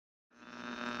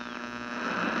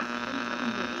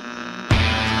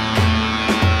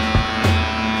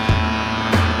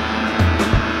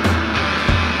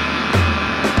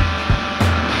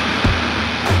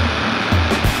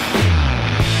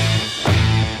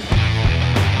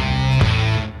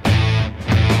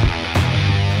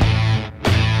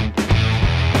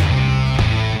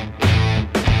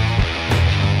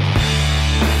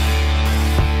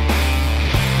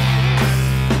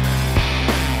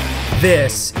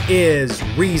This is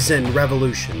Reason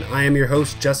Revolution. I am your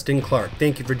host, Justin Clark.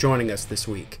 Thank you for joining us this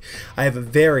week. I have a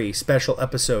very special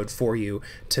episode for you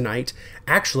tonight.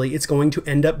 Actually, it's going to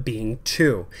end up being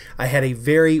two. I had a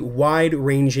very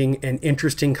wide-ranging and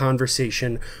interesting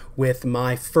conversation with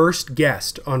my first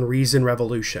guest on Reason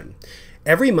Revolution.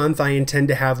 Every month, I intend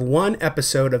to have one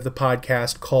episode of the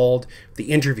podcast called The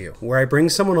Interview, where I bring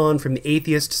someone on from the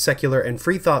atheist, secular, and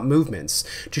free thought movements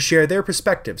to share their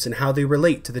perspectives and how they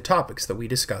relate to the topics that we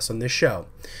discuss on this show.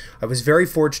 I was very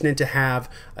fortunate to have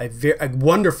a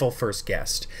wonderful first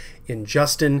guest in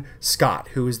Justin Scott,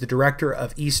 who is the director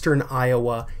of Eastern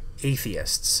Iowa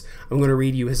Atheists. I'm going to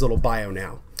read you his little bio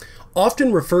now.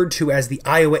 Often referred to as the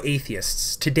Iowa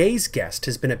Atheists, today's guest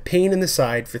has been a pain in the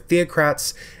side for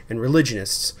theocrats and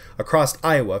religionists across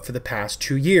Iowa for the past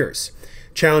 2 years,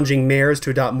 challenging mayors to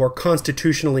adopt more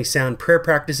constitutionally sound prayer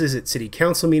practices at city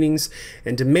council meetings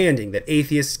and demanding that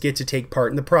atheists get to take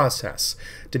part in the process,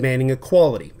 demanding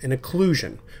equality and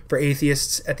inclusion for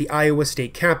atheists at the Iowa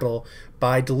State Capitol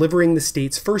by delivering the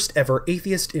state's first ever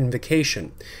atheist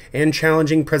invocation, and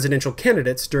challenging presidential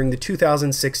candidates during the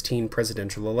 2016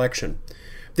 presidential election.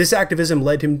 This activism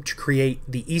led him to create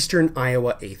the Eastern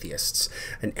Iowa Atheists,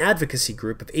 an advocacy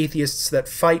group of atheists that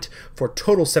fight for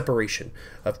total separation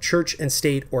of church and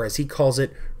state, or as he calls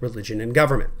it, religion and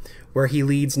government, where he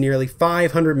leads nearly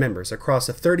 500 members across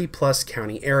a 30-plus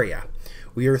county area.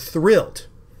 We are thrilled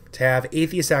to have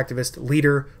atheist activist,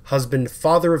 leader, husband,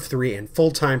 father of three, and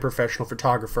full-time professional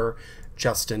photographer,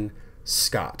 Justin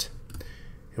Scott.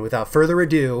 And without further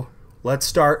ado, let's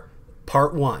start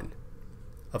part one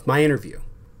of my interview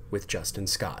with Justin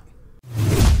Scott.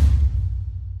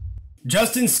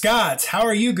 Justin Scott, how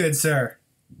are you, good sir?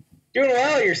 Doing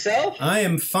well, yourself? I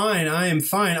am fine. I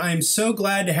am so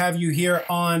glad to have you here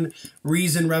on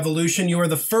Reason Revolution. You are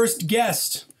the first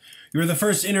guest. You were the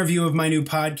first interview of my new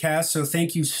podcast, so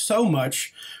thank you so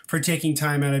much for taking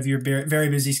time out of your very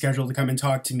busy schedule to come and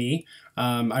talk to me.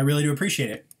 I really do appreciate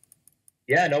it.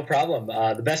 Yeah, no problem.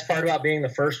 The best part about being the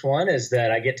first one is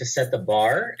that I get to set the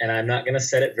bar, and I'm not going to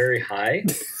set it very high.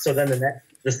 So then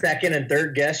the second and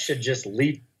third guest should just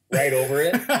leap right over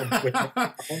it.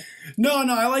 No,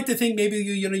 I like to think maybe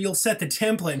you'll set the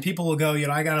template, and people will go,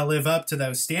 I got to live up to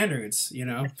those standards,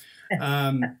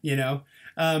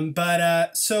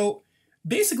 So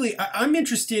basically, I'm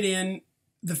interested in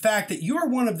the fact that you are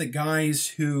one of the guys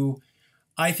who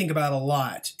I think about a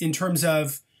lot in terms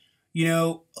of,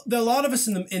 a lot of us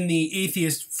in the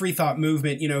atheist free thought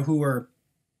movement, we're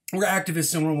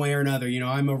activists in one way or another.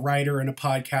 I'm a writer and a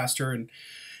podcaster,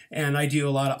 and I do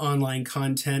a lot of online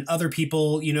content. Other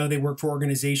people, they work for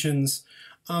organizations.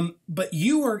 But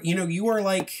you are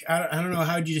like, I don't know,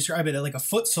 how would you describe it? Like a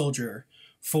foot soldier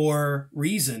for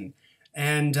Reason.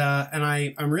 And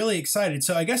I'm really excited.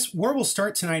 So I guess where we'll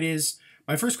start tonight is,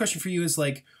 my first question for you is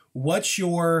like, what's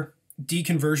your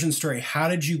deconversion story? How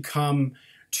did you come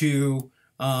to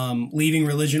leaving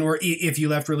religion, or if you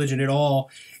left religion at all,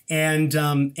 and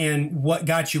what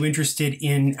got you interested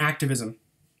in activism?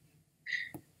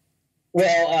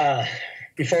 Well,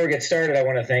 before we get started, I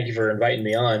want to thank you for inviting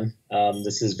me on.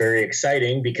 This is very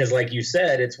exciting because, like you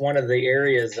said, it's one of the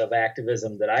areas of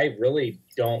activism that I really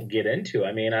don't get into.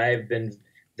 I mean, I've been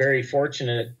very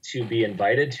fortunate to be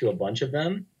invited to a bunch of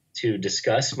them to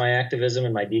discuss my activism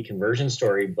and my deconversion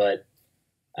story, but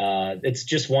it's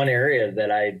just one area that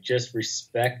I just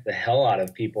respect the hell out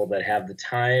of people that have the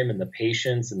time and the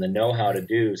patience and the know-how to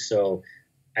do. So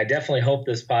I definitely hope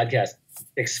this podcast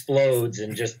explodes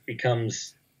and just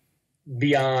becomes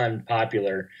beyond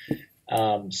popular.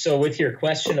 So with your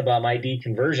question about my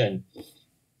deconversion,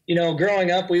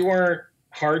 growing up, we weren't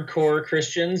hardcore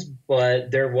Christians, but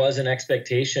there was an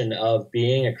expectation of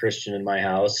being a Christian in my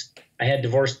house. I had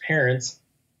divorced parents,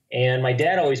 and my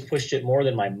dad always pushed it more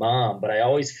than my mom, but I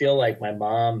always feel like my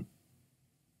mom,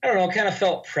 I don't know, kind of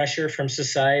felt pressure from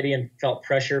society and felt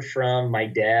pressure from my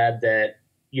dad that,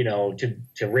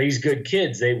 to raise good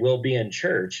kids, they will be in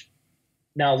church.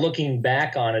 Now, looking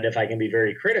back on it, if I can be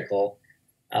very critical,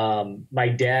 my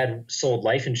dad sold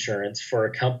life insurance for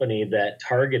a company that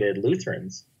targeted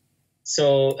Lutherans.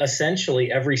 So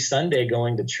essentially, every Sunday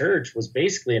going to church was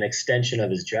basically an extension of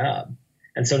his job.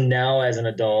 And so now, as an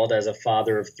adult, as a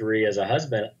father of three, as a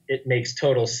husband, it makes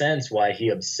total sense why he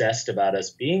obsessed about us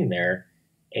being there.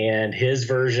 And his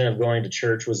version of going to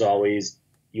church was always,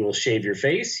 you will shave your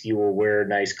face, you will wear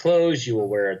nice clothes, you will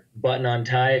wear a button-on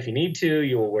tie if you need to,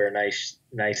 you will wear nice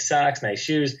socks, nice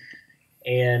shoes.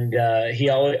 And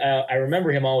I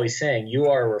remember him always saying, you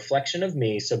are a reflection of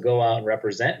me, so go out and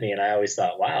represent me. And I always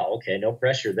thought, wow, okay, no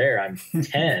pressure there. I'm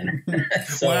 10.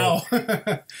 Wow.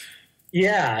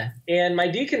 Yeah. And my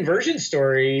deconversion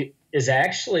story, is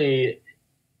actually,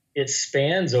 it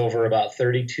spans over about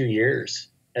 32 years,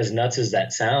 as nuts as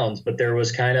that sounds. But there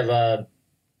was kind of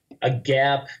a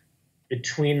gap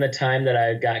between the time that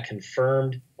I got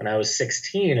confirmed when I was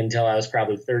 16 until I was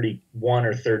probably 31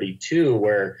 or 32,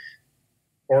 where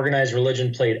organized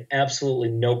religion played absolutely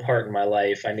no part in my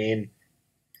life. I mean,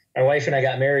 my wife and I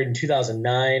got married in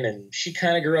 2009, and she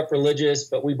kind of grew up religious,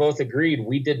 but we both agreed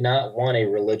we did not want a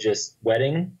religious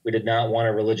wedding. We did not want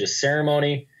a religious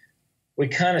ceremony. We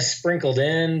kind of sprinkled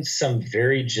in some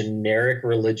very generic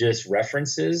religious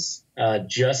references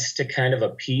just to kind of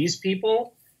appease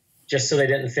people, just so they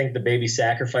didn't think the baby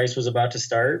sacrifice was about to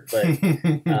start. But,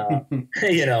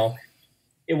 you know,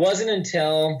 it wasn't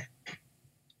until,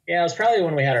 it was probably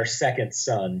when we had our second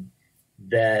son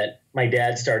that my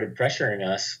dad started pressuring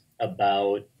us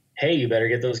about, hey, you better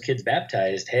get those kids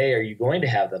baptized. Hey, are you going to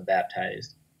have them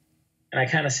baptized? And I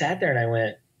kind of sat there and I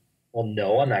went, well,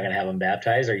 no, I'm not going to have them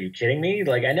baptized. Are you kidding me?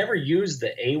 Like, I never used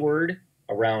the A word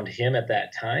around him at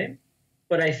that time,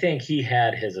 but I think he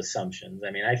had his assumptions.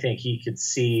 I mean, I think he could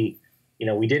see, you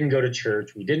know, we didn't go to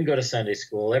church. We didn't go to Sunday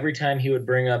school. Every time he would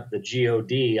bring up the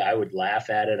God, I would laugh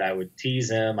at it. I would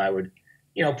tease him. I would,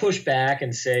 you know, push back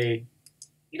and say,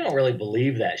 you don't really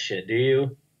believe that shit, do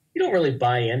you? You don't really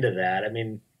buy into that. I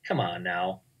mean, come on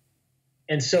now.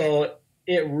 And so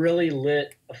it really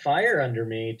lit a fire under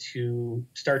me to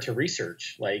start to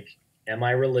research, like, am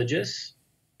I religious?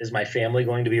 Is my family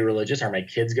going to be religious? Are my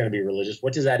kids going to be religious?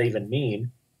 What does that even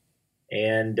mean?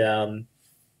 And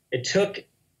it took,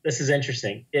 this is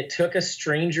interesting, it took a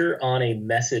stranger on a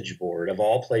message board of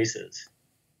all places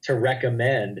to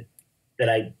recommend that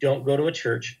I don't go to a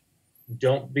church,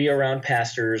 don't be around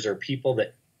pastors or people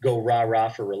that go rah-rah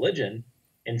for religion.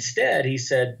 Instead, he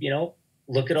said, you know,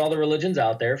 look at all the religions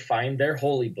out there, find their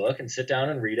holy book and sit down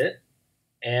and read it.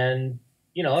 And,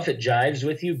 you know, if it jives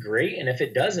with you, great. And if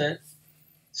it doesn't,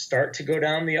 start to go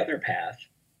down the other path.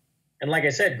 And like I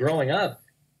said, growing up,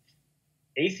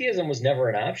 atheism was never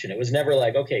an option. It was never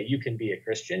like, okay, you can be a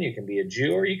Christian, you can be a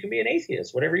Jew, or you can be an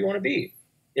atheist, whatever you want to be.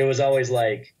 It was always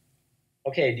like,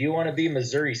 okay, do you want to be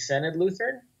Missouri Synod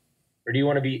Lutheran? Or do you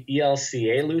want to be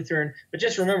ELCA Lutheran? But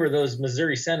just remember, those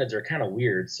Missouri Synods are kind of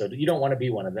weird, so you don't want to be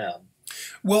one of them.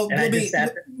 Well, let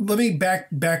me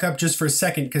back up just for a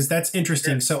second, because that's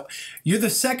interesting. Sure. So you're the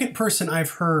second person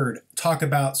I've heard talk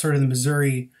about sort of the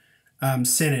Missouri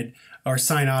Synod or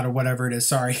Synod or whatever it is.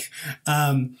 Sorry.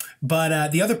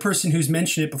 But the other person who's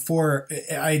mentioned it before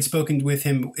I had spoken with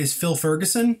him is Phil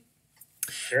Ferguson.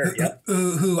 Sure, yep.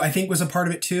 Who I think was a part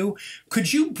of it too.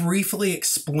 Could you briefly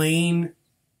explain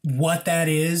what that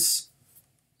is?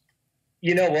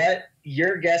 You know what?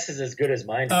 Your guess is as good as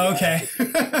mine. Oh, okay.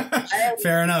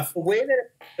 Fair enough. The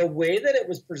way that it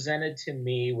was presented to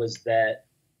me was that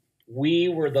we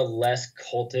were the less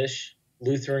cultish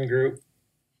Lutheran group,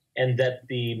 and that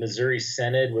the Missouri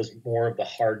Synod was more of the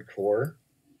hardcore.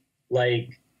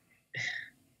 Like,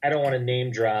 I don't want to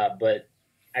name drop, but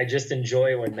I just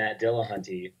enjoy when Matt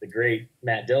Dillahunty, the great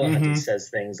Matt Dillahunty, says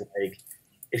things like,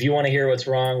 if you want to hear what's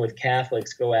wrong with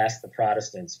Catholics, go ask the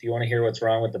Protestants. If you want to hear what's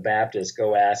wrong with the Baptists,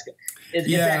 go ask. It's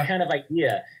that kind of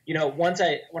idea. You know, when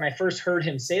I first heard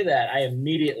him say that, I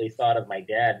immediately thought of my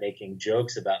dad making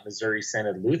jokes about Missouri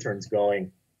Synod Lutherans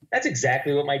going, that's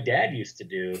exactly what my dad used to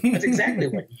do. That's exactly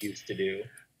what he used to do.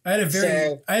 I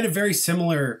had a very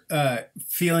similar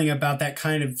feeling about that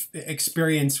kind of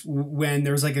experience when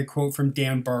there was like a quote from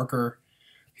Dan Barker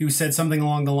who said something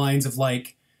along the lines of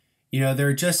like, you know, there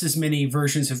are just as many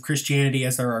versions of Christianity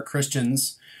as there are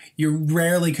Christians.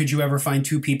 Rarely could you ever find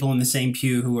two people in the same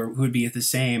pew who would be the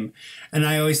same. And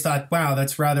I always thought, wow,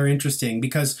 that's rather interesting,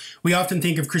 because we often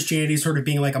think of Christianity sort of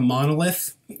being like a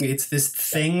monolith. It's this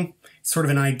thing, sort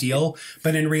of an ideal.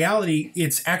 But in reality,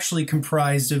 it's actually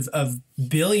comprised of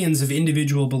billions of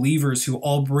individual believers who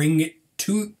all bring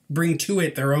to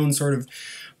it their own sort of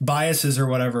biases or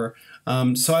whatever.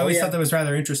 So I always thought that was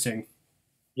rather interesting.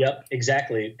 Yep,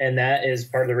 exactly. And that is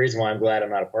part of the reason why I'm glad I'm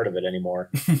not a part of it anymore.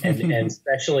 And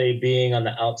especially being on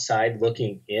the outside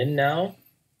looking in now,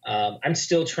 I'm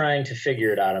still trying to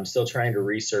figure it out. I'm still trying to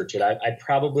research it. I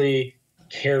probably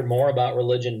care more about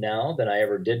religion now than I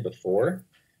ever did before,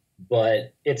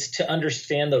 but it's to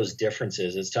understand those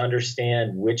differences. It's to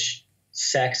understand which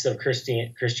sects of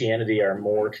Christianity are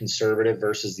more conservative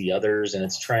versus the others. And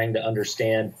it's trying to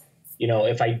understand, you know,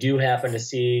 if I do happen to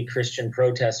see Christian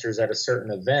protesters at a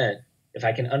certain event, if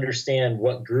I can understand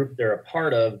what group they're a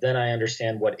part of, then I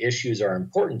understand what issues are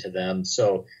important to them.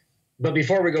 So, but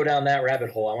before we go down that rabbit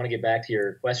hole, I want to get back to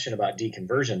your question about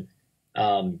deconversion.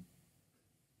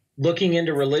 Looking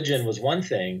into religion was one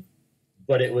thing,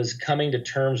 but it was coming to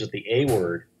terms with the A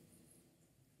word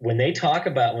when they talk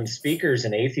about, when speakers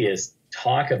and atheists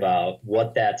talk about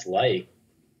what that's like,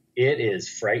 it is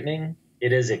frightening.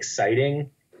 It is exciting.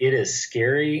 It is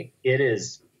scary. It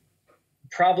is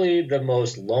probably the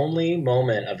most lonely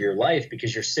moment of your life,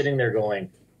 because you're sitting there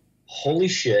going, holy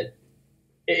shit.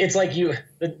 It's like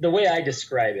the way I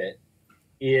describe it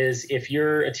is, if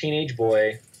you're a teenage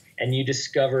boy and you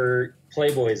discover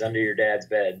Playboys under your dad's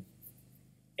bed,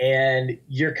 and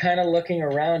you're kind of looking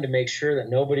around to make sure that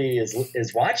nobody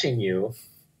is watching you.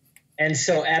 And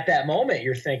so at that moment,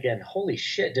 you're thinking, holy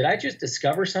shit, did I just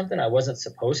discover something I wasn't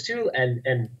supposed to?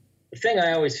 And the thing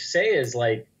I always say is,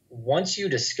 like, once you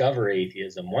discover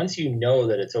atheism, once you know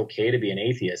that it's okay to be an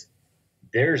atheist,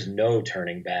 there's no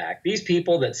turning back. These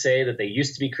people that say that they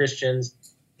used to be Christians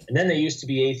and then they used to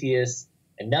be atheists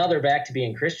and now they're back to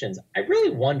being Christians, I really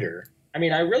wonder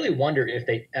if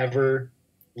they ever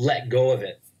let go of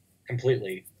it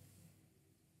completely.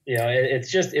 You know,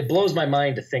 it blows my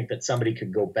mind to think that somebody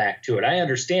could go back to it. I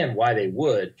understand why they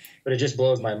would, but it just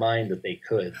blows my mind that they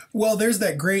could. Well, there's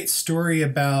that great story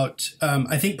about,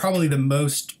 I think probably the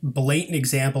most blatant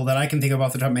example that I can think of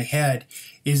off the top of my head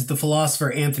is the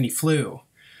philosopher Anthony Flew.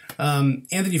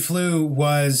 Anthony Flew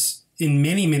was, in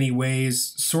many, many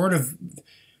ways, sort of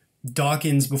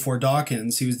Dawkins before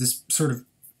Dawkins. He was this sort of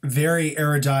very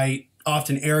erudite,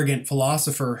 often arrogant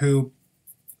philosopher who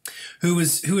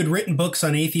had written books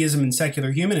on atheism and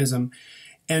secular humanism,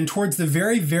 and towards the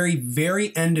very, very,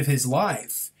 very end of his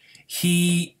life,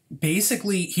 he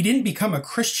didn't become a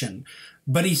Christian,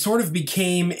 but he sort of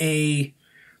became a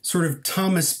sort of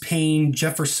Thomas Paine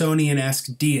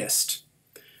Jeffersonian-esque deist,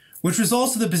 which was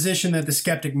also the position that the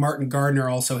skeptic Martin Gardner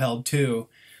also held too.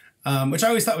 Which I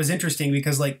always thought was interesting,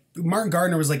 because like Martin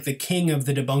Gardner was like the king of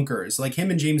the debunkers, like him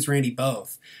and James Randi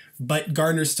both. But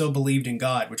Gardner still believed in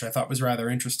God, which I thought was rather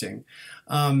interesting.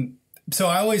 So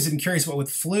I always am curious what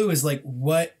with Flew is like,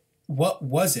 what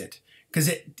was it?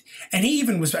 And he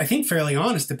even was, I think, fairly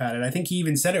honest about it. I think he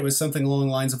even said it was something along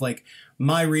the lines of like,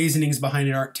 my reasonings behind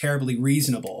it aren't terribly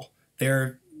reasonable.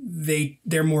 They're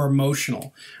more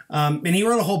emotional. And he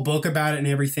wrote a whole book about it and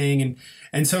everything.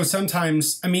 And so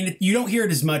sometimes, I mean, you don't hear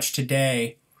it as much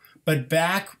today, but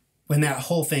back when that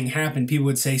whole thing happened, people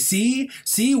would say, see,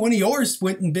 one of yours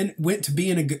went to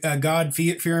being a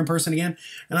God-fearing person again.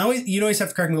 And you'd always have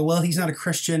to correct me, well, he's not a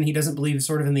Christian. He doesn't believe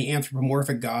sort of in the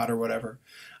anthropomorphic God or whatever.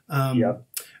 Yep.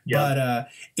 But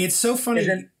it's so funny.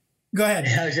 Go ahead.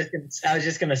 I was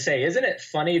just gonna say, isn't it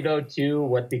funny though too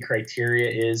what the criteria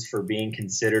is for being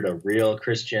considered a real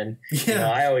Christian? Yeah. You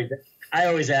know, I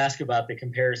always ask about the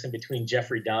comparison between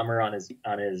Jeffrey Dahmer on his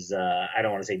I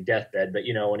don't want to say deathbed, but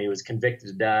you know, when he was convicted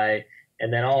to die,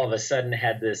 and then all of a sudden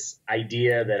had this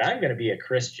idea that I'm going to be a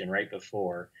Christian right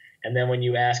before. And then when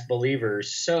you ask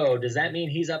believers, so does that mean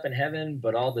he's up in heaven,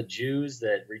 but all the Jews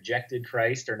that rejected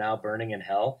Christ are now burning in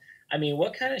hell? I mean,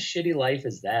 what kind of shitty life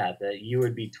is that you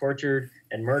would be tortured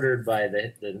and murdered by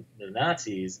the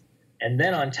Nazis, and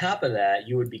then on top of that,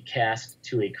 you would be cast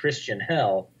to a Christian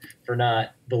hell for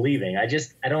not believing? I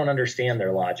don't understand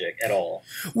their logic at all.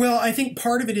 Well, I think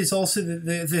part of it is also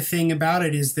the thing about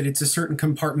it is that it's a certain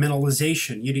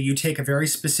compartmentalization. You take a very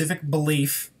specific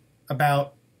belief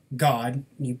about God,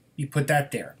 you put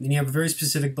that there. Then you have a very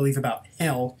specific belief about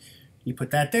hell, you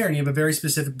put that there. And you have a very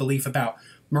specific belief about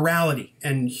morality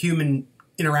and human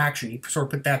interaction, you sort of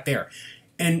put that there.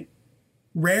 And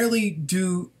rarely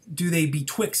do they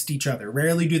betwixt each other.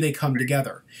 Rarely do they come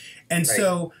together. And right.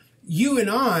 So you and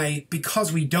I,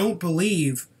 because we don't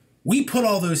believe, we put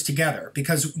all those together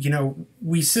because, you know,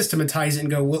 we systematize it and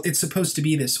go, well, it's supposed to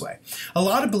be this way. A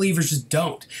lot of believers just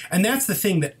don't. And that's the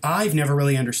thing that I've never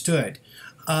really understood.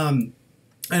 I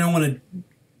don't want to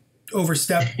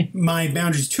overstep my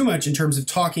boundaries too much in terms of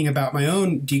talking about my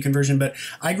own deconversion, but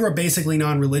I grew up basically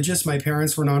non-religious. My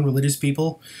parents were non-religious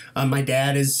people. My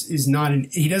dad is not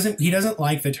he doesn't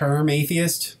like the term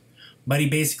atheist, but he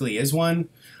basically is one.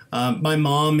 My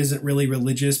mom isn't really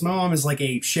religious. My mom is like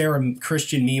share a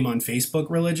Christian meme on Facebook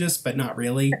religious, but not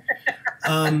really.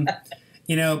 I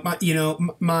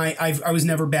was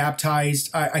never baptized.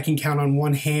 I can count on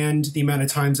one hand the amount of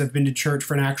times I've been to church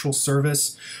for an actual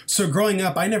service. So growing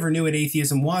up, I never knew what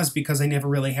atheism was because I never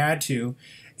really had to.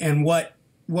 And what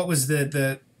was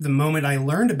the moment I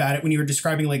learned about it when you were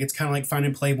describing, like, it's kind of like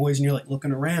finding Playboys and you're like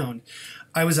looking around.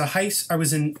 I was a high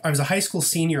school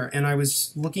senior, and I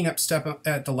was looking up stuff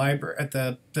at the library, at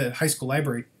the high school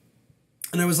library.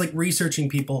 And I was like researching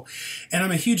people, and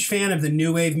I'm a huge fan of the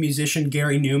new wave musician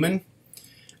Gary Newman.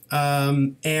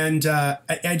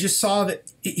 I just saw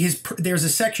that there's a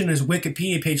section in his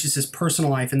Wikipedia page that says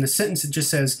personal life, and the sentence it just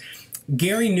says,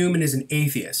 Gary Newman is an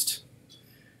atheist.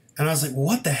 And I was like,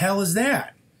 what the hell is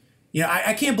that? You know,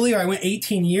 I can't believe I went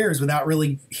 18 years without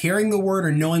really hearing the word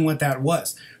or knowing what that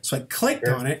was. So I clicked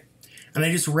on it, and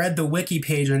I just read the wiki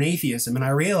page on atheism, and I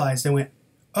realized, I went,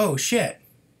 oh, shit.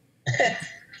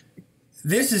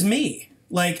 This is me.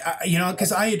 Like, you know,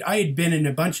 because I had been in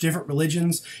a bunch of different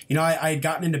religions. You know, I had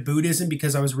gotten into Buddhism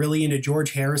because I was really into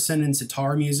George Harrison and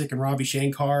sitar music and Ravi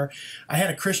Shankar. I had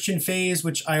a Christian phase,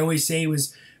 which I always say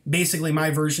was basically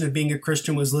my version of being a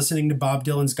Christian, was listening to Bob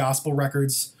Dylan's gospel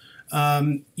records,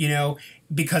 you know,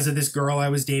 because of this girl I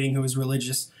was dating who was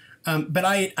religious.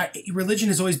 But religion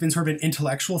has always been sort of an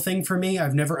intellectual thing for me.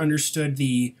 I've never understood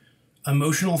the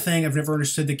emotional thing. I've never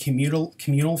understood the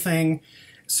communal thing.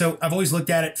 So I've always looked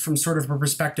at it from sort of a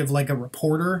perspective like a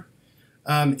reporter.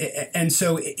 And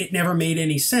so it never made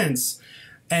any sense.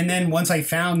 And then once I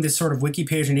found this sort of wiki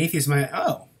page on atheism, I went,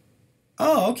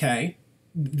 oh, okay,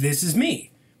 this is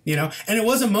me, you know? And it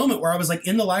was a moment where I was like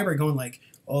in the library going like,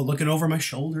 oh, looking over my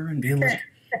shoulder and being like,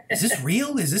 is this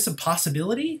real? Is this a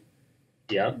possibility?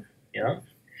 Yeah.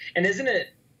 And isn't it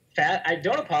fat? I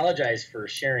don't apologize for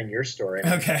sharing your story.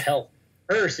 Okay.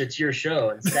 First, it's your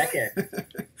show. And second,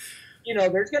 you know,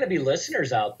 there's going to be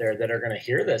listeners out there that are going to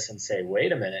hear this and say,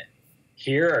 wait a minute,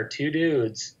 here are two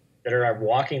dudes that are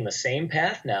walking the same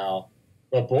path now,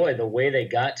 but boy, the way they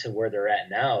got to where they're at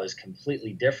now is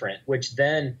completely different, which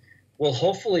then will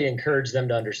hopefully encourage them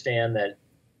to understand that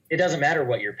it doesn't matter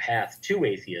what your path to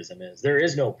atheism is. There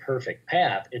is no perfect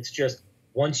path. It's just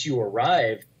once you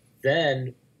arrive,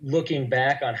 then looking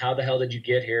back on how the hell did you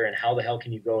get here and how the hell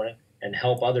can you go and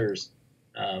help others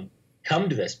come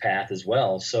to this path as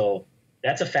well. So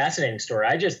that's a fascinating story.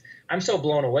 I'm so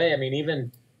blown away. I mean,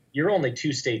 even you're only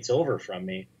 2 states over from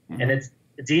me, and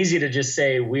it's easy to just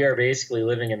say we are basically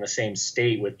living in the same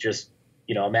state with just,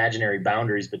 you know, imaginary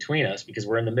boundaries between us because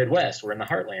we're in the Midwest, we're in the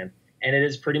heartland, and it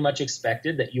is pretty much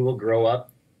expected that you will grow up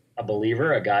a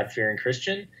believer, a God-fearing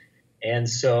Christian. And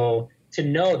so to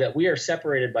know that we are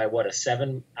separated by what, a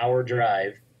 7-hour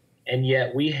drive, and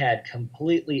yet we had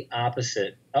completely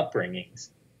opposite upbringings.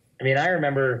 I mean, I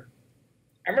remember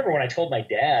when I told my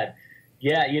dad,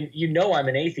 yeah, you know I'm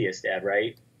an atheist, Dad,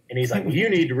 right? And he's like, well, you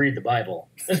need to read the Bible.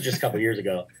 This is just a couple of years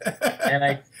ago.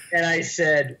 And I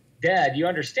said, Dad, you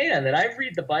understand that I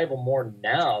read the Bible more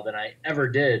now than I ever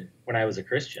did when I was a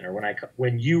Christian or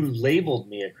when you labeled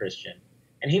me a Christian.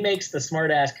 And he makes the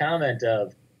smart-ass comment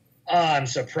of, oh, I'm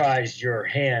surprised your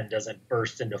hand doesn't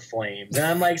burst into flames. And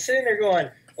I'm like sitting there going,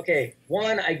 okay,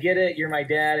 1, I get it. You're my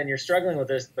dad and you're struggling with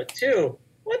this. But 2,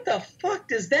 what the fuck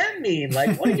does that mean?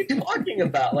 Like, what are you talking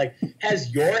about? Like,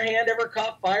 has your hand ever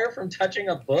caught fire from touching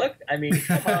a book? I mean,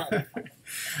 come on.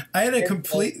 I had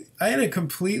a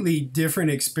completely different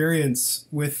experience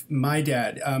with my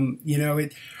dad. You know,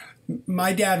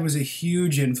 my dad was a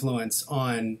huge influence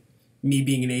on me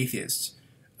being an atheist.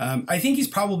 I think he's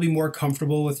probably more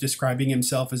comfortable with describing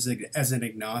himself as an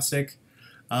agnostic.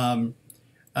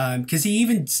 Because he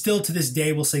even still to this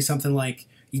day will say something like,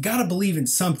 you got to believe in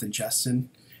something, Justin.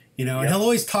 You know, and he'll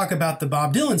always talk about the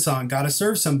Bob Dylan song, got to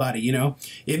serve somebody, you know.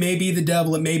 It may be the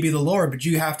devil, it may be the Lord, but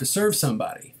you have to serve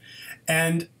somebody.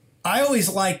 And I always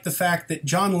liked the fact that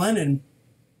John Lennon,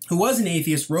 who was an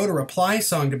atheist, wrote a reply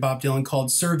song to Bob Dylan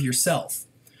called Serve Yourself,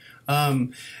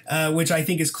 which I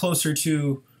think is closer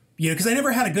to, you know, because I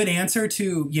never had a good answer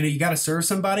to, you know, you got to serve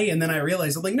somebody. And then I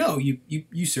realized, I'm like, no,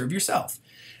 you serve yourself.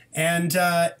 And,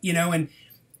 you know,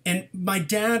 and my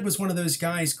dad was one of those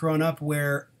guys growing up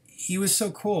where he was so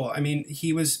cool. I mean,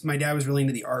 my dad was really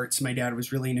into the arts. My dad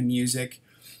was really into music,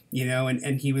 you know,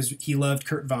 and he loved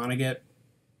Kurt Vonnegut.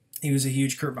 He was a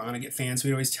huge Kurt Vonnegut fan, so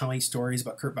he'd always tell me stories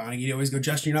about Kurt Vonnegut. He'd always go,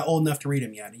 Justin, you're not old enough to read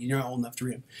him yet. You're not old enough to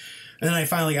read him. And then I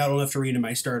finally got old enough to read him.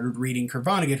 I started reading Kurt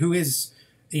Vonnegut, who is,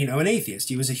 you know, an atheist.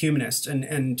 He was a humanist,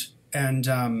 and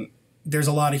there's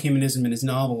a lot of humanism in his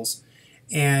novels.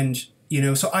 And, you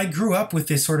know, so I grew up with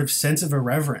this sort of sense of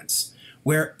irreverence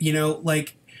where, you know,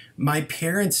 like my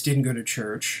parents didn't go to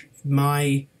church.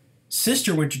 My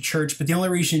sister went to church, but the only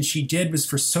reason she did was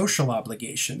for social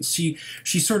obligations.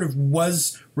 She sort of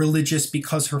was religious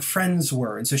because her friends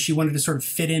were, and so she wanted to sort of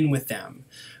fit in with them.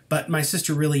 But my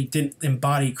sister really didn't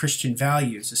embody Christian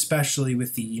values, especially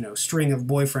with the, you know, string of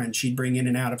boyfriends she'd bring in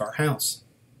and out of our house.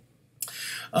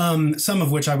 Some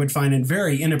of which I would find in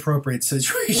very inappropriate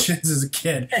situations as a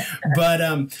kid.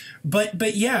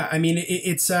 But yeah, I mean,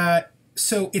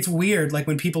 so it's weird, like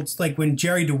when people, like when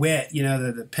Jerry DeWitt, you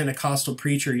know, the Pentecostal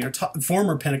preacher, you know,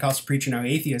 former Pentecostal preacher, now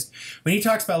atheist, when he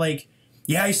talks about like,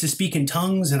 yeah, I used to speak in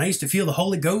tongues and I used to feel the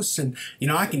Holy Ghost and, you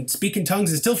know, I can speak in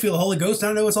tongues and still feel the Holy Ghost. I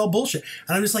don't know, it's all bullshit.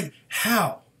 And I'm just like,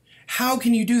 how? How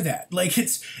can you do that? Like,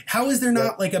 how is there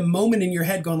not like a moment in your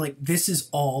head going like, this is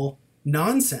all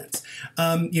nonsense.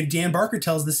 Dan Barker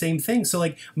tells the same thing. So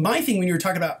like my thing when you were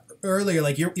talking about earlier,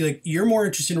 like you're more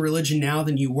interested in religion now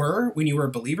than you were when you were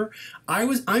a believer.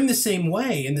 I'm the same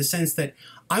way in the sense that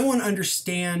I want to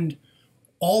understand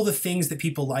all the things that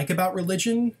people like about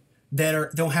religion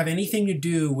that don't have anything to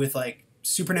do with like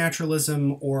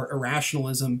supernaturalism or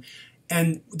irrationalism,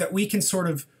 and that we can sort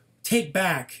of take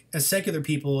back as secular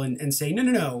people and say,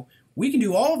 no, we can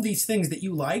do all of these things that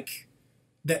you like,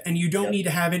 and you don't need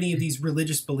to have any of these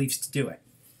religious beliefs to do it.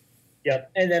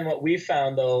 Yep. And then what we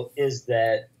found, though, is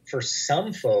that for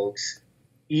some folks,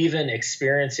 even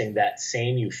experiencing that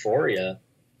same euphoria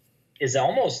is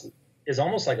almost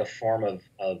like a form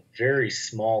of very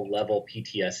small level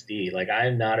PTSD. Like,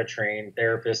 I'm not a trained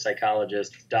therapist,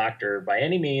 psychologist, doctor by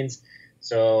any means,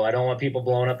 so I don't want people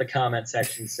blowing up the comment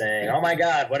section saying, oh my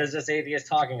God, what is this atheist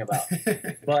talking about?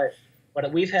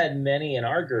 But we've had many in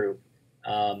our group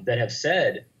that have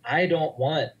said, I don't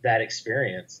want that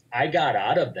experience. I got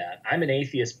out of that. I'm an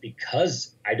atheist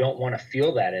because I don't want to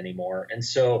feel that anymore. And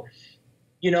so,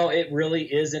 it really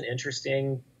is an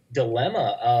interesting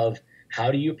dilemma of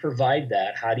how do you provide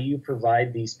that? How do you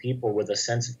provide these people with a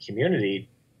sense of community,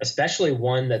 especially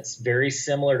one that's very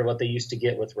similar to what they used to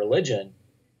get with religion,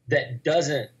 that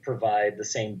doesn't provide the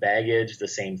same baggage, the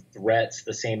same threats,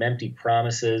 the same empty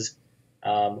promises,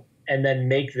 and then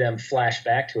make them flash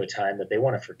back to a time that they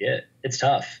want to forget. It's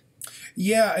tough.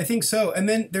 Yeah, I think so. And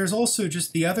then there's also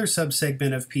just the other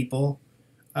subsegment of people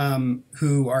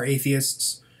who are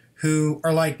atheists who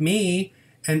are like me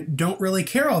and don't really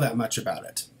care all that much about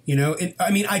it.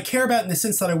 I care about it in the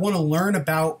sense that I want to learn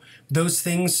about those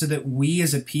things so that we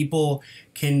as a people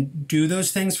can do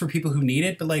those things for people who need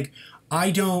it. But like,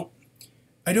 I don't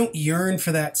yearn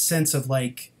for that sense of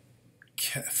like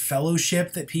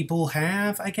fellowship that people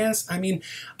have, I guess.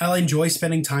 I'll enjoy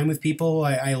spending time with people.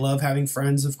 I love having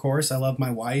friends, of course. I love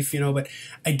my wife, but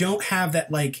I don't have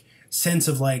that like sense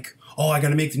of like, oh, I got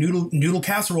to make the noodle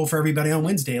casserole for everybody on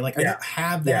Wednesday. Like, I don't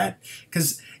have that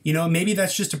because, maybe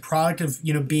that's just a product of,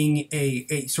 being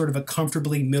a sort of a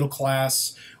comfortably middle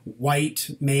class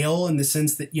white male in the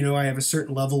sense that, I have a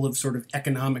certain level of sort of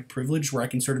economic privilege where I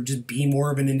can sort of just be more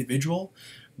of an individual.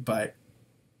 But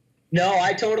no,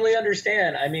 I totally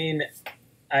understand.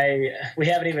 We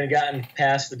haven't even gotten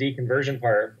past the deconversion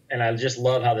part, and I just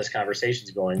love how this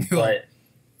conversation's going. But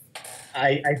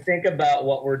I think about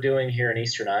what we're doing here in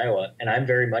Eastern Iowa, and I'm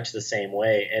very much the same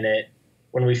way. And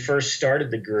when we first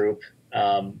started the group,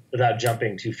 without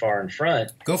jumping too far in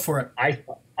front, go for it.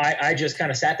 I just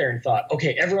kind of sat there and thought,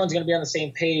 okay, everyone's going to be on the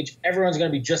same page. Everyone's going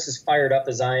to be just as fired up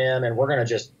as I am, and we're going to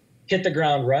just hit the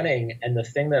ground running. And the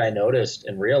thing that I noticed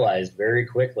and realized very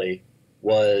quickly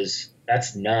was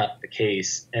that's not the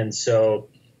case. And so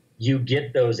you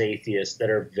get those atheists that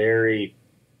are very,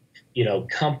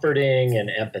 comforting and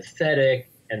empathetic,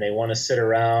 and they want to sit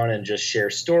around and just share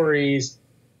stories.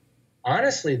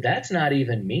 Honestly, that's not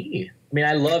even me.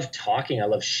 I love talking, I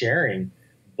love sharing,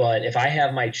 but if I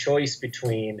have my choice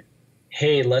between,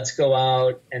 hey, let's go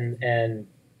out and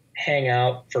hang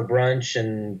out for brunch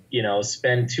and,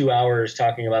 spend 2 hours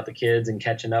talking about the kids and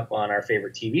catching up on our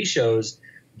favorite TV shows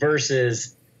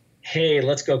versus, hey,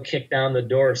 let's go kick down the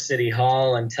door of City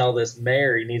Hall and tell this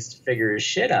mayor he needs to figure his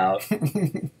shit out.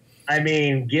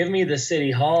 Give me the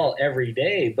City Hall every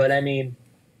day. But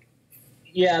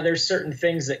there's certain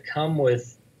things that come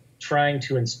with trying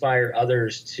to inspire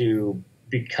others to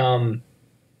become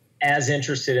as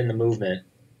interested in the movement,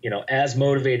 as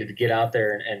motivated to get out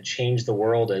there and change the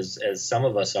world as some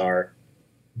of us are.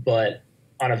 But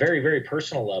on a very, very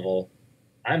personal level,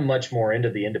 I'm much more into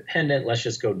the independent. Let's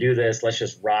just go do this. Let's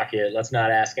just rock it. Let's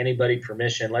not ask anybody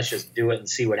permission. Let's just do it and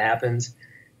see what happens.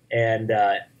 And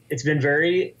it's been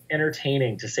very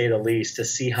entertaining, to say the least, to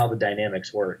see how the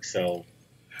dynamics work. So,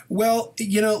 well,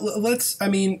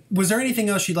 was there anything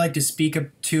else you'd like to speak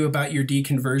to about your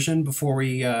deconversion before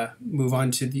we move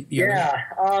on to the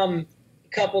other?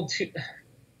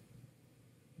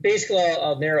 Basically,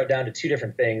 I'll narrow it down to two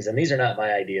different things, and these are not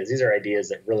my ideas. These are ideas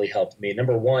that really helped me.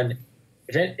 Number one,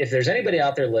 if there's anybody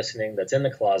out there listening that's in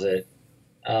the closet,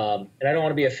 and I don't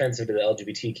want to be offensive to the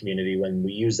LGBT community when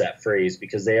we use that phrase,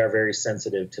 because they are very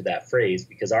sensitive to that phrase,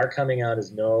 because our coming out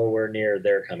is nowhere near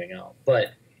their coming out.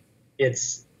 But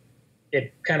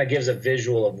it kind of gives a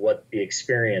visual of what the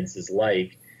experience is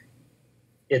like.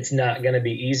 It's not going to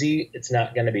be easy. It's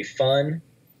not going to be fun.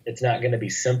 It's not going to be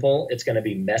simple. It's going to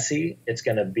be messy. It's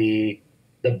going to be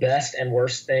the best and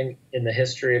worst thing in the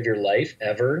history of your life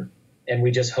ever. And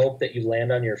we just hope that you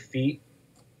land on your feet.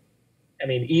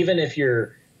 Even if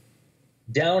you're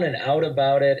down and out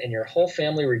about it and your whole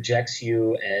family rejects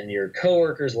you and your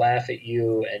coworkers laugh at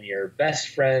you and your best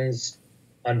friends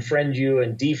unfriend you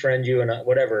and defriend you and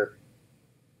whatever,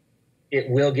 it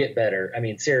will get better. I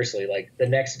mean, seriously, like the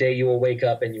next day you will wake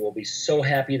up and you will be so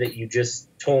happy that you just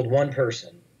told one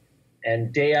person.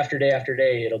 And day after day after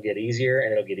day, it'll get easier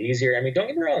and it'll get easier. I mean, don't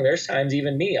get me wrong. There's times,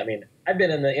 even me, I mean, I've been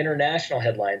in the international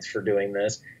headlines for doing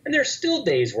this. And there's still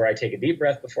days where I take a deep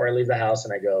breath before I leave the house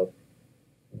and I go,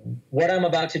 what I'm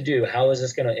about to do, how is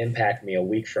this going to impact me a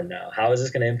week from now? How is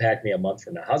this going to impact me a month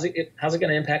from now? How's it going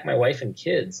to impact my wife and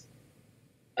kids?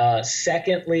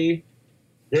 Secondly,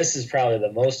 this is probably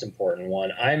the most important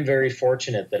one. I'm very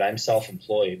fortunate that I'm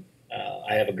self-employed.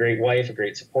 I have a great wife, a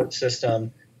great support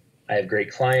system. I have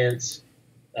great clients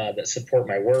that support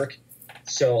my work.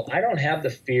 So I don't have the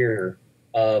fear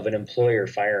of an employer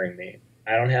firing me.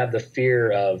 I don't have the fear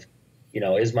of,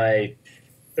 is my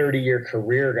 30-year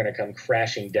career going to come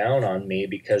crashing down on me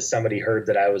because somebody heard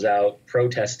that I was out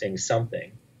protesting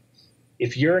something.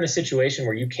 If you're in a situation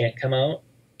where you can't come out,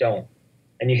 don't.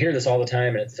 And you hear this all the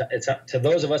time, and it's to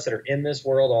those of us that are in this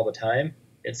world all the time,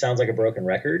 it sounds like a broken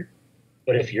record.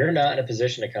 But if you're not in a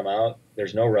position to come out,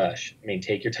 there's no rush. I mean,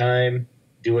 take your time,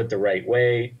 do it the right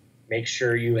way, make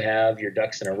sure you have your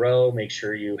ducks in a row, make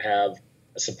sure you have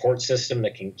a support system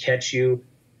that can catch you.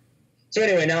 So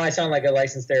anyway, now I sound like a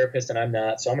licensed therapist, and I'm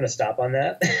not, so I'm going to stop on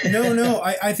that. No,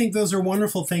 I think those are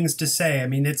wonderful things to say. I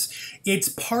mean, it's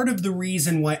part of the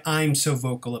reason why I'm so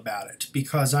vocal about it,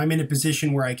 because I'm in a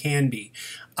position where I can be.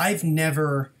 I've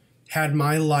never had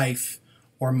my life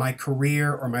or my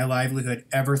career or my livelihood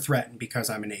ever threatened because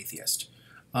I'm an atheist.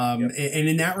 Yep. And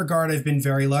in that regard, I've been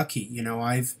very lucky.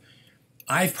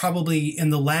 I've probably, in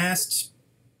the last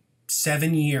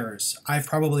 7 years, I've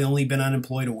probably only been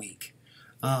unemployed a week.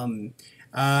 And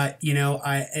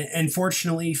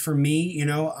fortunately for me,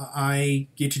 I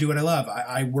get to do what I love.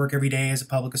 I work every day as a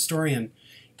public historian,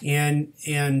 and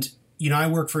I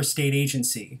work for a state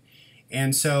agency.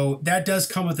 And so that does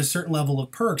come with a certain level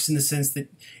of perks in the sense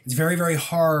that it's very, very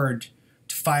hard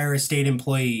to fire a state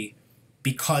employee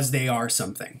because they are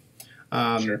something.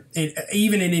 Sure.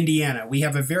 Even in Indiana, we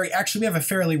have a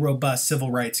fairly robust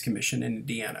civil rights commission in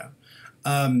Indiana.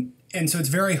 And so it's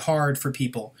very hard for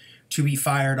people to be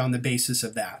fired on the basis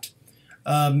of that.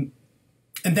 And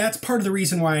that's part of the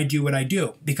reason why I do what I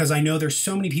do, because I know there's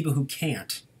so many people who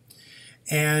can't.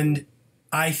 And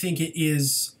I think it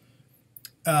is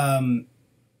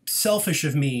selfish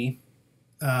of me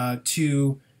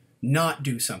to not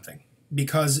do something,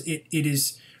 because it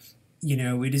is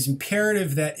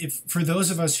imperative that for those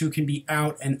of us who can be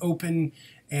out and open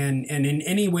and in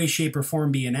any way, shape, or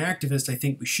form be an activist, I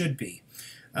think we should be.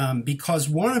 Because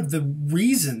one of the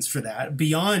reasons for that,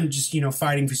 beyond just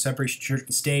fighting for separation of church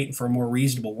and state and for a more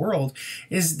reasonable world,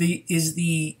 is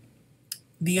the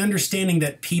understanding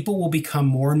that people will become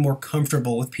more and more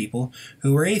comfortable with people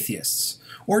who are atheists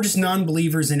or just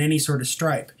non-believers in any sort of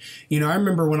stripe. I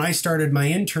remember when I started my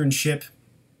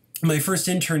first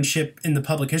internship in the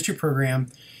public history program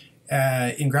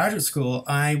in graduate school,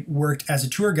 I worked as a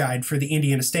tour guide for the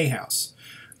Indiana State House.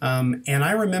 And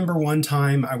I remember one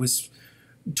time I was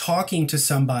talking to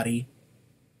somebody,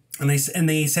 and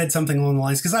they said something along the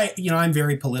lines, because I'm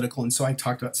very political, and so I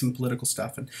talked about some political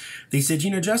stuff, and they said,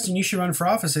 Justin, you should run for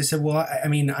office. I said, well,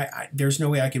 I there's no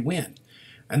way I could win.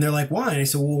 And they're like, why? And I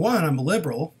said, well, one, I'm a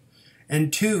liberal,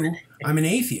 and two, I'm an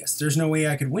atheist. There's no way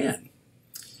I could win.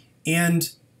 And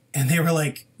they were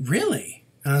like, really?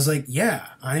 And I was like, yeah,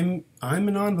 I'm a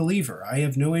non-believer. I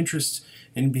have no interest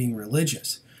in being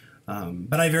religious.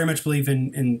 But I very much believe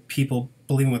in people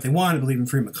believing what they want. I believe in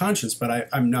freedom of conscience, but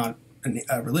I'm not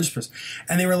a religious person.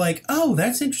 And they were like, oh,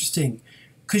 that's interesting,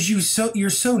 because you're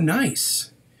so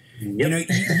nice. Yep.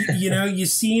 You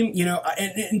seem,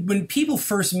 and when people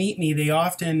first meet me, they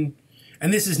often,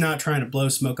 and this is not trying to blow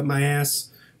smoke up my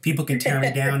ass. People can tear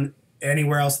me down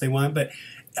anywhere else they want, but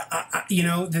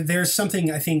there's something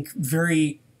I think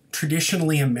very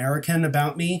traditionally American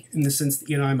about me, in the sense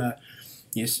that I'm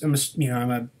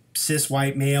a cis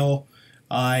white male.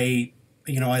 I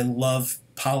love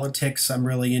politics. I'm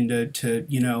really into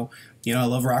I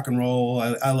love rock and roll.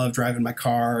 I love driving my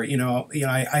car.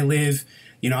 I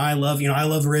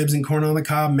love ribs and corn on the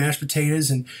cob, mashed potatoes,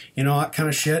 and all that kind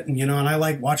of shit. And and I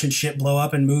like watching shit blow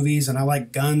up in movies, and I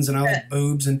like guns, and I like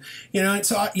boobs, and and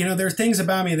so there are things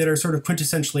about me that are sort of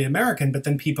quintessentially American. But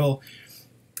then people,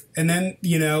 and then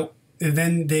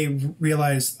then they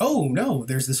realize, oh no,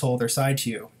 there's this whole other side to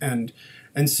you, and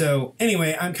so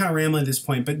anyway, I'm kind of rambling at this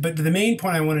point, but the main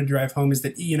point I want to drive home is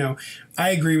that I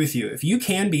agree with you. If you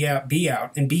can be out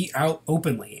and be out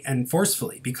openly and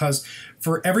forcefully, because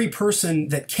for every person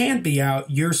that can't be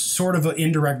out, you're sort of an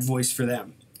indirect voice for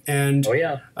them. And oh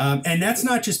yeah, and that's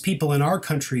not just people in our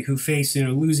country who face,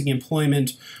 losing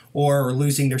employment or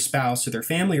losing their spouse or their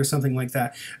family or something like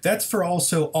that. That's for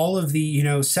also all of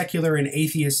the, secular and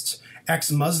atheist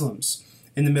ex-Muslims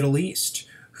in the Middle East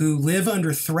who live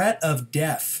under threat of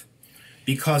death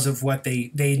because of what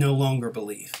they no longer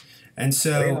believe. And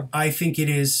so oh, yeah. I think it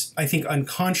is,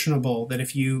 unconscionable that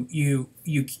if you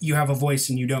have a voice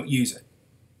and you don't use it.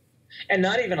 And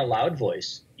not even a loud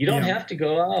voice. You don't have to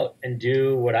go out and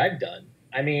do what I've done.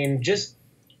 I mean,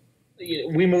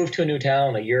 we moved to a new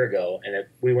town a year ago, and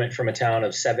we went from a town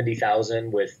of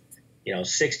 70,000 with,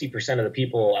 60% of the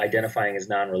people identifying as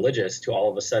non-religious to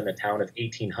all of a sudden a town of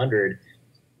 1,800,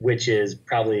 which is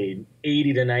probably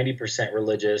 80 to 90%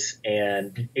 religious,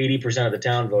 and 80% of the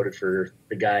town voted for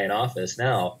the guy in office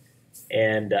now.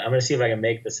 And I'm going to see if I can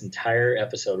make this entire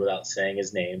episode without saying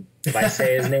his name. If I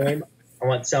say his name, I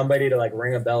want somebody to like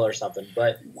ring a bell or something.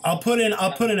 But I'll put in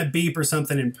a beep or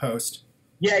something in post.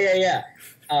 Yeah.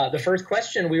 The first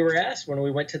question we were asked when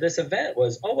we went to this event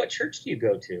was, "Oh, what church do you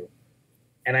go to?"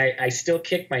 And I still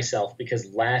kick myself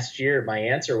because last year my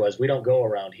answer was, "We don't go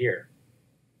around here."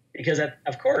 Because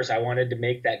of course I wanted to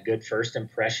make that good first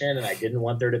impression, and I didn't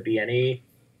want there to be any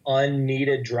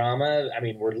unneeded drama. I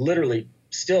mean, we're literally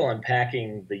still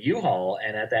unpacking the U-Haul,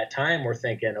 and at that time we're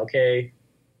thinking, okay,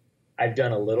 I've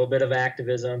done a little bit of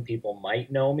activism. People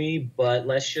might know me, but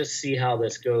let's just see how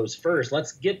this goes first.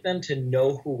 Let's get them to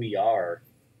know who we are.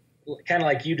 Kind of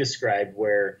like you described,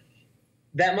 where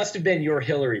that must have been your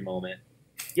Hillary moment.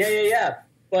 Yeah.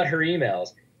 But her emails.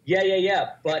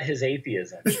 Yeah. But his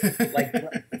atheism. Like,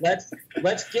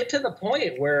 let's get to the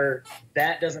point where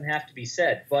that doesn't have to be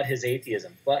said. But his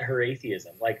atheism. But her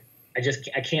atheism. Like,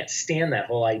 I can't stand that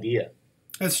whole idea.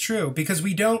 That's true, because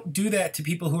we don't do that to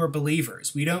people who are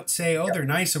believers. We don't say, "Oh, they're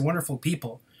nice and wonderful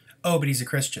people." "Oh, but he's a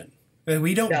Christian."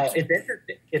 We don't. Now,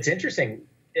 it's interesting.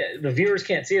 The viewers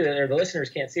can't see it, or the listeners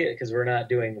can't see it because we're not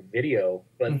doing video.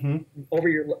 But over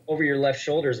your left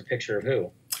shoulder is a picture of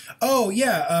who? Oh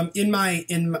yeah, in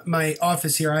my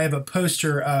office here, I have a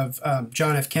poster of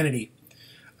John F. Kennedy.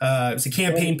 It was a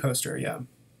campaign poster. Yeah.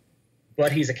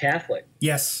 But he's a Catholic.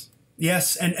 Yes,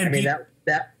 and I mean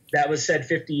that was said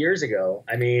 50 years ago.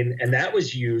 I mean, and that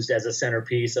was used as a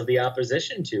centerpiece of the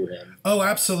opposition to him. Oh,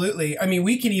 absolutely. I mean,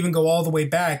 we can even go all the way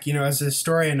back, as a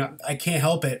historian, I can't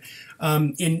help it.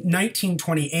 In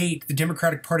 1928, the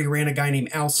Democratic Party ran a guy named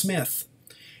Al Smith.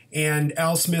 And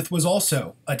Al Smith was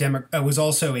also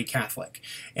a Catholic.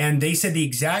 And they said the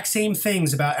exact same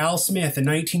things about Al Smith in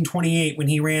 1928 when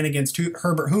he ran against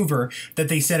Herbert Hoover that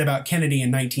they said about Kennedy in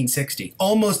 1960.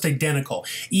 Almost identical.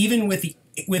 Even with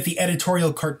the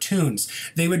editorial cartoons.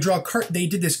 They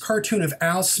did this cartoon of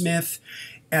Al Smith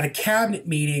at a cabinet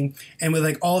meeting and with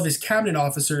like all of his cabinet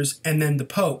officers and then the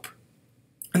Pope.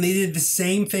 And they did the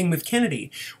same thing with Kennedy,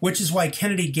 which is why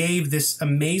Kennedy gave this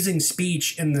amazing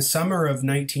speech in the summer of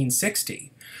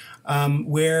 1960,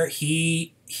 where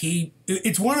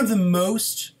it's one of the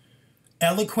most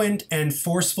eloquent and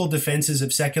forceful defenses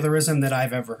of secularism that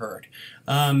I've ever heard.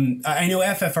 I know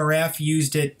FFRF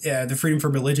used it, the Freedom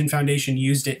from Religion Foundation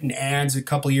used it in ads a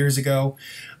couple years ago.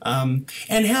 And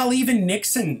hell, even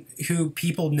Nixon, who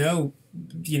people know,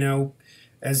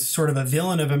 as sort of a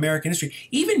villain of American history,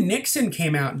 even Nixon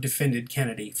came out and defended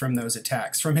Kennedy from those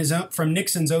attacks. From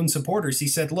Nixon's own supporters, he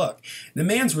said, "Look, the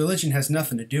man's religion has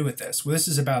nothing to do with this. Well, this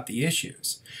is about the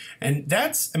issues." And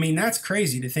that's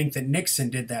crazy to think that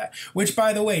Nixon did that. Which,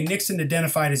 by the way, Nixon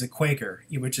identified as a Quaker,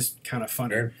 which is kind of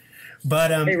funny. Sure. But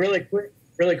hey, really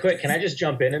quick, can I just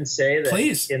jump in and say that?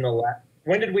 Please.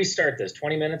 When did we start this?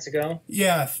 20 minutes ago?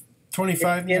 Yeah,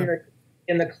 25.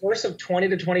 In the course of 20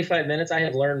 to 25 minutes, I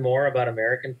have learned more about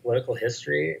American political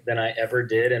history than I ever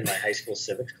did in my high school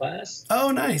civics class.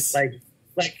 Oh, nice. Like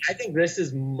I think this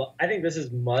is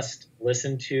must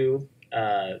listen to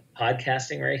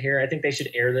podcasting right here. I think they should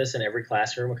air this in every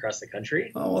classroom across the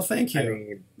country. Oh, well, thank you. I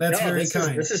mean, that's very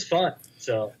kind. This is fun.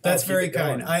 So that's very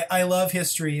kind. I love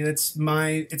history. It's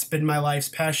been my life's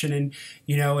passion, and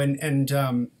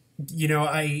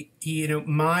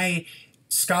my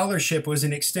scholarship was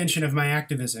an extension of my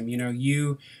activism.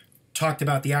 You talked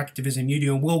about the activism you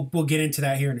do, and we'll get into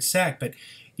that here in a sec. But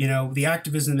the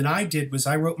activism that I did was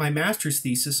I wrote my master's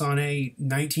thesis on a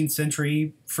 19th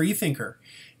century freethinker,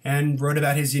 and wrote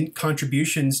about his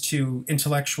contributions to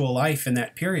intellectual life in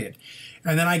that period.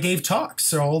 And then I gave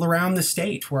talks all around the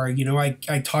state where,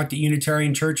 I talked at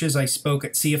Unitarian churches. I spoke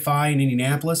at CFI in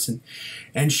Indianapolis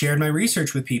and shared my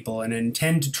research with people, and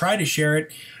intend to try to share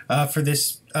it for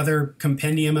this other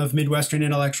compendium of Midwestern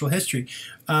intellectual history.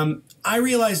 I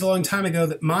realized a long time ago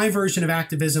that my version of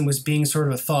activism was being sort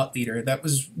of a thought leader. That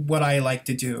was what I like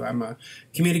to do. I'm a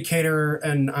communicator,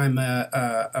 and I'm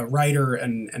a writer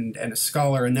and a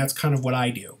scholar, and that's kind of what I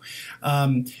do.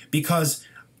 Because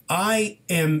I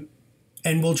am,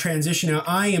 and we'll transition now,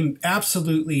 I am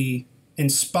absolutely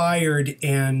inspired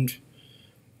and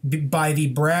by the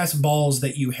brass balls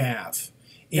that you have.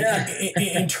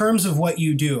 In terms of what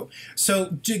you do.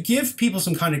 So to give people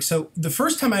some context, so the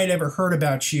first time I had ever heard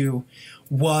about you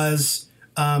was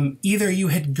either you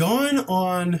had gone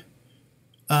on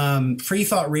Free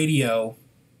Thought Radio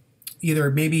either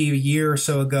maybe a year or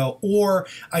so ago, or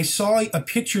I saw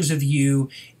pictures of you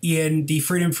in the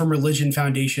Freedom from Religion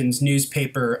Foundation's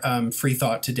newspaper, Free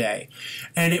Thought Today.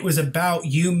 And it was about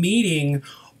you meeting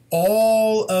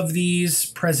all of these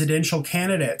presidential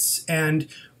candidates and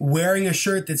wearing a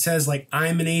shirt that says, like,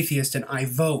 I'm an atheist and I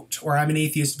vote, or I'm an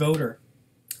atheist voter,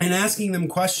 and asking them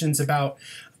questions about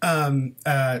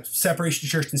separation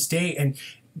of church and state, and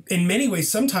in many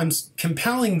ways sometimes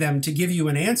compelling them to give you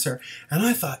an answer. And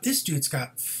I thought, this dude's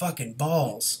got fucking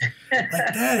balls. Like,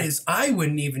 that is, I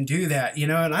wouldn't even do that,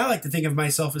 and I like to think of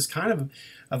myself as kind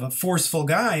of a forceful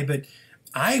guy, but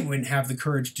I wouldn't have the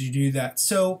courage to do that.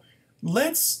 So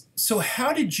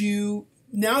how did you,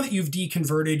 now that you've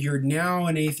deconverted, you're now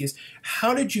an atheist,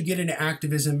 how did you get into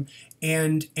activism,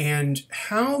 and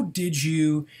how did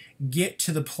you get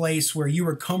to the place where you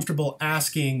were comfortable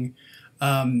asking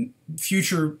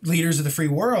future leaders of the free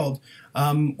world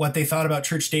what they thought about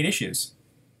church-state issues?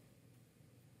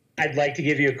 I'd like to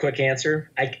give you a quick answer.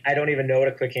 I don't even know what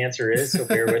a quick answer is, so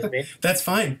bear with me. That's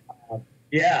fine.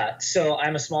 Yeah, so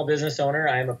I'm a small business owner.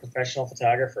 I'm a professional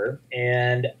photographer.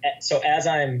 And so as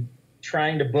I'm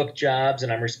trying to book jobs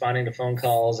and I'm responding to phone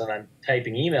calls and I'm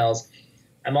typing emails,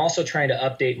 I'm also trying to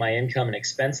update my income and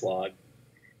expense log.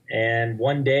 And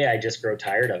one day I just grow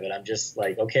tired of it. I'm just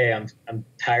like, okay, I'm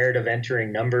tired of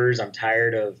entering numbers. I'm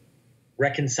tired of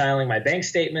reconciling my bank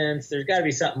statements. There's got to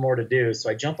be something more to do. So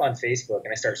I jump on Facebook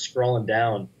and I start scrolling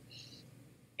down.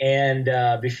 And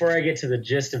before I get to the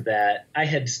gist of that, I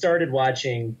had started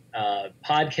watching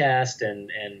podcasts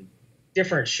and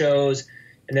different shows.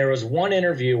 And there was one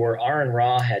interview where Aaron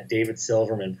Ra had David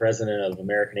Silverman, president of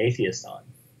American Atheists, on.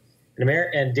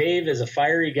 And Dave is a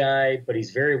fiery guy, but he's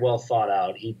very well thought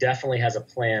out. He definitely has a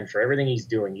plan for everything he's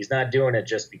doing. He's not doing it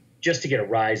just to get a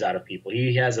rise out of people.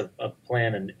 He has a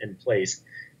plan in place.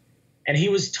 And he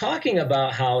was talking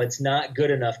about how it's not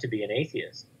good enough to be an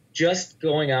atheist. Just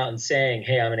going out and saying,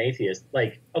 hey, I'm an atheist.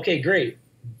 Like, okay, great.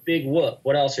 Big whoop.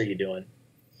 What else are you doing?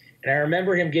 And I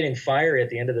remember him getting fiery at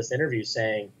the end of this interview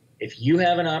saying, if you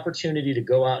have an opportunity to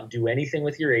go out and do anything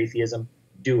with your atheism,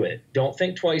 do it. Don't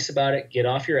think twice about it. Get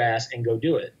off your ass and go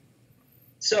do it.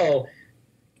 So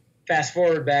fast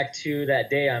forward back to that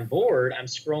day I'm bored. I'm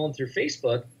scrolling through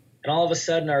Facebook, and all of a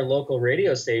sudden our local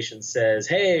radio station says,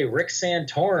 hey, Rick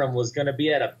Santorum was going to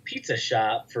be at a pizza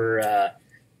shop for a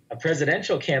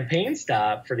presidential campaign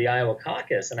stop for the Iowa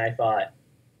caucus. And I thought,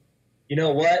 you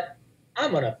know what?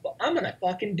 I'm gonna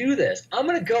fucking do this. I'm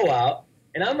going to go out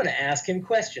and I'm going to ask him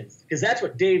questions, because that's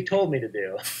what Dave told me to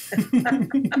do.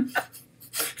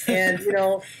 And,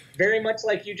 very much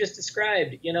like you just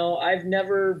described, I've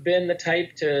never been the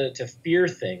type to fear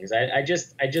things. I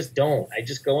just don't. I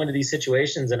just go into these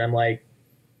situations and I'm like,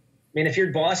 I mean, if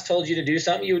your boss told you to do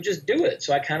something, you would just do it.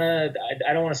 So I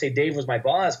don't want to say Dave was my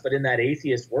boss, but in that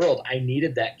atheist world, I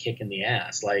needed that kick in the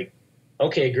ass. Like,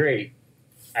 okay, great.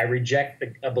 I reject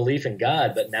a belief in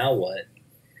God, but now what?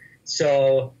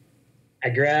 So I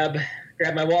grab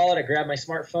my wallet, I grab my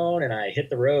smartphone, and I hit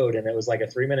the road, and it was like a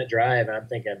 3-minute drive, and I'm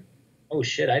thinking, oh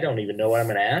shit, I don't even know what I'm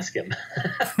going to ask him.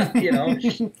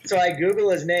 So I Google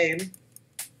his name,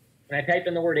 and I type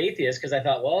in the word atheist, because I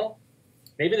thought, well,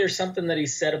 maybe there's something that he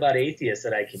said about atheists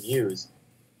that I can use.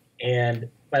 And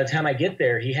by the time I get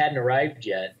there, he hadn't arrived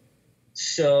yet.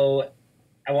 So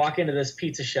I walk into this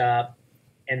pizza shop,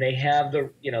 and they have the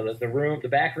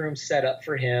back room set up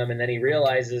for him. And then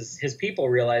his people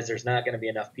realize there's not going to be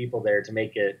enough people there to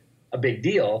make it a big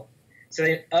deal. So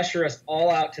they usher us all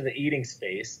out to the eating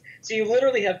space. So you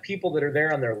literally have people that are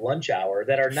there on their lunch hour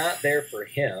that are not there for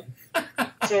him.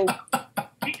 So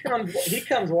he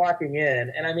comes walking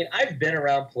in. And I mean, I've been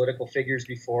around political figures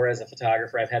before as a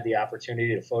photographer. I've had the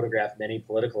opportunity to photograph many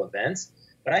political events,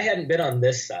 but I hadn't been on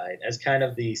this side as kind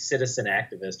of the citizen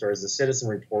activist, or as the citizen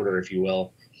reporter, if you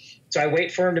will. So I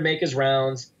wait for him to make his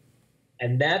rounds.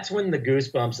 And that's when the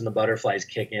goosebumps and the butterflies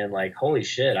kick in, like, holy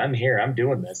shit, I'm here. I'm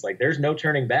doing this. Like, there's no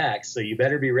turning back. So you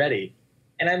better be ready.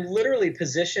 And I'm literally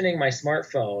positioning my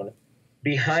smartphone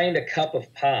behind a cup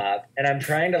of pop, and I'm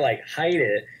trying to like hide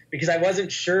it because I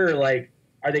wasn't sure, like,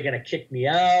 are they going to kick me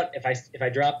out? If I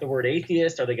drop the word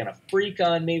atheist, are they going to freak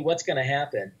on me? What's going to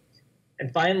happen?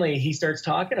 And finally he starts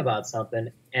talking about something,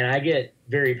 and I get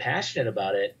very passionate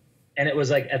about it. And it was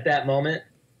like at that moment,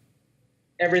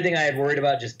 everything I had worried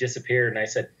about just disappeared. And I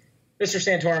said, Mr.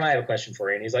 Santorum, I have a question for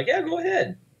you. And he's like, yeah, go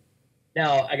ahead.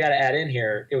 Now I got to add in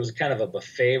here, it was kind of a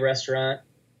buffet restaurant.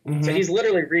 Mm-hmm. So he's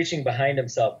literally reaching behind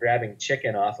himself, grabbing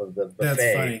chicken off of the buffet.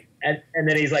 That's funny. And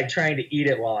then he's like trying to eat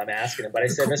it while I'm asking him. But I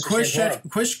said, Mr.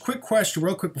 Santorum. Quick question,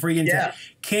 real quick before you get into it.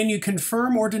 Can you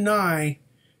confirm or deny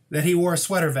that he wore a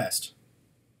sweater vest?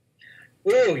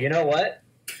 Ooh, you know what?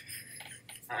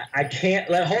 I can't.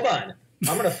 Hold on.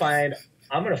 I'm gonna find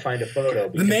a photo.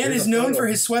 The man is known for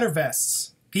his sweater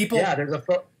vests. People. Yeah, there's a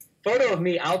photo of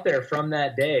me out there from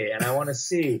that day, and I want to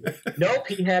see. Nope,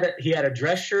 he had a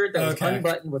dress shirt that was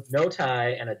unbuttoned with no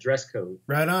tie and a dress coat.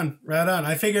 Right on.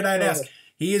 I figured I'd ask.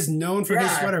 He is known for his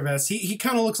sweater vests. He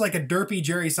kind of looks like a derpy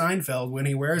Jerry Seinfeld when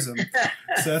he wears them.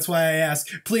 So that's why I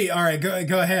asked. Please, all right,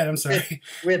 go ahead. I'm sorry.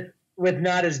 With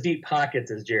not as deep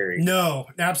pockets as Jerry. No,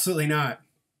 absolutely not.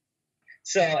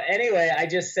 So anyway, I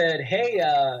just said, hey,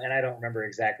 and I don't remember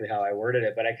exactly how I worded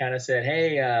it, but I kind of said,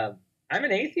 hey, I'm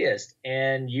an atheist,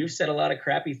 and you've said a lot of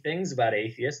crappy things about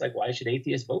atheists. Like, why should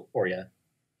atheists vote for you?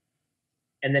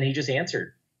 And then he just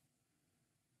answered,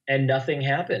 and nothing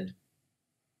happened.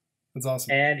 That's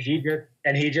awesome. And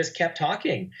he just kept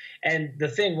talking. And the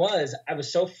thing was, I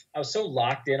was so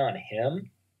locked in on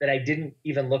him that I didn't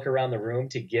even look around the room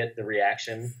to get the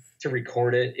reaction, to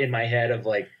record it in my head of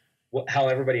like how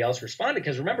everybody else responded.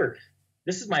 Because remember,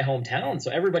 this is my hometown,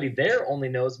 so everybody there only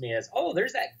knows me as, oh,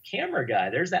 there's that camera guy,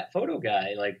 there's that photo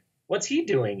guy. Like, what's he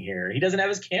doing here? He doesn't have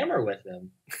his camera with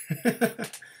him.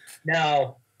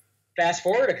 Now, fast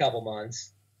forward a couple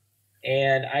months,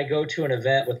 and I go to an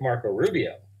event with Marco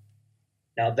Rubio.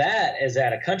 Now, that is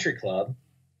at a country club.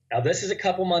 Now, this is a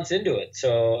couple months into it,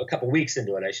 so a couple weeks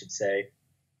into it, I should say.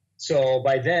 So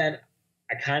by then,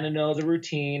 I kind of know the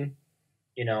routine.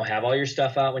 You know, have all your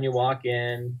stuff out when you walk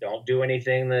in. Don't do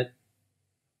anything that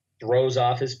throws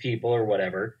off his people or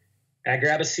whatever. And I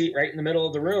grab a seat right in the middle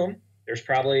of the room. There's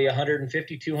probably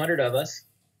 150, 200 of us.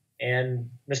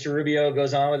 And Mr. Rubio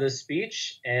goes on with his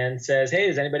speech and says, hey,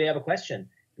 does anybody have a question?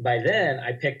 And by then,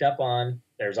 I picked up on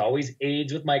there's always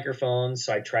aides with microphones.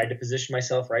 So I tried to position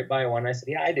myself right by one. I said,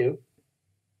 yeah, I do.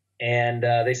 And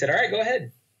they said, all right, go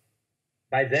ahead.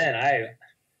 By then,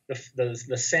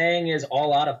 the saying is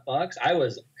all out of fucks. I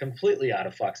was completely out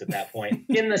of fucks at that point,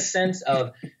 in the sense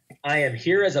of I am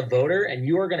here as a voter, and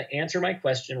you are going to answer my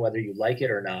question whether you like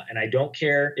it or not. And I don't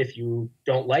care if you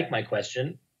don't like my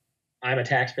question. I'm a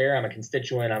taxpayer. I'm a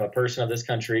constituent. I'm a person of this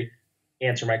country.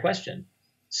 Answer my question.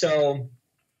 So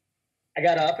I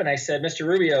got up and I said, Mr.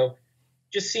 Rubio,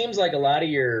 just seems like a lot of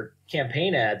your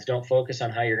campaign ads don't focus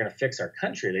on how you're going to fix our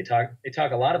country. They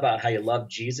talk a lot about how you love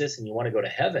Jesus and you want to go to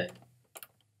heaven.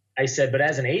 I said, but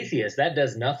as an atheist, that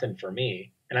does nothing for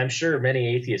me. And I'm sure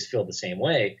many atheists feel the same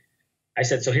way. I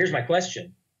said, so here's my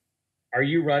question. Are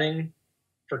you running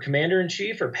for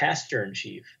commander-in-chief or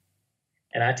pastor-in-chief?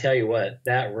 And I tell you what,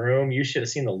 that room, you should have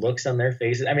seen the looks on their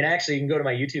faces. I mean, actually, you can go to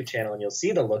my YouTube channel and you'll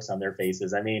see the looks on their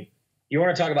faces. I mean, you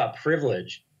want to talk about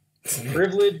privilege.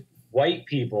 Privileged white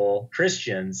people,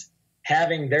 Christians,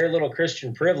 having their little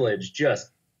Christian privilege just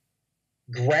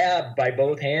grabbed by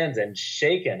both hands and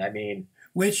shaken. I mean,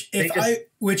 which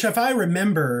if I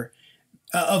remember,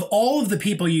 of all of the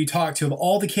people you talked to, of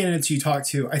all the candidates you talked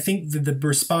to, I think the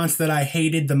response that I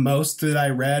hated the most that I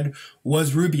read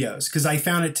was Rubio's, because I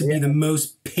found it to be the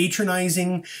most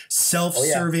patronizing,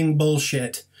 self-serving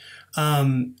bullshit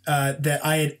that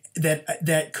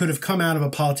could have come out of a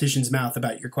politician's mouth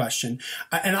about your question.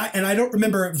 And I don't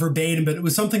remember it verbatim, but it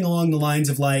was something along the lines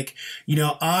of like,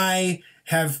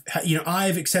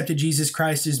 I've accepted Jesus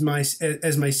Christ as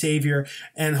my savior,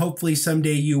 and hopefully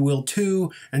someday you will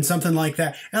too, and something like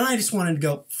that. And I just wanted to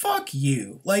go, fuck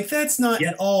you. Like, that's not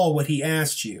at all what he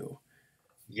asked you.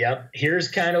 Yep. Here's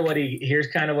kind of what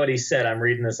he said. I'm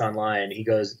reading this online. He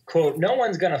goes, quote, no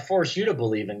one's going to force you to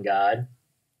believe in God.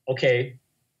 Okay.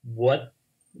 What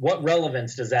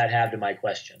relevance does that have to my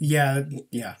question? Yeah.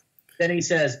 Then he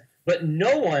says, but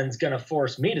no one's going to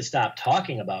force me to stop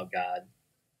talking about God.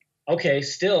 Okay,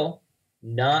 still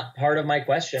not part of my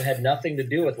question, had nothing to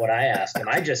do with what I asked him.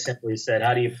 I just simply said,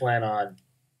 how do you plan on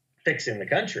fixing the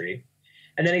country?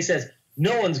 And then he says,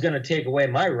 no one's going to take away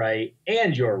my right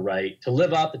and your right to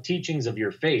live out the teachings of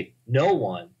your faith. No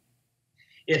one.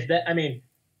 if that, I mean,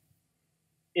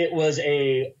 it was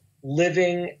a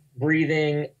living,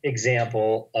 breathing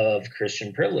example of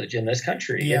Christian privilege in this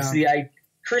country. Yeah. It's the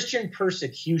Christian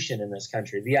persecution in this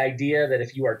country. The idea that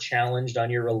if you are challenged on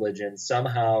your religion,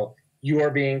 somehow you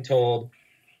are being told,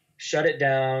 shut it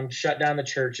down, shut down the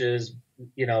churches,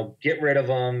 get rid of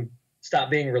them,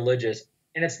 stop being religious.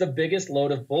 And it's the biggest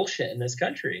load of bullshit in this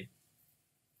country.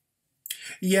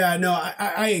 Yeah, no,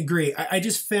 I agree. I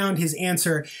just found his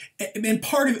answer, and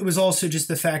part of it was also just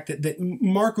the fact that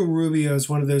Marco Rubio is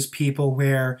one of those people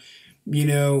where,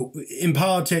 in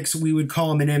politics, we would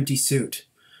call him an empty suit.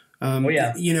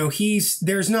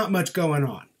 There's not much going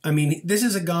on. I mean, this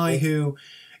is a guy who,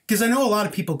 because I know a lot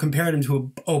of people compared him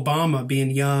to Obama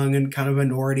being young and kind of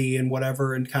minority and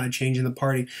whatever and kind of changing the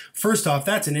party. First off,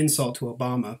 that's an insult to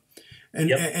Obama.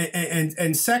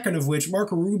 And second of which,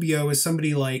 Marco Rubio is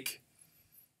somebody like,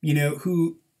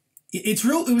 who it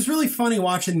was really funny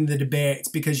watching the debates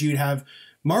because you'd have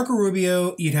Marco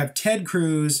Rubio, you'd have Ted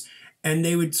Cruz, and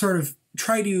they would sort of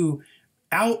try to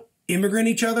out-immigrant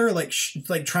each other, like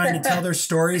trying to tell their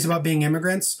stories about being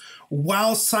immigrants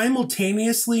while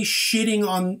simultaneously shitting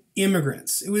on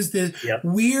immigrants. It was the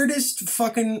weirdest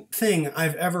fucking thing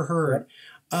I've ever heard.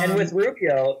 And with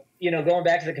Rubio, going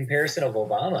back to the comparison of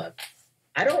Obama,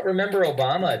 I don't remember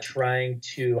Obama trying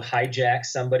to hijack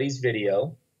somebody's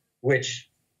video, which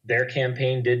their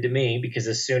campaign did to me, because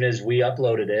as soon as we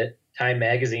uploaded it, Time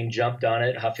Magazine jumped on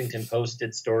it. Huffington Post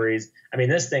did stories. I mean,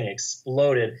 this thing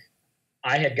exploded.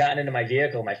 I had gotten into my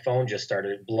vehicle. My phone just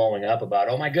started blowing up about,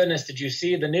 oh, my goodness, did you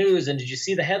see the news? And did you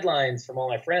see the headlines from all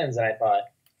my friends? And I thought,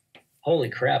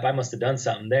 holy crap, I must have done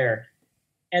something there.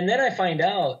 And then I find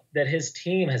out that his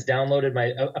team has downloaded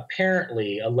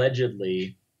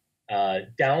allegedly,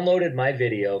 downloaded my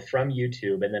video from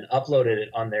YouTube and then uploaded it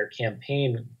on their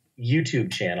campaign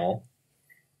YouTube channel,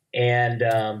 and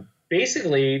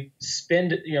basically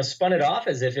spun it off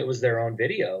as if it was their own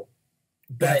video.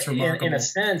 That's but remarkable. In a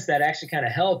sense, that actually kind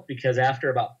of helped, because after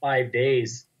about 5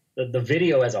 days, the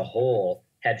video as a whole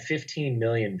had 15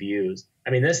 million views.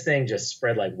 I mean, this thing just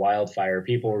spread like wildfire.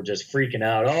 People were just freaking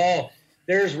out. Oh,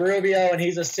 there's Rubio, and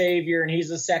he's a savior, and he's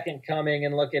the second coming,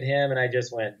 and look at him. And I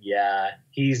just went, yeah,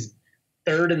 he's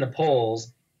third in the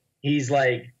polls. He's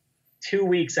like 2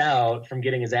 weeks out from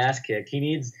getting his ass kicked.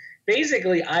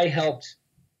 Basically, I helped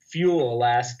fuel a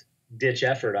last ditch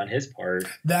effort on his part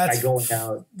by going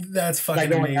out. That's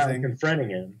fucking amazing. Out and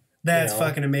confronting him. That's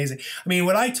fucking amazing. I mean,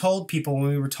 what I told people when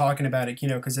we were talking about it,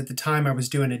 because at the time I was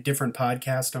doing a different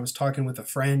podcast, I was talking with a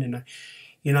friend, and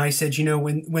I said,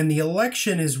 when the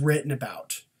election is written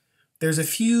about, there's a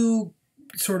few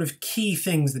sort of key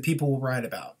things that people will write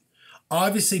about.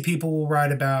 Obviously, people will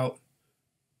write about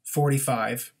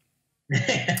 45.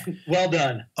 Well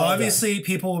done. Obviously,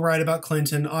 people will write about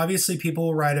Clinton. Obviously, people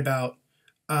will write about,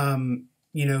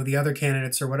 the other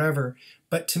candidates or whatever.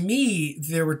 But to me,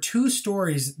 there were two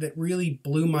stories that really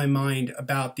blew my mind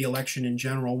about the election in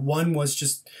general. One was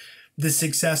just the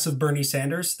success of Bernie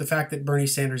Sanders, the fact that Bernie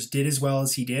Sanders did as well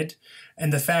as he did,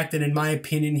 and the fact that, in my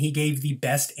opinion, he gave the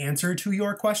best answer to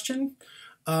your question.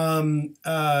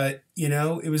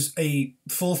 It was a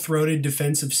full-throated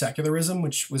defense of secularism,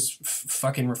 which was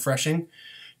fucking refreshing,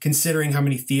 considering how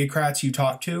many theocrats you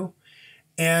talked to,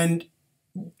 and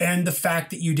the fact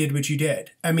that you did what you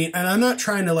did. I mean, and I'm not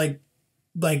trying to like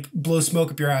blow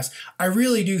smoke up your ass. I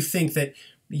really do think that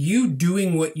you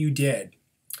doing what you did,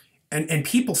 and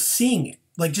people seeing it,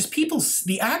 like just people,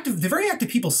 the very act of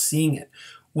people seeing it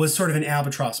was sort of an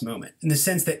albatross moment, in the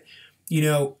sense that,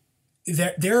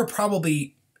 there are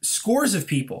probably scores of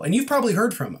people, and you've probably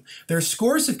heard from them. There are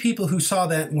scores of people who saw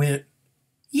that and went,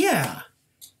 yeah,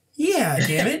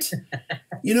 damn it.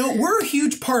 We're a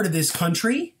huge part of this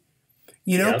country.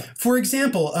 Yep. For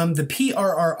example, the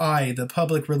PRRI, the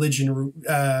Public Religion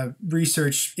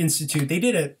Research Institute, they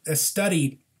did a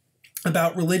study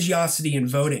about religiosity and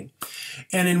voting.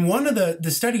 And in one of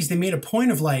the studies, they made a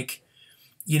point of the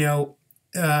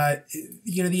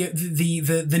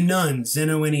nuns,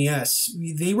 N-O-N-E-S,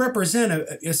 they represent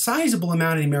a sizable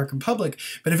amount of the American public,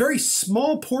 but a very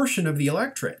small portion of the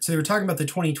electorate. So they were talking about the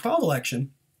 2012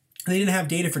 election. They didn't have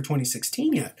data for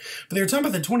 2016 yet, but they were talking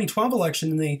about the 2012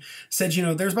 election, and they said,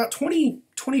 there's about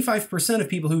 25% of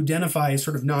people who identify as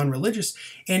sort of non-religious,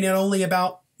 and yet only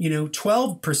about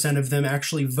 12% of them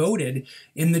actually voted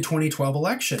in the 2012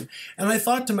 election. And I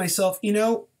thought to myself,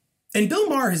 and Bill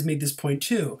Maher has made this point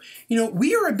too.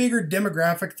 We are a bigger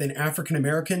demographic than African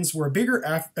Americans. We're a bigger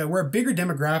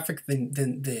demographic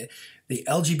than the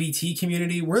LGBT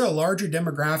community. We're a larger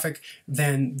demographic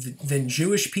than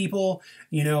Jewish people.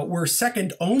 We're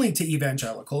second only to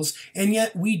evangelicals, and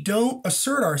yet we don't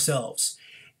assert ourselves.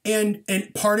 And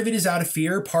part of it is out of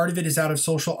fear. Part of it is out of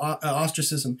social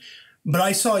ostracism. But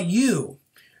I saw you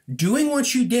doing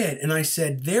what you did. And I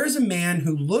said, there's a man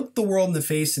who looked the world in the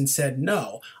face and said,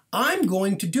 no, I'm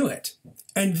going to do it.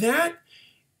 And that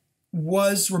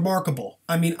was remarkable.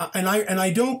 I mean, and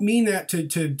I don't mean that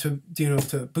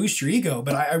to boost your ego,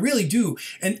 but I really do.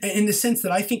 And in the sense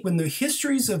that I think when the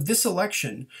histories of this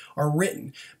election are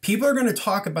written, people are going to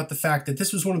talk about the fact that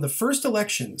this was one of the first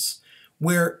elections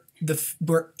where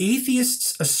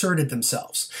atheists asserted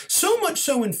themselves. So much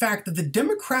so, in fact, that the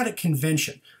Democratic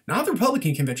Convention, not the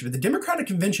Republican Convention, but the Democratic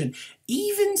Convention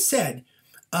even said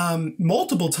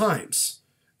multiple times,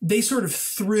 they sort of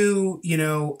threw,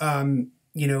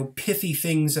 pithy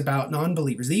things about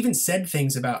non-believers. They even said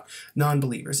things about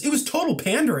non-believers. It was total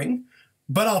pandering,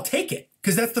 but I'll take it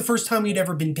because that's the first time we'd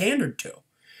ever been pandered to.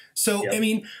 So, yep. I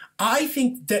mean, I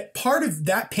think that part of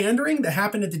that pandering that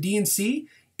happened at the DNC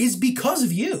is because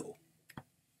of you.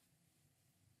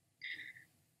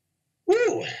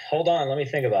 Woo! Hold on, let me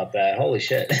think about that. Holy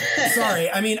shit.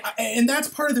 Sorry. I mean, and that's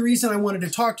part of the reason I wanted to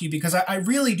talk to you, because I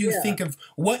really do think of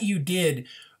what you did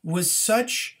was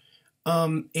such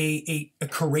a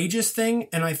courageous thing,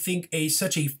 and I think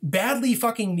such a badly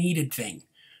fucking needed thing,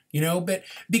 but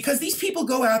because these people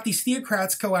go out, these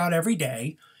theocrats go out every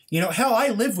day, hell, I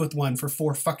lived with one for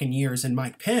 4 fucking years in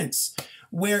Mike Pence,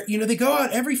 where, they go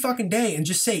out every fucking day and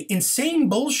just say insane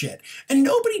bullshit, and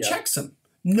nobody checks them.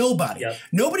 Nobody.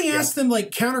 Nobody asks them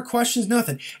like counter questions,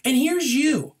 nothing. And here's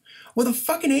you with a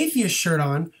fucking atheist shirt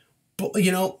on,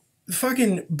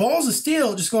 fucking balls of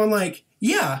steel, just going like,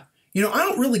 yeah, I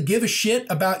don't really give a shit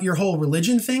about your whole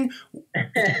religion thing.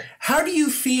 How do you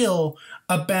feel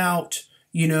about,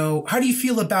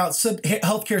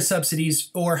 healthcare subsidies,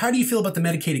 or how do you feel about the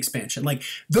Medicaid expansion? Like,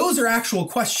 those are actual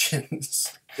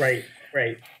questions. Right.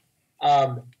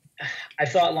 I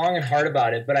thought long and hard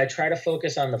about it, but I try to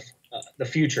focus on the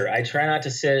future. I try not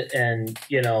to sit and,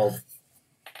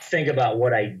 think about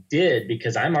what I did,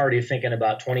 because I'm already thinking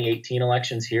about 2018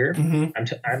 elections here.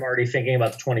 Mm-hmm. I'm already thinking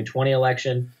about the 2020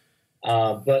 election.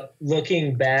 But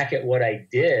looking back at what I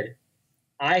did,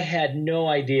 I had no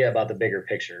idea about the bigger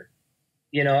picture.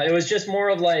 It was just more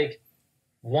of like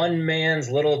one man's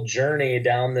little journey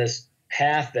down this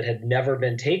path that had never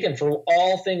been taken for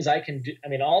all things I can do. I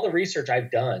mean, all the research I've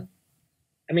done.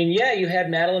 I mean, yeah, you had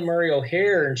Madalyn Murray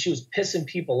O'Hair and she was pissing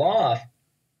people off,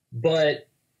 but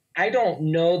I don't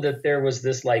know that there was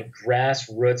this like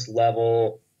grassroots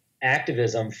level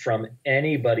activism from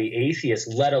anybody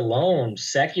atheist, let alone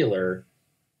secular.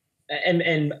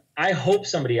 And I hope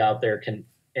somebody out there can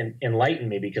enlighten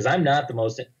me, because I'm not the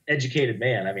most educated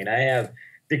man. I mean, I have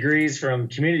degrees from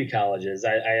community colleges.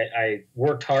 I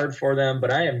worked hard for them,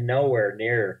 but I am nowhere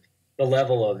near the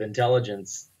level of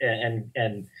intelligence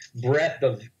and breadth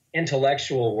of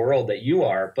intellectual world that you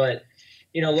are. But,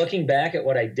 looking back at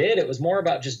what I did, it was more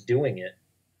about just doing it.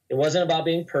 It wasn't about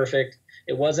being perfect.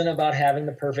 It wasn't about having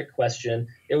the perfect question.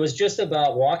 It was just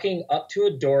about walking up to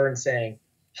a door and saying,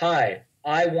 hi,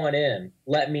 I want in,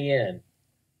 let me in,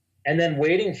 and then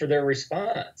waiting for their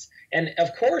response. And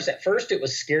of course, at first it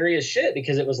was scary as shit,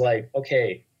 because it was like,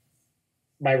 okay,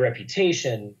 my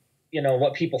reputation,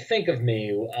 what people think of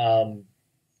me,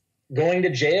 going to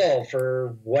jail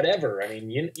for whatever. I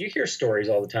mean, you hear stories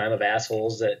all the time of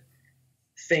assholes that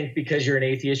think because you're an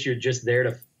atheist, you're just there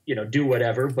to, do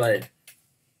whatever. But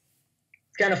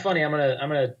it's kind of funny. I'm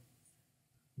gonna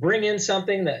bring in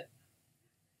something that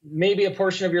maybe a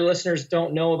portion of your listeners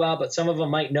don't know about, but some of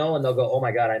them might know, and they'll go, oh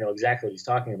my God, I know exactly what he's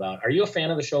talking about. Are you a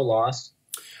fan of the show Lost?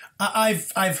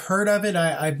 I've heard of it.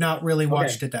 I've not really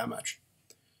watched it that much.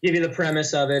 Give you the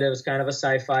premise of it. It was kind of a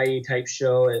sci-fi type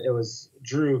show. It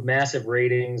drew massive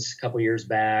ratings a couple years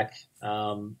back.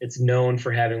 It's known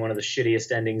for having one of the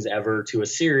shittiest endings ever to a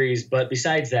series. But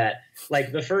besides that,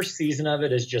 like, the first season of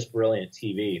it is just brilliant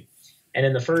TV. And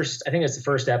in I think it's the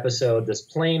first episode, this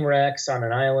plane wrecks on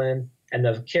an island, and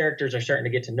the characters are starting to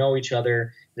get to know each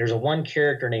other. There's one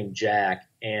character named Jack,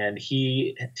 and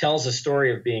he tells a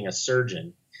story of being a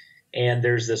surgeon. And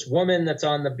there's this woman that's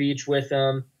on the beach with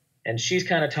him, and she's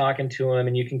kind of talking to him,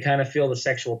 and you can kind of feel the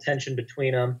sexual tension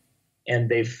between them. And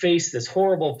they face this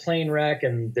horrible plane wreck,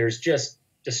 and there's just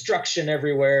destruction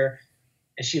everywhere.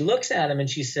 And she looks at him and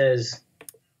she says,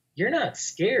 "You're not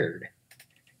scared.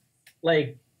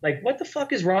 Like, what the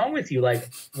fuck is wrong with you? Like,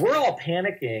 we're all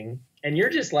panicking, and you're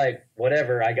just like,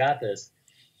 whatever, I got this."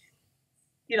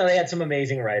 They had some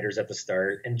amazing writers at the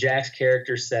start, and Jack's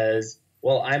character says,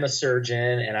 well, I'm a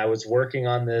surgeon, and I was working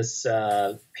on this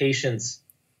patient's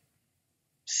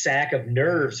sac of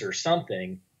nerves or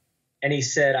something. And he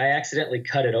said, I accidentally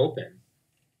cut it open.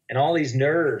 And all these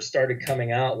nerves started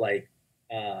coming out like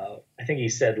I think he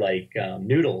said like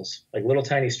noodles, like little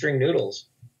tiny string noodles.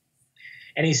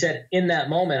 And he said, in that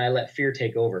moment, I let fear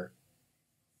take over.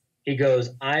 He goes,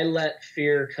 I let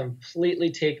fear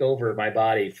completely take over my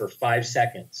body for 5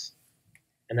 seconds.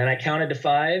 And then I counted to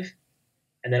 5,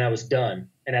 and then I was done.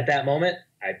 And at that moment,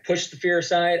 I pushed the fear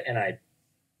aside and I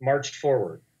marched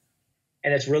forward.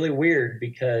 And it's really weird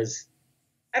because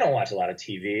I don't watch a lot of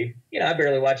TV. You know, I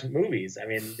barely watch movies. I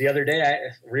mean, the other day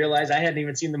I realized I hadn't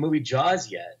even seen the movie Jaws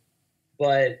yet.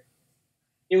 But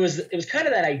it was kind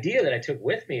of that idea that I took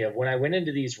with me of when I went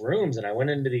into these rooms and I went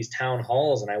into these town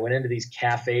halls and I went into these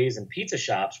cafes and pizza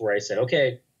shops where I said,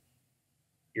 okay,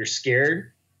 you're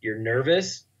scared, you're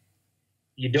nervous,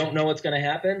 you don't know what's going to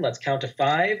happen. Let's count to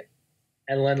 5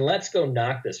 and then let's go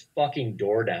knock this fucking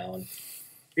door down.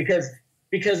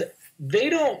 Because they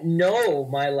don't know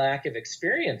my lack of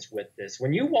experience with this.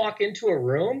 When you walk into a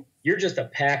room, you're just a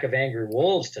pack of angry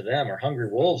wolves to them or hungry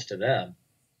wolves to them.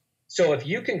 So if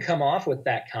you can come off with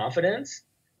that confidence,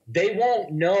 they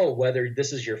won't know whether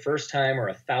this is your first time or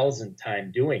 1,000th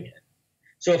time doing it.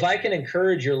 So if I can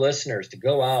encourage your listeners to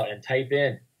go out and type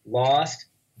in Lost,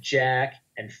 Jack,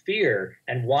 and Fear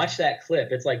and watch that clip,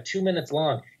 it's like 2 minutes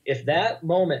long. If that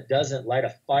moment doesn't light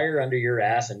a fire under your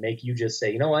ass and make you just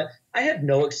say, you know what, I have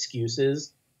no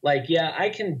excuses. Like, yeah, I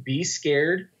can be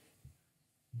scared,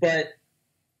 but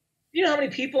you know how many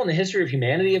people in the history of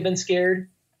humanity have been scared?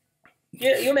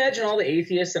 You imagine all the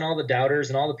atheists and all the doubters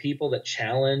and all the people that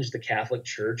challenged the Catholic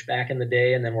Church back in the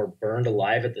day and then were burned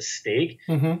alive at the stake.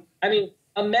 Mm-hmm. I mean,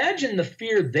 imagine the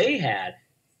fear they had.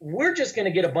 We're just going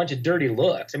to get a bunch of dirty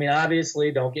looks. I mean,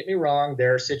 obviously, don't get me wrong.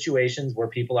 There are situations where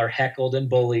people are heckled and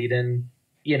bullied and,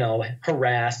 you know,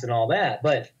 harassed and all that.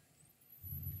 But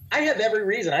I have every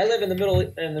reason. I live in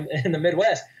the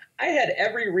Midwest. I had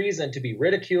every reason to be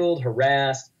ridiculed,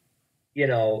 harassed, you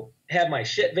know, have my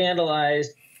shit vandalized.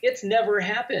 It's never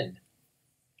happened.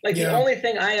 Like the only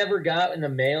thing I ever got in the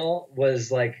mail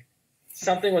was like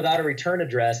something without a return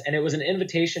address, and it was an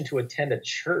invitation to attend a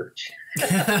church.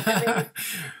 I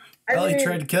mean, he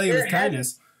tried to kill you with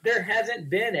kindness. There hasn't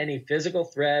been any physical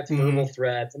threats, verbal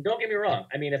threats, and don't get me wrong.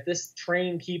 I mean, if this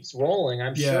train keeps rolling,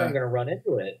 I'm sure I'm going to run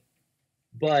into it.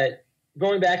 But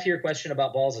going back to your question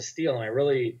about balls of steel, and I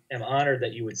really am honored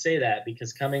that you would say that,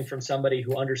 because coming from somebody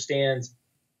who understands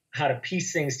how to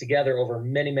piece things together over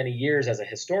many, many years as a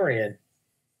historian,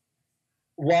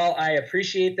 while I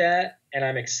appreciate that and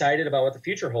I'm excited about what the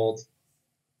future holds,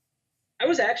 I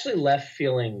was actually left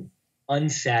feeling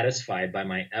unsatisfied by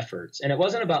my efforts. And it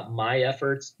wasn't about my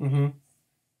efforts. Mm-hmm.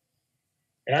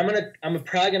 And I'm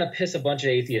probably going to piss a bunch of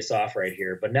atheists off right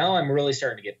here, but now I'm really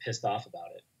starting to get pissed off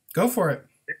about it. Go for it.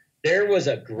 There was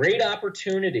a great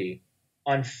opportunity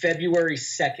on February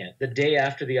 2nd, the day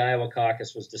after the Iowa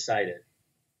caucus was decided,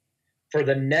 for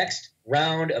the next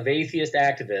round of atheist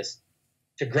activists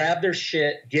to grab their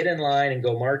shit, get in line, and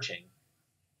go marching.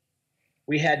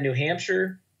 We had New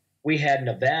Hampshire, we had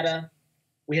Nevada,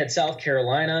 we had South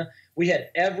Carolina. We had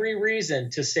every reason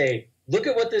to say, look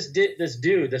at what this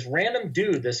random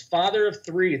dude, this father of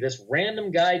 3, this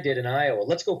random guy did in Iowa.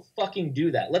 Let's go fucking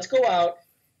do that. Let's go out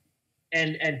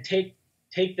and take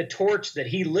the torch that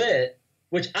he lit,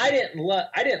 which I didn't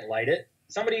light it.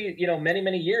 Somebody, you know, many,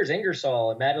 many years,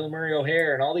 Ingersoll and Madeleine Murray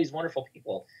O'Hair and all these wonderful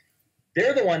people,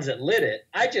 they're the ones that lit it.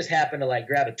 I just happened to like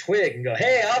grab a twig and go,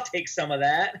 hey, I'll take some of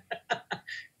that,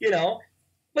 you know,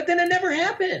 but then it never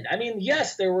happened. I mean,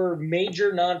 yes, there were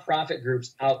major nonprofit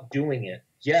groups out doing it.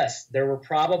 Yes, there were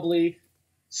probably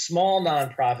small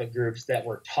nonprofit groups that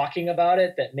were talking about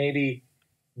it that maybe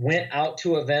went out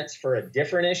to events for a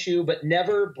different issue, but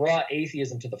never brought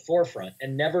atheism to the forefront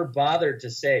and never bothered to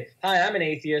say, hi, I'm an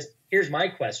atheist. Here's my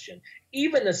question.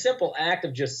 Even the simple act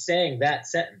of just saying that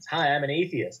sentence, hi, I'm an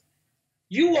atheist.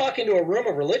 You walk into a room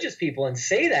of religious people and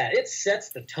say that, it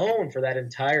sets the tone for that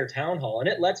entire town hall. And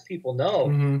it lets people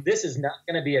know this is not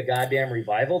going to be a goddamn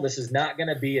revival. This is not going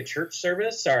to be a church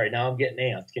service. Sorry, now I'm getting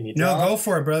amped. Can you tell? No, go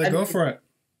for it, brother. Go for it.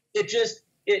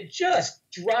 It just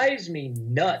drives me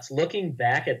nuts looking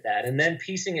back at that and then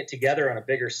piecing it together on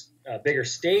a bigger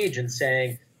stage and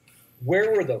saying,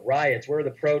 where were the riots? Where were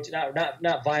the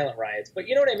not violent riots, but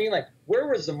you know what I mean? Like, where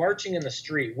was the marching in the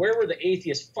street? Where were the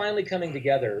atheists finally coming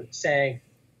together saying,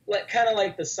 kind of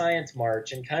like the Science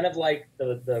March and kind of like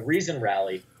the Reason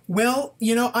Rally? Well,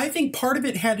 you know, I think part of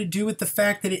it had to do with the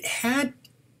fact that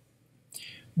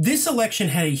this election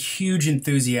had a huge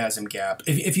enthusiasm gap.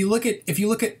 If you look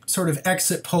at sort of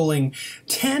exit polling,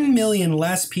 10 million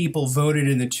less people voted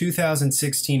in the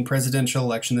 2016 presidential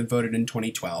election than voted in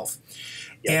 2012.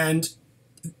 Yep. And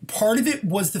part of it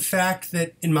was the fact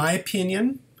that, in my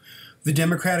opinion, The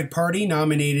Democratic Party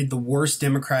nominated the worst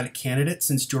Democratic candidate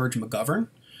since George McGovern.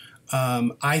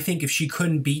 I think if she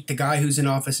couldn't beat the guy who's in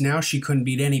office now, she couldn't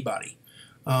beat anybody.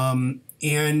 And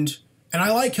I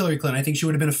like Hillary Clinton. I think she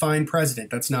would have been a fine president.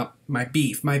 That's not my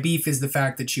beef. My beef is the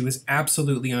fact that she was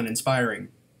absolutely uninspiring.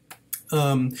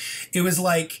 It was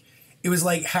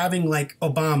like having like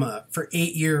Obama for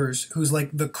 8 years, who's like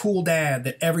the cool dad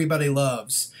that everybody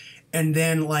loves, and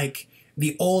then like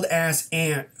the old ass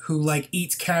aunt who like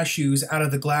eats cashews out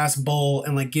of the glass bowl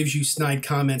and like gives you snide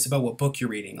comments about what book you're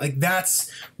reading. Like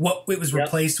that's what it was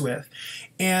replaced with.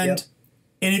 And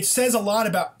it says a lot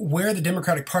about where the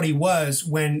Democratic Party was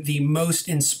when the most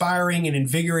inspiring and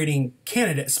invigorating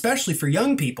candidate, especially for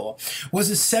young people, was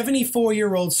a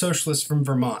 74-year-old socialist from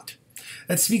Vermont.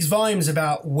 That speaks volumes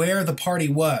about where the party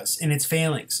was in its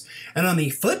failings. And on the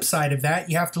flip side of that,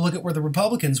 you have to look at where the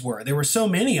Republicans were. There were so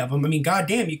many of them. I mean,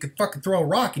 goddamn, you could fucking throw a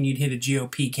rock and you'd hit a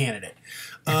GOP candidate.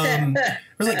 There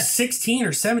was like 16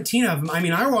 or 17 of them. I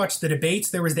mean, I watched the debates.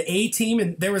 There was the A team,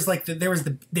 and there was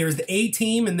the A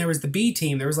team, and there was the B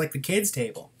team. There was like the kids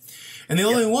table, and the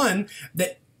only one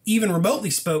that even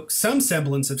remotely spoke some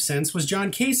semblance of sense was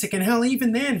John Kasich. And hell,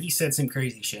 even then, he said some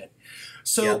crazy shit.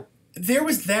 So there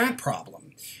was that problem.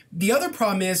 The other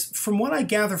problem is, from what I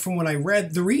gather, from what I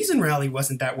read, the Reason rally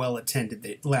wasn't that well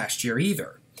attended last year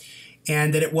either,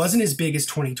 and that it wasn't as big as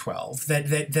 2012.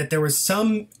 That there was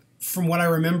some. From what I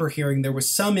remember hearing, there was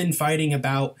some infighting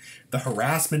about the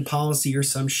harassment policy or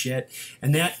some shit.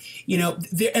 And that, you know,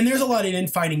 and there's a lot of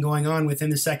infighting going on within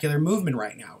the secular movement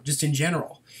right now, just in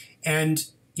general. And,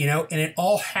 you know, and it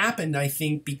all happened, I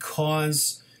think,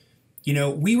 because, you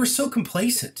know, we were so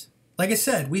complacent. Like I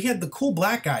said, we had the cool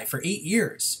black guy for 8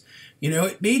 years. You know,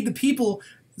 it made the people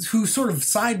who sort of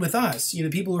side with us, you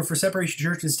know, people who are for separation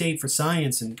of church and state, for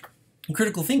science and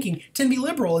critical thinking, tend to be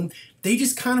liberal. And they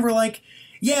just kind of were like,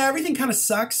 yeah, everything kind of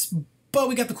sucks, but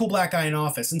we got the cool black guy in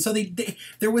office. And so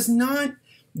there was not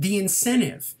the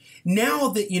incentive. Now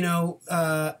that,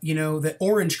 that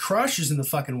Orange Crush is in the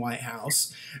fucking White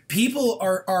House, people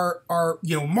are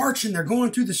marching, they're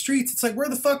going through the streets. It's like, where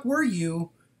the fuck were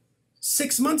you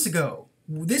 6 months ago?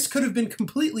 This could have been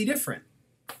completely different.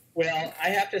 Well, I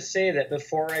have to say that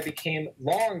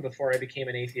long before I became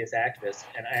an atheist activist,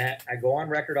 and I go on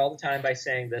record all the time by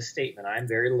saying this statement, I'm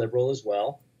very liberal as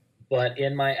well. But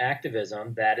in my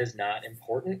activism, that is not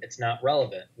important. It's not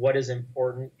relevant. What is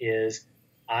important is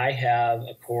I have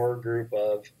a core group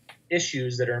of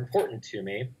issues that are important to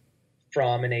me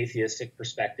from an atheistic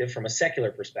perspective, from a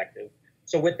secular perspective.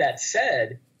 So with that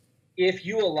said, if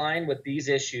you align with these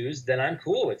issues, then I'm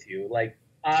cool with you. Like,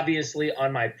 obviously,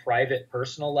 on my private,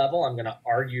 personal level, I'm going to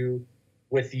argue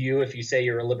with you if you say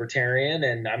you're a libertarian,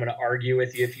 and I'm going to argue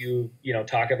with you if you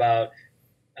talk about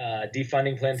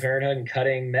defunding Planned Parenthood and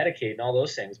cutting Medicaid and all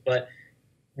those things. But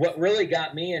what really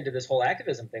got me into this whole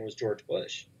activism thing was George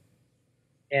Bush.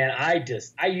 And I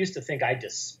used to think I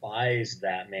despised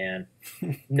that man.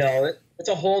 No, it's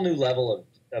a whole new level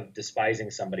of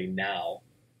despising somebody now.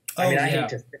 I mean,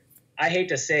 I hate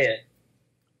to say it.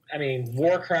 I mean,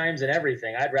 war crimes and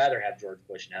everything. I'd rather have George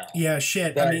Bush now. Yeah,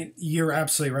 shit. But, I mean, you're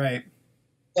absolutely right.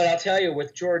 But I'll tell you,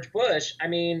 with George Bush, I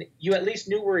mean, you at least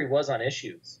knew where he was on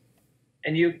issues.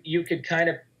 And you could kind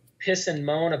of piss and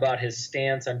moan about his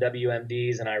stance on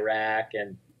WMDs in Iraq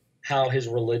and how his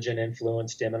religion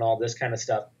influenced him and all this kind of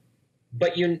stuff.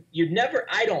 But you'd never,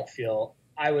 I don't feel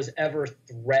I was ever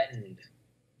threatened.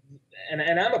 And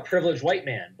I'm a privileged white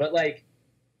man, but like,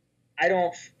 I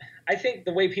think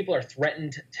the way people are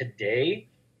threatened today,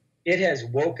 it has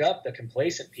woke up the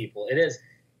complacent people. It has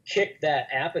kicked that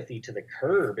apathy to the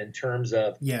curb in terms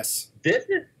of, yes,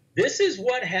 this is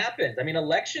what happens. I mean,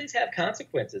 elections have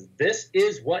consequences. This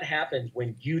is what happens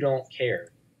when you don't care.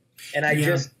 And I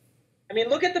mean,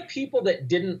 look at the people that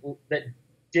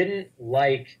didn't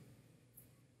like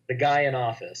the guy in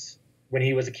office when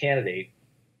he was a candidate,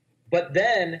 but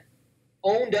then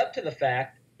owned up to the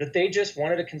fact that they just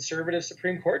wanted a conservative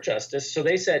Supreme Court justice. So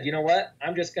they said, you know what?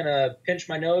 I'm just going to pinch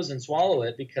my nose and swallow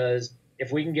it, because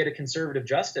if we can get a conservative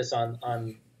justice on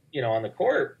the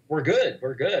court, we're good.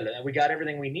 We're good. We got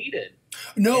everything we needed.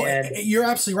 No, you're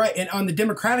absolutely right. And on the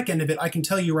Democratic end of it, I can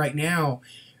tell you right now,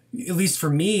 at least for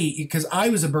me, because I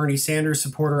was a Bernie Sanders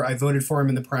supporter. I voted for him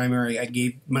in the primary. I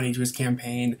gave money to his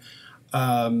campaign.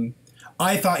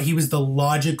 I thought he was the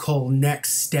logical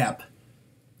next step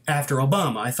after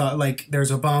Obama. I thought, like,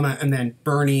 there's Obama and then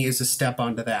Bernie is a step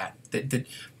onto that. That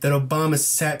Obama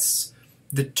sets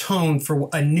the tone for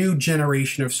a new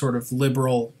generation of sort of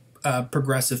liberal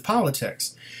progressive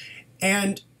politics.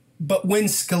 But when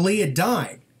Scalia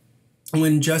died,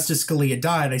 when Justice Scalia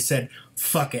died, I said,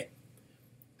 fuck it.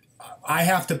 I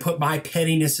have to put my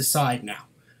pettiness aside now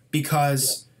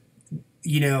because,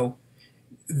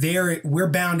 we're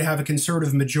bound to have a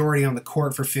conservative majority on the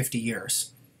court for 50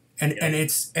 years. And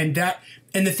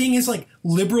the thing is, like,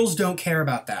 liberals don't care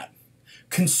about that.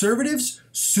 Conservatives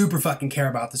super fucking care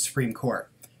about the Supreme Court.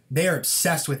 They are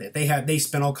obsessed with it. They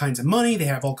spend all kinds of money, they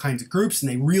have all kinds of groups,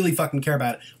 and they really fucking care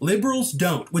about it. Liberals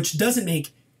don't, which doesn't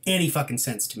make any fucking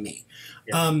sense to me.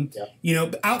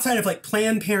 Outside of like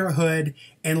Planned Parenthood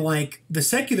and like the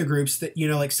secular groups that,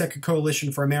 like Secular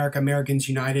Coalition for America, Americans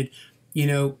United,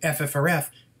 FFRF,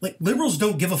 like liberals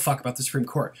don't give a fuck about the Supreme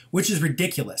Court, which is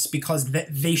ridiculous because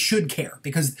they should care,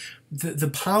 because the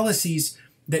policies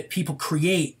that people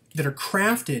create that are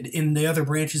crafted in the other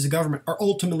branches of government are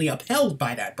ultimately upheld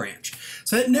by that branch.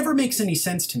 So that never makes any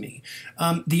sense to me.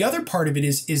 The other part of it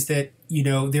is that,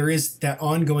 there is that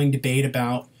ongoing debate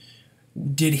about,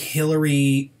 did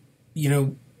Hillary,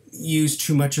 use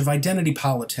too much of identity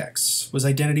politics? Was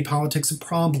identity politics a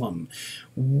problem?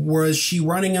 Was she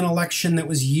running an election that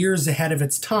was years ahead of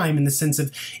its time in the sense of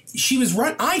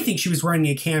I think she was running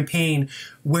a campaign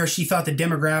where she thought the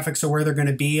demographics are where they're going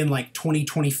to be in like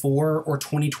 2024 or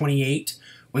 2028,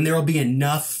 when there will be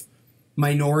enough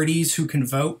minorities who can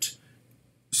vote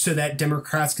so that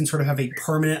Democrats can sort of have a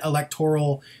permanent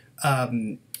electoral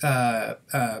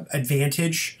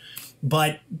advantage.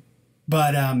 But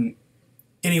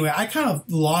anyway, I kind of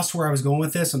lost where I was going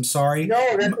with this. I'm sorry.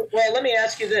 No, well, let me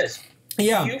ask you this.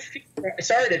 Yeah.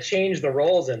 Sorry to change the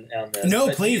roles on this. No,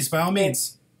 please, by all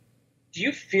means. Do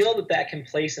you feel that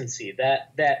complacency,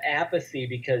 that apathy,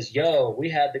 because we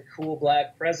had the cool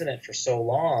black president for so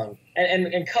long,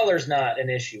 and color's not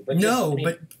an issue, but no,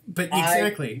 but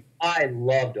exactly. I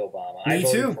loved Obama. Me I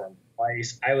voted too. for him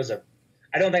twice. I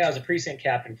don't think I was a precinct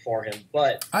captain for him,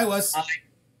 but I was.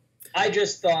 I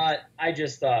just thought,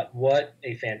 what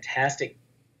a fantastic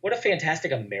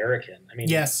American. I mean,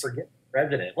 yes. Forget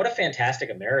president. What a fantastic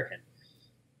American.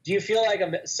 Do you feel like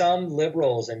some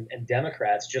liberals and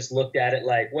Democrats just looked at it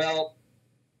like, well,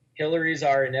 Hillary's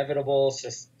our inevitable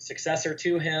successor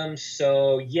to him,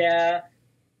 so yeah,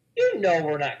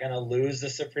 we're not going to lose the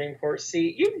Supreme Court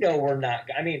seat. We're not.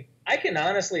 I mean, I can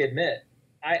honestly admit,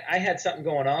 I had something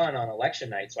going on election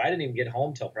night, so I didn't even get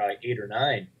home till probably 8 or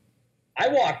 9. I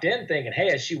walked in thinking,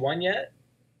 hey, has she won yet?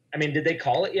 I mean, did they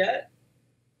call it yet?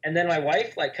 And then my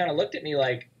wife kind of looked at me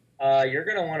like, you're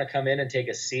going to want to come in and take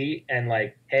a seat and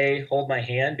hey, hold my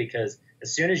hand, because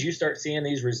as soon as you start seeing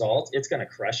these results, it's going to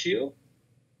crush you.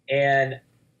 And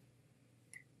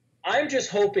I'm just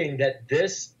hoping that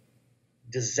this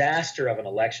disaster of an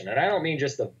election, and I don't mean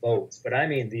just the votes, but I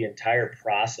mean the entire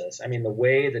process. I mean, the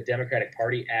way the Democratic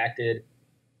Party acted,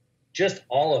 just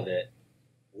all of it,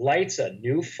 lights a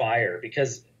new fire,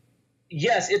 because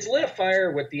yes, it's lit a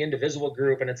fire with the indivisible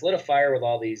group and it's lit a fire with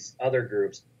all these other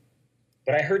groups.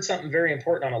 But I heard something very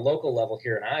important on a local level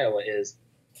here in Iowa is,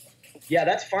 yeah,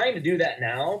 that's fine to do that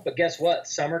now, but guess what?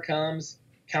 Summer comes,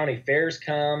 county fairs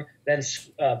come, then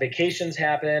vacations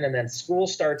happen, and then school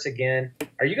starts again.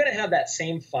 Are you going to have that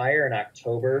same fire in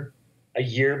October, a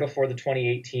year before the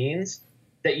 2018s,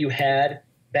 that you had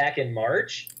back in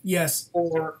March? Yes.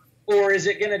 Or is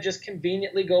it going to just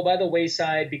conveniently go by the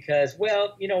wayside because,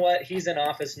 well, you know what, he's in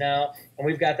office now and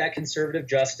we've got that conservative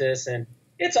justice and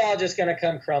it's all just going to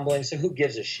come crumbling, so who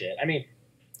gives a shit? I mean,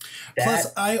 that's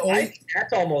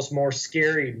almost more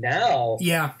scary now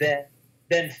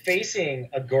than facing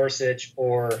a Gorsuch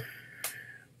or,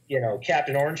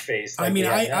 Captain Orangeface. I mean,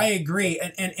 I agree.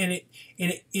 And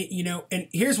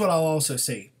here's what I'll also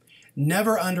say.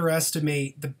 Never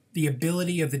underestimate the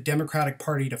ability of the Democratic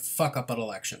Party to fuck up an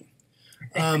election.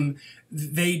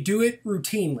 They do it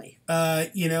routinely,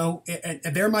 and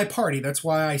they're my party. That's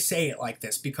why I say it like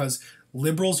this, because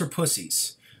liberals are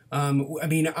pussies. I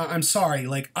mean, I'm sorry.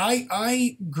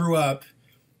 I grew up,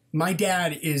 my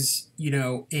dad is,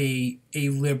 a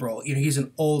liberal. He's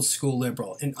an old school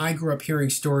liberal. And I grew up hearing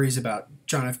stories about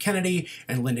John F. Kennedy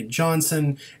and Lyndon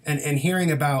Johnson and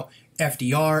hearing about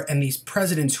FDR and these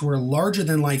presidents who were larger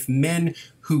than life men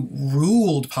who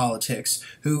ruled politics,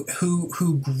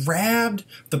 who grabbed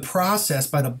the process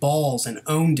by the balls and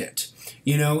owned it.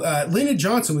 Lyndon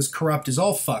Johnson was corrupt as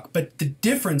all fuck, but the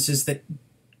difference is that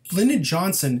Lyndon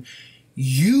Johnson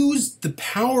used the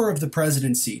power of the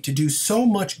presidency to do so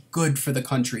much good for the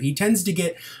country. He tends to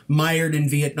get mired in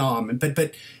Vietnam,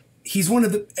 but he's one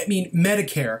of the,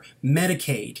 Medicare,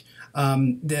 Medicaid,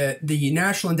 the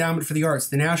National Endowment for the Arts,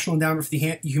 the National Endowment for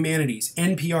the Humanities,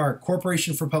 NPR,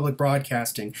 Corporation for Public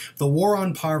Broadcasting, the War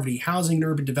on Poverty, Housing and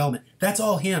Urban Development. That's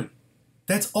all him.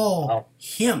 That's all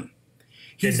him.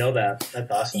 Didn't know that. That's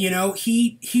awesome.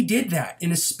 He did that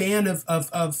in a span of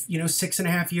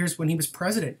 6.5 years when he was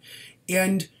president.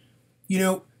 And, you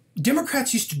know,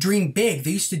 Democrats used to dream big.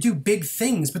 They used to do big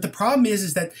things. But the problem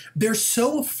is that they're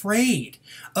so afraid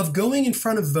of going in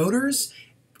front of voters.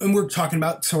 And we're talking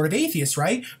about sort of atheists,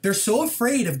 right? They're so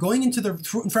afraid of going in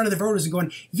front of the voters and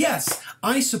going, yes,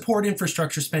 I support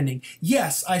infrastructure spending.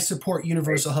 Yes, I support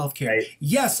universal health care. Right.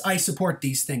 Yes, I support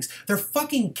these things. They're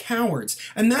fucking cowards.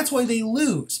 And that's why they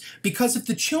lose. Because if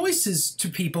the choices to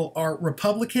people are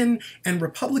Republican and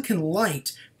Republican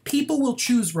light, people will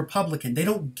choose Republican. They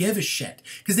don't give a shit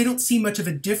because they don't see much of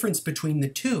a difference between the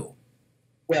two.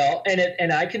 Well,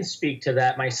 and I can speak to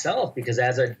that myself because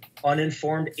as an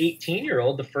uninformed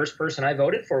 18-year-old, the first person I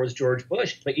voted for was George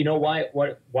Bush. But you know why it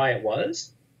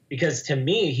was? Because to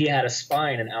me, he had a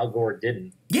spine and Al Gore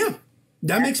didn't. Yeah,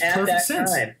 that makes perfect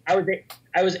sense. Time,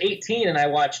 I was 18 and I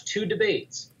watched 2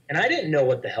 debates. And I didn't know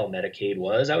what the hell Medicaid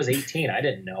was. I was 18. I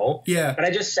didn't know. Yeah. But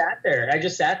I just sat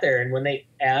there. And when they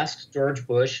asked George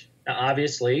Bush, now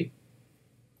obviously,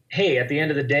 hey, at the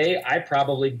end of the day, I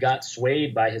probably got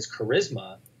swayed by his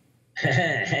charisma.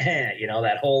 You know,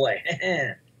 that whole like,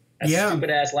 that stupid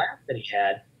ass laugh that he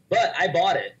had. But I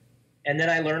bought it. And then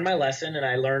I learned my lesson and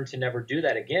I learned to never do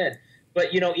that again.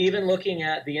 But, you know, even looking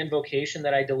at the invocation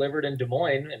that I delivered in Des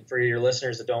Moines, and for your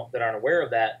listeners that aren't aware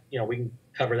of that, you know, we can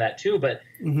cover that too. But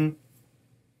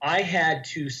I had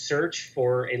to search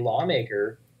for a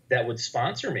lawmaker that would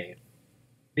sponsor me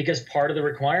because part of the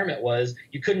requirement was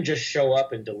you couldn't just show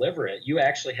up and deliver it. You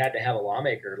actually had to have a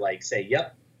lawmaker like say,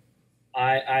 yep,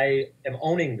 I am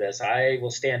owning this. I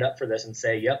will stand up for this and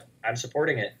say, yep, I'm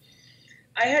supporting it.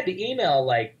 I had to email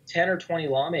like 10 or 20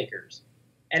 lawmakers.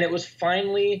 And it was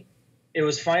finally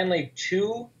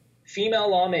 2 female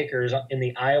lawmakers in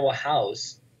the Iowa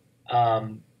House,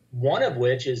 one of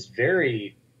which is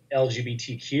very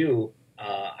LGBTQ.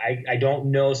 I don't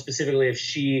know specifically if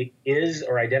she is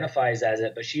or identifies as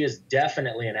it, but she is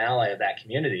definitely an ally of that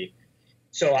community.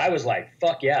 So I was like,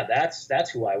 fuck yeah, that's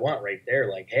who I want right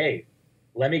there. Like, hey,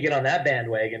 let me get on that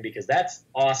bandwagon because that's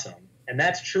awesome. And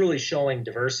that's truly showing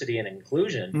diversity and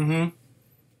inclusion.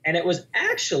 And it was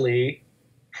actually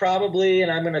probably,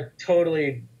 and I'm going to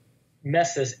totally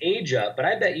mess this age up, but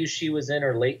I bet you she was in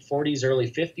her late 40s,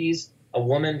 early 50s, a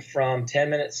woman from 10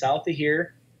 minutes south of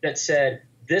here that said,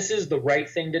 this is the right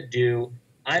thing to do.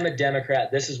 I'm a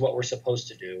Democrat. This is what we're supposed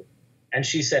to do. And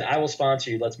she said, I will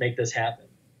sponsor you. Let's make this happen.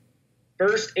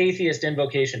 First atheist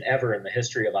invocation ever in the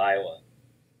history of Iowa.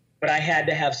 But I had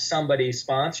to have somebody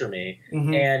sponsor me.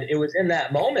 And it was in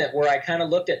that moment where I kind of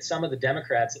looked at some of the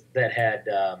Democrats that had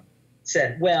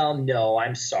said, well, no,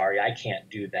 I'm sorry, I can't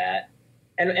do that.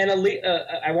 And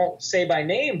I won't say by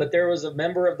name, but there was a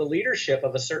member of the leadership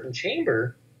of a certain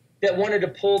chamber that wanted to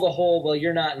pull the whole, well,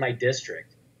 you're not in my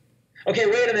district. Okay,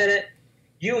 wait a minute.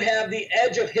 You have the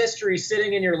edge of history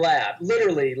sitting in your lap.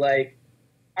 Literally, like,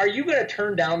 are you going to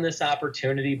turn down this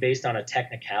opportunity based on a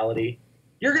technicality?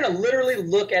 You're going to literally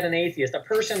look at an atheist, a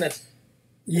person that's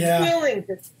willing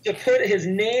to put his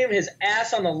name, his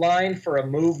ass on the line for a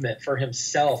movement, for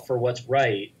himself, for what's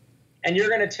right. And you're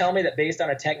going to tell me that based on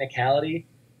a technicality?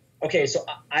 Okay, so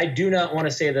I do not want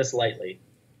to say this lightly,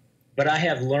 but I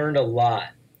have learned a lot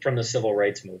from the civil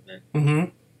rights movement.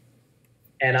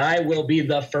 And I will be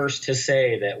the first to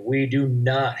say that we do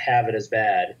not have it as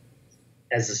bad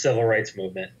as the civil rights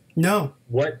movement. No.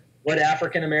 What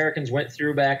African Americans went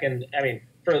through back in, I mean,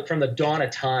 from the dawn of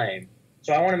time.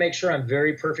 So I want to make sure I'm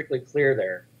very perfectly clear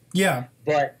there. Yeah.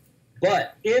 But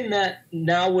in that,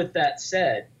 now with that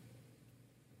said,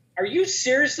 are you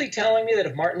seriously telling me that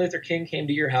if Martin Luther King came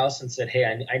to your house and said,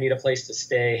 hey, I need a place to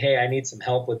stay. Hey, I need some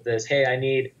help with this.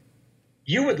 Hey,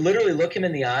 you would literally look him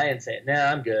in the eye and say, nah,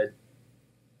 I'm good.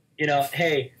 You know,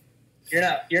 hey,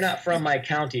 you're not from my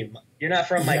county. You're not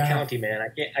from my county, man.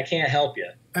 I can't help you.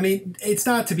 I mean, it's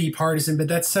not to be partisan, but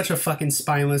that's such a fucking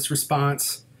spineless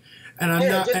response. And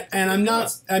I'm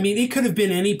not, I mean, it could have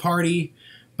been any party,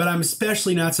 but I'm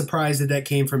especially not surprised that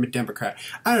came from a Democrat.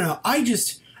 I don't know.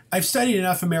 I've studied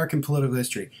enough American political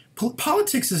history.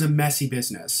 Politics is a messy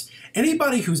business.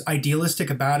 Anybody who's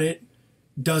idealistic about it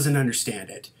doesn't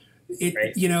understand it.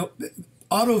 Right. You know,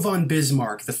 Otto von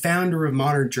Bismarck, the founder of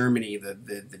modern Germany,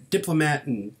 the diplomat,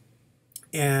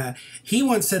 and he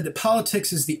once said that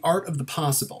politics is the art of the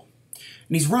possible.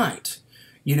 And he's right,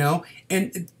 you know.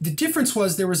 And the difference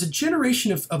was there was a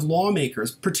generation of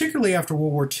lawmakers, particularly after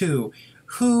World War II,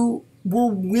 who were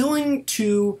willing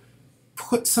to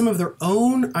put some of their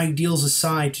own ideals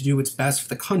aside to do what's best for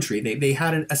the country. They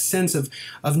had a sense of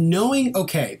knowing,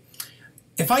 okay,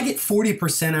 if I get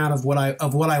 40% out of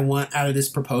what I want out of this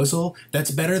proposal,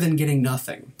 that's better than getting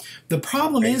nothing. The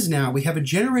problem is now we have a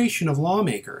generation of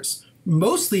lawmakers,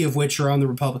 mostly of which are on the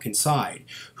Republican side,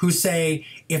 who say,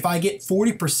 if I get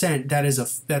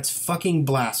 40%, that's fucking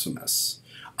blasphemous.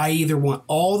 I either want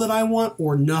all that I want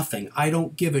or nothing. I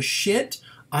don't give a shit.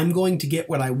 I'm going to get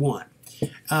what I want.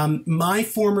 My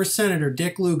former senator,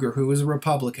 Dick Lugar, who was a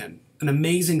Republican, an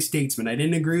amazing statesman. I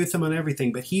didn't agree with him on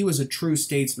everything, but he was a true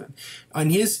statesman. In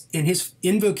his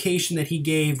invocation that he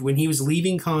gave when he was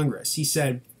leaving Congress, he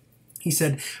said,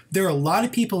 there are a lot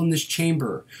of people in this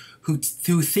chamber who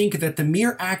think that the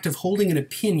mere act of holding an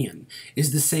opinion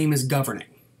is the same as governing.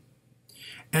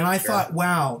 And I thought,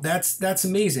 wow, that's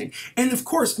amazing. And of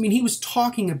course, I mean, he was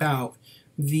talking about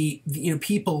the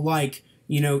people like,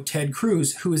 Ted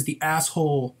Cruz, who is the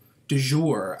asshole du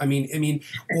jour. I mean,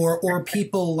 or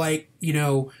people like,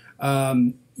 people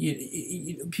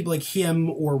like him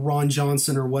or Ron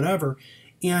Johnson or whatever.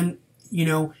 And,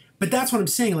 but that's what I'm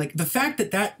saying. Like, the fact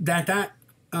that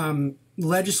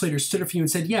legislator stood up for you and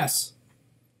said, yes,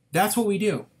 that's what we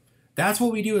do. That's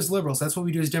what we do as liberals. That's what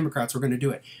we do as Democrats. We're going to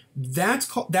do it.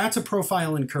 That's a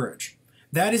profile in courage.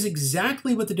 That is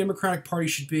exactly what the Democratic Party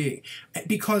should be.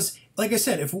 Because, like I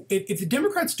said, if the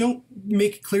Democrats don't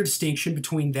make a clear distinction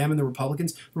between them and the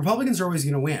Republicans are always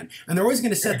going to win. And they're always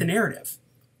going to set the narrative.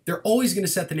 They're always going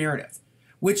to set the narrative.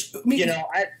 Which, I mean,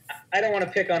 I don't want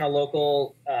to pick on a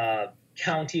local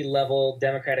county level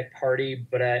Democratic Party,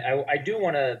 but I do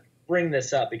want to bring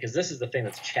this up because this is the thing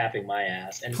that's chapping my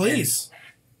ass. And please. And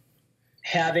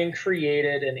having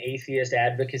created an atheist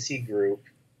advocacy group,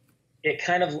 it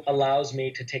kind of allows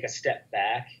me to take a step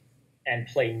back and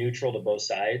play neutral to both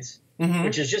sides,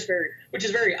 which is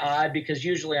very odd because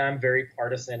usually I'm very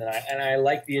partisan and I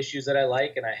like the issues that I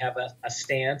like and I have a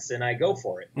stance and I go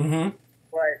for it.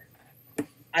 But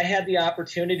I had the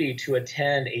opportunity to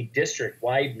attend a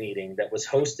district-wide meeting that was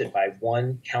hosted by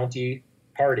one county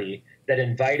party that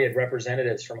invited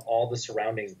representatives from all the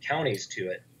surrounding counties to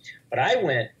it. But I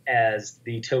went as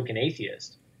the token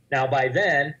atheist. Now, by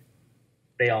then,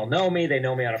 they all know me. They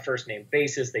know me on a first-name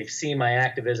basis. They've seen my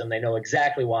activism. They know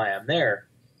exactly why I'm there.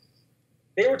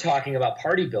 They were talking about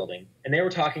party building, and they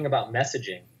were talking about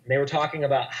messaging. And they were talking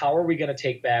about how are we going to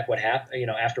take back what happened,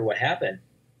 after what happened,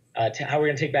 how are we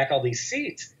going to take back all these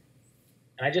seats.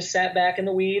 And I just sat back in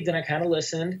the weeds, and I kind of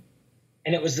listened.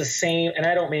 And it was the same, and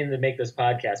I don't mean to make this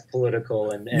podcast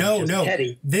political and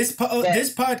petty. This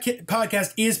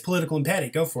podcast is political and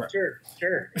petty. Go for it.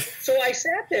 Sure. So I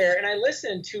sat there and I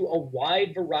listened to a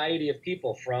wide variety of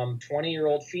people, from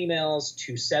 20-year-old females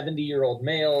to 70-year-old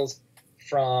males,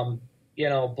 from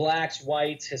blacks,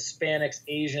 whites, Hispanics,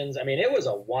 Asians. I mean, it was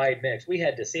a wide mix. We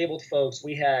had disabled folks,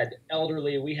 we had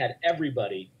elderly, we had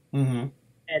everybody. Mm-hmm.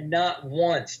 And not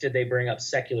once did they bring up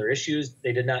secular issues.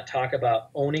 They did not talk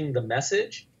about owning the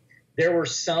message. There were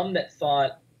some that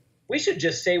thought, we should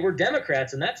just say we're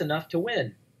Democrats and that's enough to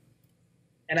win.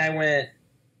 And I went,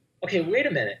 okay, wait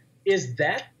a minute. Is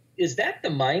that the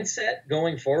mindset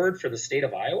going forward for the state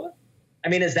of Iowa? I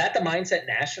mean, is that the mindset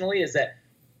nationally? Is that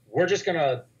we're just going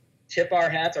to tip our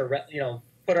hats or,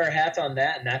 put our hats on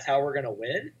that and that's how we're going to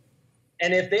win?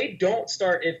 And if they don't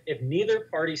start, if neither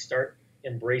party start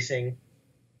embracing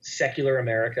secular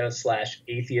America /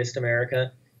 atheist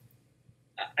America,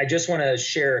 I just want to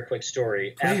share a quick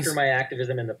story. Please. After my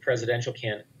activism in the presidential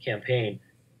campaign,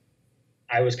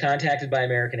 I was contacted by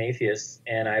American Atheists,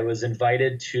 and I was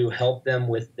invited to help them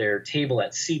with their table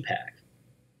at CPAC.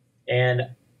 And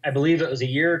I believe it was a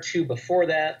year or two before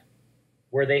that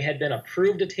where they had been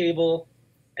approved a table,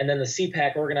 and then the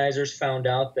CPAC organizers found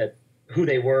out that who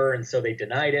they were, and so they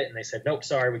denied it, and they said, nope,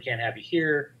 sorry, we can't have you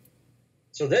here.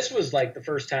 So this was like the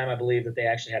first time I believe that they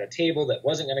actually had a table that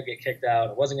wasn't going to get kicked out.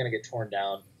 It wasn't going to get torn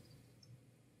down.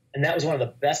 And that was one of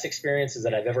the best experiences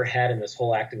that I've ever had in this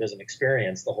whole activism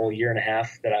experience, the whole year and a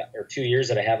half or 2 years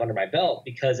that I have under my belt,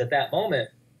 because at that moment,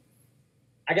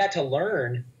 I got to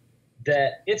learn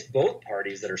that it's both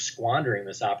parties that are squandering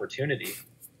this opportunity.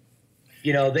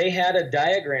 They had a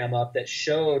diagram up that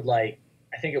showed, I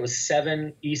think it was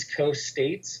 7 East Coast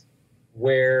states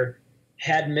where,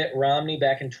 had Mitt Romney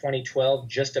back in 2012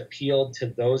 just appealed to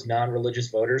those non-religious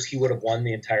voters, he would have won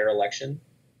the entire election.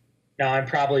 Now, I'm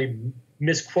probably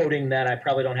misquoting that. I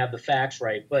probably don't have the facts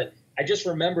right, but I just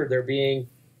remember there being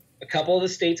a couple of the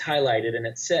states highlighted, and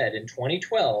it said in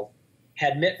 2012,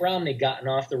 had Mitt Romney gotten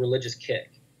off the religious kick,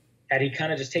 had he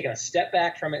kind of just taken a step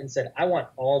back from it and said, I want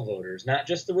all voters, not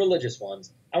just the religious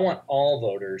ones, I want all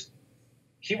voters,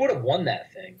 he would have won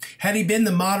that thing. Had he been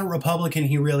the moderate Republican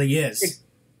he really is.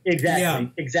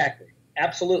 Exactly.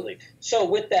 Absolutely. So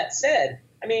with that said,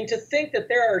 I mean, to think that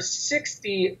there are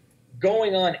 60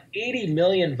 going on 80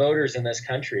 million voters in this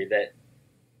country that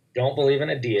don't believe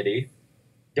in a deity,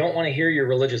 don't want to hear your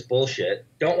religious bullshit,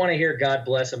 don't want to hear God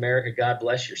bless America, God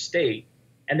bless your state,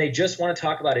 and they just want to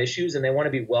talk about issues and they want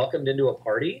to be welcomed into a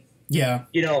party. Yeah.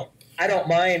 I don't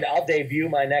mind. I'll debut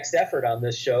my next effort on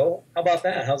this show. How about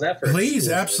that? How's that for? Please,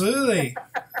 absolutely.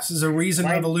 This is a Reason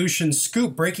Revolution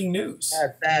scoop, breaking news.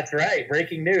 That's right,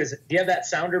 breaking news. Do you have that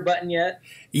sounder button yet?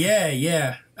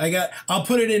 Yeah. I'll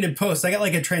put it in post. I got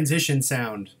like a transition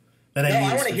sound that I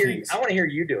use. I want to hear you. I want to hear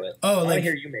you do it. Oh, I want to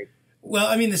hear you make. Well,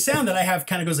 I mean, the sound that I have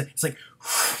kind of goes like, it's like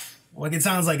it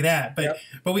sounds like that, but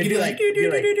we can do like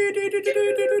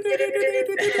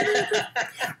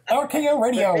RKO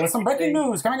Radio with some breaking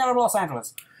news coming out of Los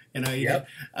Angeles.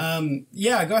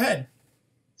 Yeah, go ahead.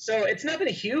 So it's nothing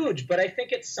huge, but I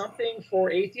think it's something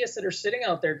for atheists that are sitting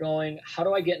out there going, how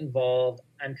do I get involved?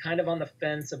 I'm kind of on the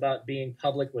fence about being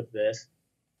public with this.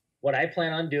 What I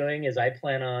plan on doing is I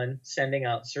plan on sending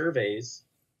out surveys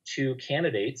to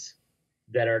candidates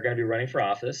that are going to be running for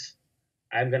office.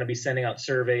 I'm going to be sending out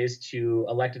surveys to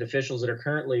elected officials that are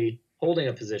currently holding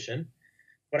a position.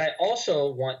 But I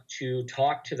also want to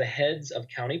talk to the heads of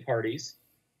county parties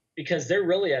because they're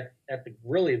really at the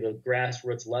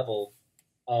grassroots level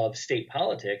of state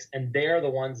politics, and they are the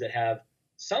ones that have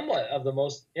somewhat of the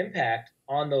most impact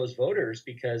on those voters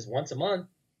because once a month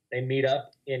they meet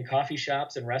up in coffee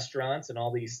shops and restaurants and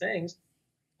all these things.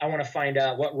 I want to find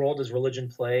out what role does religion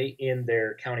play in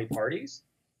their county parties?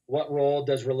 What role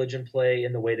does religion play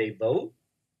in the way they vote?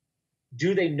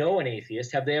 Do they know an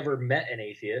atheist? Have they ever met an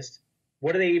atheist?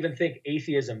 What do they even think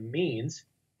atheism means?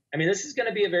 I mean, this is going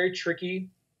to be a very tricky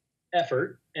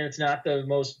effort, and it's not the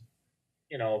most,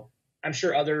 I'm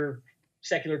sure other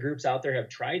secular groups out there have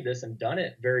tried this and done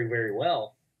it very, very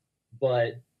well.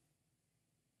 But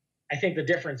I think the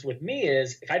difference with me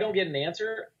is if I don't get an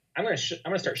answer, I'm going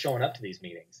to start showing up to these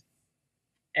meetings.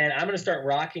 And I'm going to start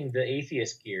rocking the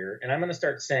atheist gear, and I'm going to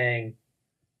start saying,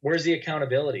 where's the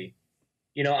accountability?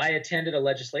 I attended a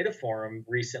legislative forum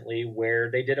recently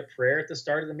where they did a prayer at the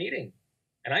start of the meeting,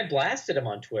 and I blasted them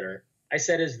on Twitter. I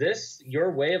said, is this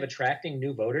your way of attracting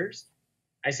new voters?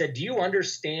 I said, do you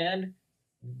understand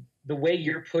the way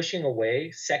you're pushing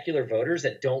away secular voters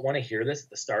that don't want to hear this at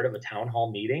the start of a town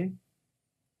hall meeting?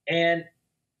 And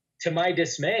to my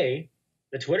dismay,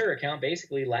 the Twitter account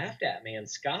basically laughed at me and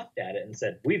scoffed at it and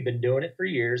said, we've been doing it for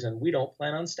years and we don't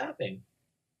plan on stopping.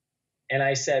 And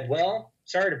I said, well,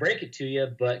 sorry to break it to you,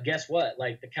 but guess what?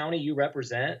 Like the county you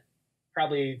represent,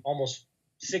 probably almost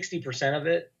 60% of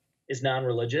it is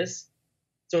non-religious.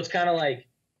 So it's kind of like,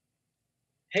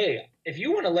 hey, if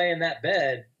you want to lay in that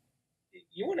bed,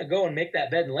 you want to go and make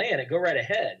that bed and lay in it, go right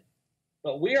ahead.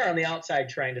 But we are on the outside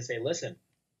trying to say, listen,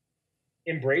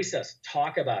 embrace us,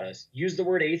 talk about us, use the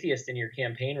word atheist in your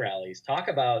campaign rallies, talk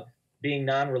about being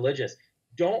non-religious.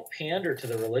 Don't pander to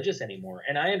the religious anymore.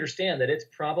 And I understand that it's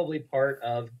probably part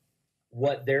of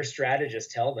what their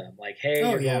strategists tell them. Like, hey,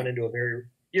 you're going into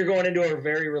a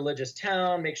very religious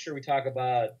town. Make sure we talk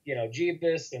about,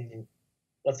 Jesus, and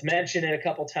let's mention it a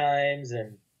couple times.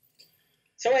 And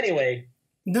so anyway,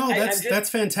 no, that's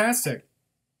fantastic.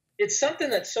 It's something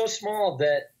that's so small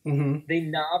that the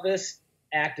novice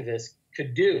activist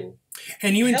could do.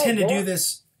 And you intend to do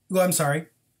this? Well, I'm sorry.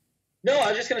 No, I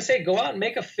was just going to say, go out and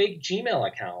make a fake Gmail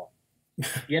account.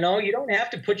 You don't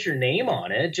have to put your name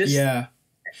on it.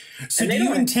 So do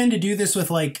you intend to do this with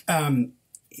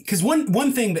because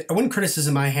one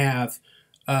criticism I have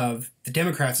of the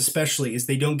Democrats especially is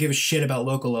they don't give a shit about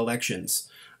local elections.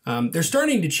 They're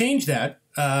starting to change that,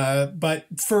 but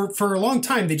for a long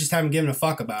time they just haven't given a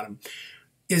fuck about them.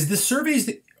 The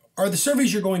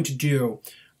surveys you're going to do,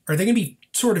 are they going to be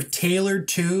sort of tailored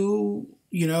to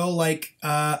like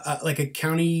a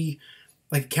county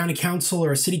council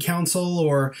or a city council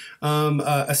or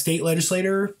a state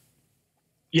legislator?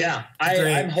 Yeah,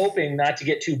 I'm hoping not to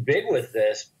get too big with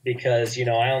this because,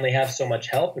 I only have so much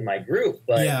help in my group.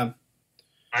 But yeah.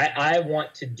 I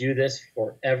want to do this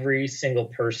for every single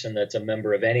person that's a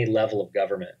member of any level of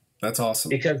government. That's awesome.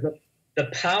 Because the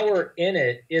power in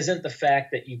it isn't the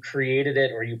fact that you created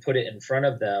it or you put it in front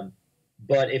of them.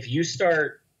 But if you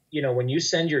start, when you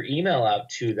send your email out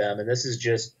to them, and this is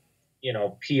just,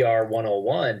 PR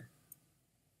 101,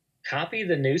 copy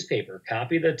the newspaper,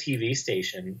 copy the TV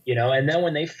station, and then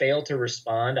when they fail to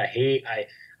respond, I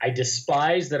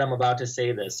despise that I'm about to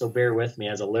say this, so bear with me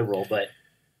as a liberal, but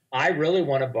I really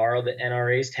want to borrow the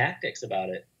NRA's tactics about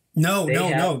it. No,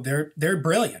 they're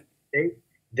brilliant.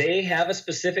 They have a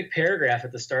specific paragraph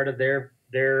at the start of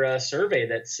their survey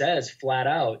that says flat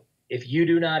out, if you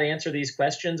do not answer these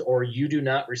questions or you do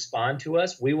not respond to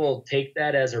us, we will take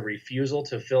that as a refusal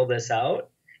to fill this out.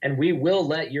 And we will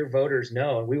let your voters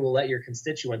know and we will let your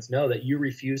constituents know that you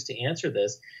refuse to answer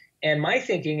this. And my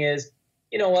thinking is,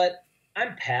 you know what?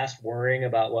 I'm past worrying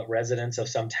about what residents of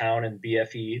some town in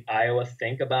BFE, Iowa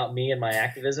think about me and my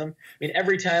activism. I mean,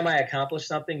 every time I accomplish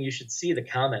something, you should see the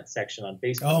comment section on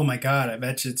Facebook. Oh my God, I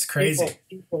bet you it's crazy.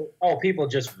 People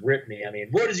just rip me. I mean,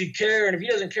 what does he care? And if he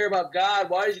doesn't care about God,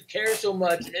 why does he care so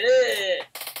much?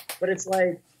 But it's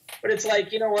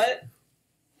like, you know what?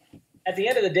 At the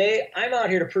end of the day, I'm out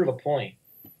here to prove a point.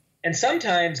 And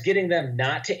sometimes getting them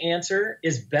not to answer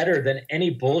is better than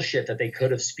any bullshit that they could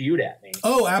have spewed at me.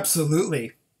 Oh,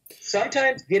 absolutely.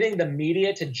 Sometimes getting the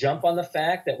media to jump on the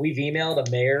fact that we've emailed a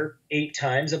mayor 8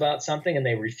 times about something and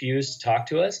they refuse to talk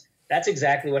to us. That's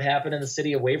exactly what happened in the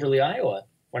city of Waverly, Iowa.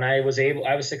 When I was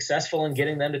successful in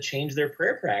getting them to change their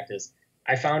prayer practice.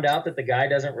 I found out that the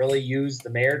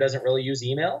mayor doesn't really use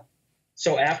email.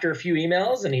 So after a few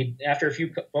emails and after a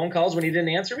few phone calls when he didn't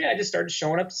answer me, I just started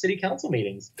showing up to city council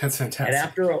meetings. That's fantastic. And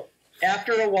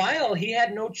after a while, he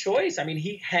had no choice. I mean,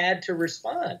 he had to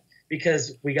respond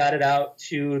because we got it out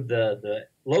to the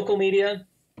local media.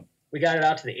 We got it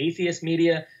out to the atheist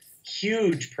media.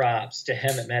 Huge props to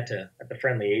Hemet Mehta at the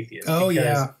Friendly Atheist. Oh,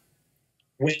 yeah.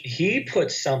 When he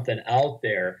puts something out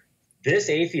there, this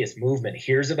atheist movement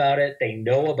hears about it. They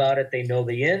know about it. They know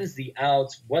the ins, the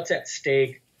outs, what's at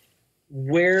stake,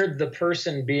 where the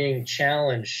person being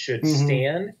challenged should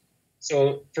stand.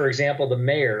 So, for example, the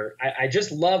mayor, I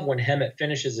just love when Hemet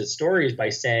finishes his stories by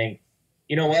saying,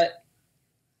 you know what?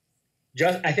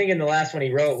 I think in the last one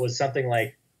he wrote was something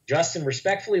like, Justin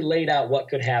respectfully laid out what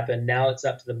could happen. Now it's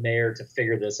up to the mayor to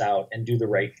figure this out and do the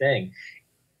right thing.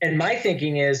 And my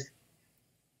thinking is,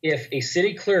 if a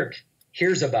city clerk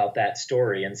hears about that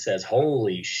story and says,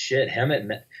 holy shit,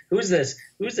 Hemet, who's this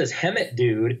Hemet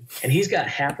dude? And he's got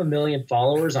 500,000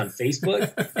 followers on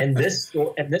Facebook and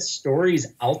this story's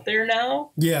out there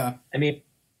now. Yeah. I mean,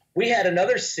 we had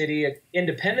another city,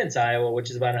 Independence, Iowa, which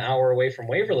is about an hour away from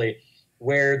Waverly,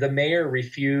 where the mayor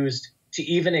refused to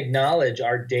even acknowledge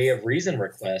our Day of Reason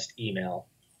request email.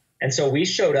 And so we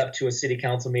showed up to a city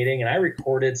council meeting and I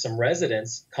recorded some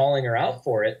residents calling her out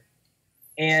for it.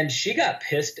 And she got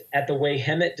pissed at the way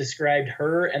Hemet described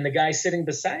her and the guy sitting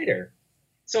beside her.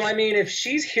 So, I mean, if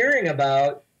she's hearing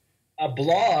about a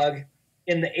blog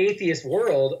in the atheist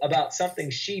world about something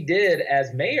she did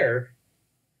as mayor,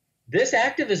 this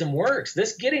activism works.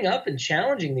 This getting up and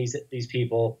challenging these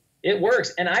people, it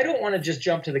works. And I don't want to just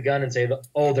jump to the gun and say,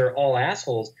 oh, they're all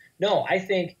assholes. No, I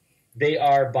think they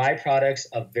are byproducts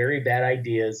of very bad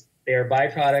ideas. They are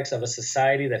byproducts of a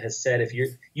society that has said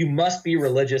you must be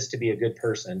religious to be a good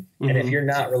person. And if you're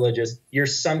not religious, you're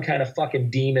some kind of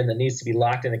fucking demon that needs to be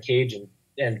locked in a cage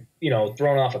and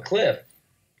thrown off a cliff.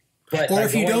 But or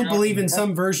if you don't believe in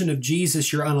some version of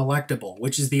Jesus, you're unelectable,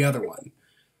 which is the other one.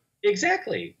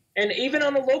 Exactly. And even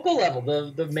on the local level,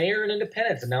 the mayor in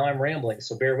Independence, and now I'm rambling,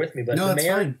 so bear with me, but the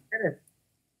mayor in Independence,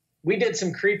 we did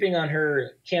some creeping on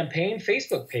her campaign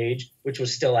Facebook page, which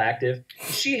was still active.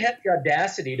 She had the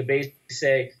audacity to basically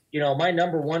say, my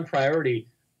number one priority,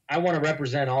 I want to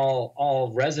represent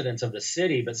all residents of the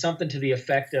city, but something to the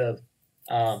effect of,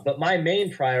 but my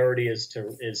main priority is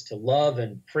to love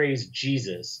and praise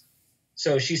Jesus.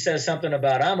 So she says something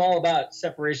about, I'm all about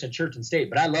separation of church and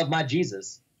state, but I love my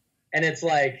Jesus. And it's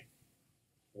like,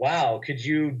 wow, could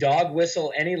you dog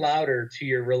whistle any louder to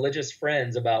your religious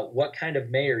friends about what kind of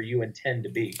mayor you intend to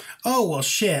be? Oh, well,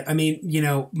 shit. I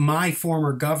mean, my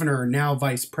former governor, now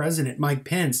vice president, Mike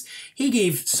Pence, he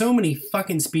gave so many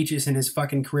fucking speeches in his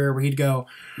fucking career where he'd go,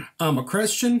 I'm a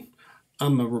Christian,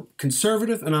 I'm a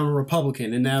conservative, and I'm a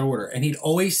Republican in that order. And he'd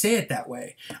always say it that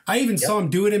way. I even saw him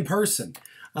do it in person.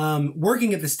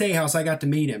 Working at the State House, I got to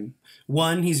meet him.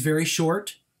 1, he's very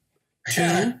short.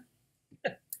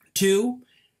 2,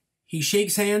 he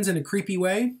shakes hands in a creepy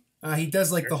way. He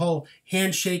does like the whole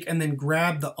handshake and then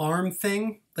grab the arm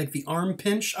thing, like the arm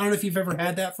pinch. I don't know if you've ever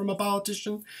had that from a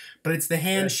politician, but it's the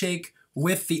handshake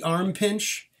with the arm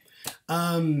pinch.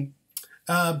 But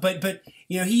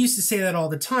he used to say that all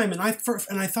the time, and I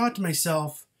thought to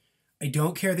myself, I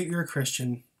don't care that you're a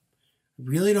Christian. I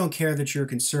really don't care that you're a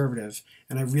conservative,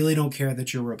 and I really don't care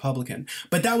that you're a Republican.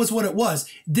 But that was what it was.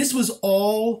 This was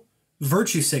all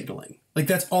virtue signaling. Like,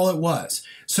 that's all it was.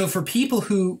 So for people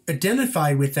who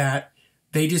identify with that,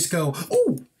 they just go,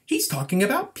 oh, he's talking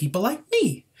about people like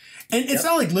me. And it's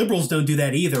not like liberals don't do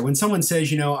that either. When someone says,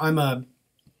 when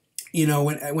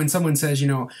someone says,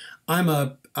 I'm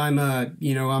a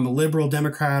liberal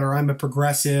Democrat, or I'm a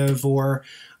progressive, or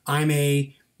I'm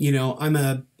a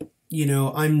non-binary,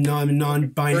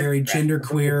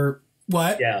 genderqueer.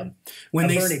 What? Yeah.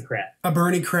 When a Bernie-crat. A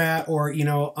Bernie-crat, or,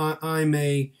 I'm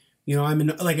a,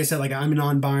 like I said, like I'm a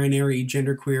non-binary,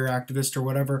 genderqueer activist or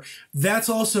whatever. That's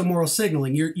also moral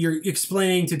signaling. You're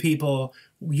explaining to people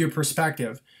your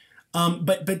perspective.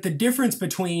 But the difference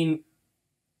between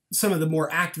some of the more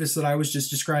activists that I was just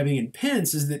describing and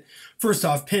Pence is that, first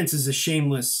off, Pence is a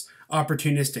shameless,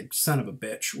 opportunistic son of a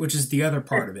bitch, which is the other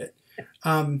part of it.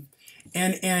 And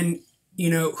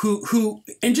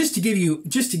just to give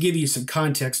you some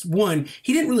context, one,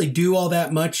 he didn't really do all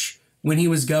that much when he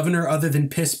was governor other than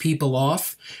piss people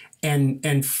off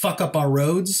and fuck up our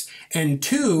roads. And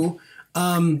two,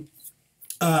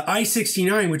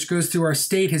 I-69, which goes through our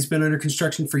state, has been under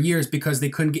construction for years because they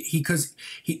couldn't get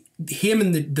him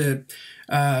and the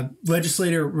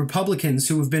legislator Republicans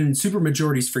who have been in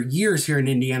supermajorities for years here in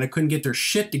Indiana couldn't get their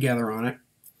shit together on it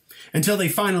until they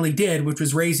finally did, which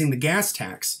was raising the gas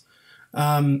tax,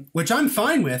 which I'm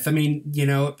fine with. I mean,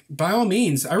 by all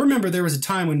means. I remember there was a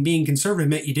time when being conservative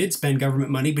meant you did spend government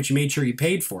money, but you made sure you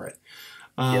paid for it.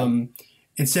 Yep.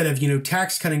 Instead of,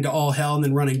 tax cutting to all hell and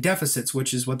then running deficits,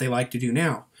 which is what they like to do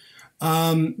now.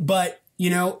 But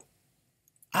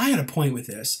I had a point with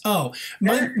this. Oh,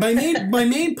 my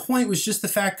main point was just the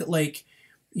fact that, like,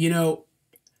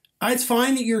 it's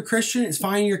fine that you're a Christian. It's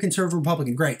fine you're a conservative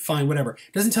Republican. Great, fine, whatever.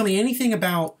 It doesn't tell me anything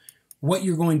about what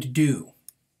you're going to do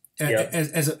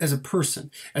as a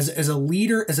person, as a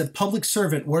leader, as a public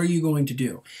servant. What are you going to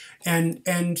do? And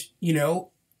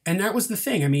that was the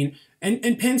thing. I mean,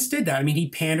 and Pence did that. I mean, he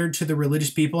pandered to the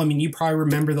religious people. I mean, you probably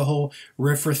remember the whole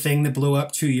RFRA thing that blew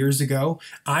up 2 years ago.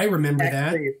 I remember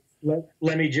that.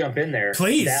 Let me jump in there.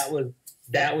 Please.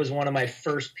 That was one of my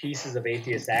first pieces of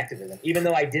atheist activism. Even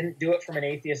though I didn't do it from an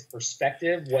atheist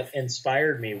perspective, what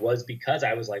inspired me was because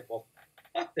I was like, well,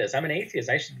 fuck this. I'm an atheist.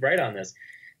 I should write on this.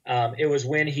 It was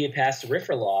when he had passed the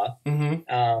RFRA law.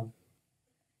 Mm-hmm.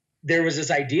 There was this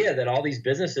idea that all these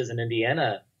businesses in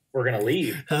Indiana were going to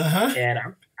leave. Uh-huh. And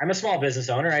I'm a small business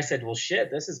owner. I said, well,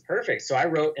 shit, this is perfect. So I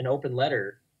wrote an open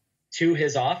letter to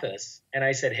his office. And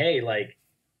I said, hey, like,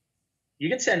 you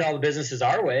can send all the businesses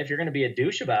our way if you're going to be a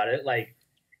douche about it. Like,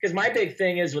 because my big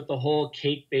thing is with the whole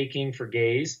cake baking for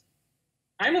gays.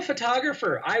 I'm a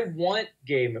photographer. I want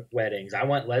gay weddings. I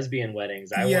want lesbian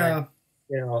weddings. I want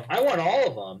all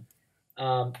of them.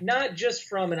 Not just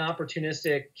from an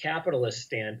opportunistic capitalist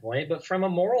standpoint, but from a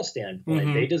moral standpoint.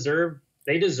 Mm-hmm.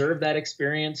 They deserve that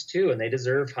experience too, and they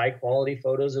deserve high quality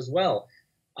photos as well.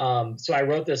 So I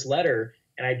wrote this letter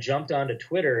and I jumped onto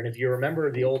Twitter. And if you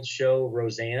remember the old show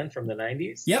Roseanne from the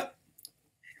 90s, yep,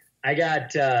 I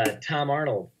got Tom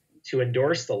Arnold to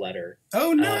endorse the letter.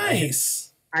 Oh,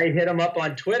 nice. I hit him up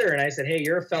on Twitter and I said, hey,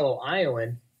 you're a fellow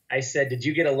Iowan. I said, did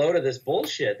you get a load of this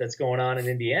bullshit that's going on in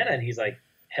Indiana? And he's like,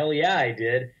 hell yeah, I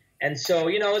did. And so,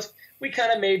 we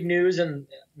kind of made news, and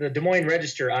the Des Moines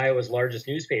Register, Iowa's largest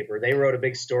newspaper, they wrote a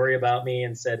big story about me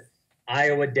and said,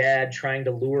 Iowa dad trying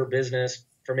to lure business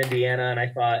from Indiana. And I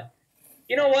thought,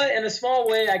 you know what? In a small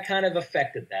way, I kind of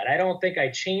affected that. I don't think I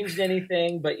changed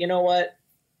anything, but you know what?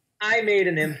 I made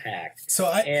an impact.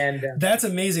 So that's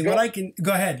amazing.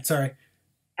 Go ahead. Sorry.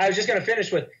 I was just going to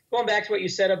finish with going back to what you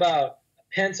said about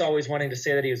Pence always wanting to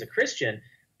say that he was a Christian.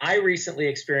 I recently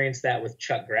experienced that with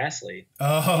Chuck Grassley.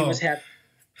 Oh.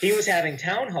 He was having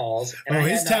town halls. And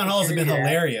his town halls have been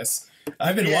hilarious.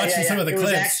 I've been watching some of the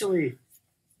clips.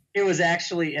 It was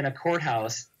actually in a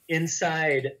courthouse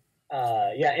inside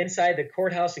the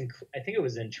courthouse. I think it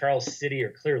was in Charles City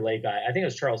or Clear Lake. I think it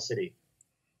was Charles City.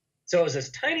 So it was this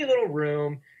tiny little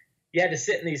room. You had to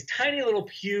sit in these tiny little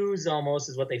pews almost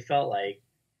is what they felt like.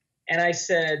 And I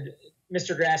said,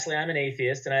 Mr. Grassley, I'm an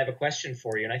atheist and I have a question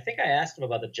for you. And I think I asked him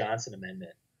about the Johnson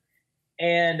Amendment.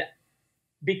 And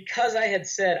because I had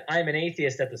said I'm an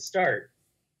atheist at the start,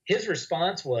 his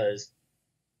response was,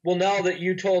 well, now that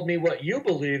you told me what you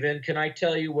believe in, can I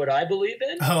tell you what I believe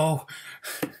in? Oh.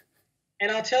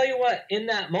 And I'll tell you what, in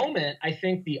that moment, I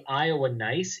think the Iowa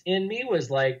nice in me was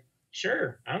like,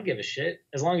 sure, I don't give a shit.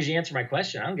 As long as you answer my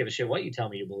question, I don't give a shit what you tell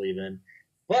me you believe in.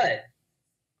 But,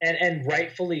 and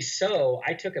rightfully so,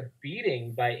 I took a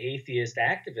beating by atheist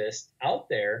activists out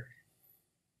there.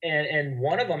 And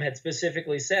one of them had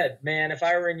specifically said, man, if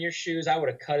I were in your shoes, I would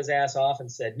have cut his ass off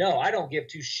and said, no, I don't give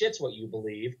two shits what you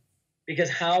believe, because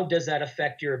how does that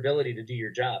affect your ability to do your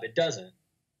job? It doesn't.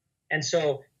 And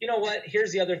so, you know what?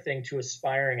 Here's the other thing to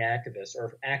aspiring activists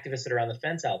or activists that are on the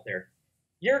fence out there.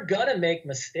 You're going to make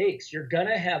mistakes. You're going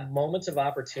to have moments of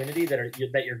opportunity that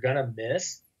you're going to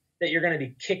miss, that you're going to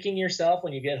be kicking yourself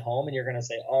when you get home and you're going to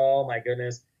say, oh my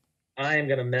goodness, I am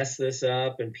going to mess this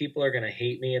up and people are going to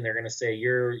hate me and they're going to say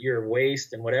you're a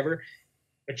waste and whatever.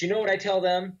 But you know what I tell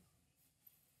them?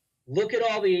 Look at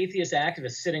all the atheist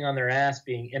activists sitting on their ass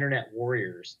being internet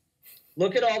warriors.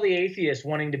 Look at all the atheists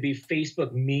wanting to be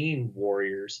Facebook meme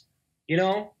warriors. You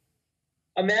know,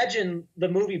 imagine the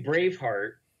movie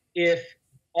Braveheart if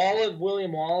all of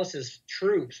William Wallace's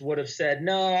troops would have said,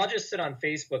 "No, I'll just sit on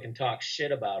Facebook and talk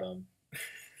shit about them."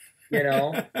 You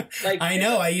know, like I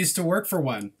know. I used to work for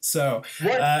one. So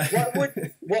how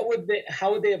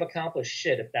would they have accomplished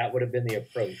shit if that would have been the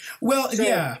approach? Well, so,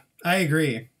 yeah, I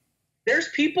agree. There's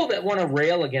people that want to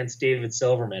rail against David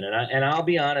Silverman, and I'll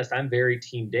be honest, I'm very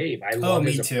team Dave. I love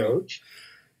his approach,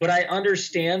 but I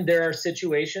understand there are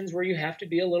situations where you have to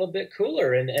be a little bit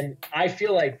cooler, and I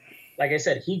feel like I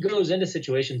said, he goes into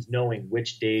situations knowing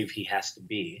which Dave he has to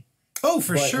be. Oh,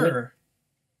 for sure.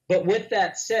 But with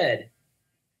that said,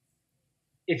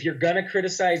 if you're going to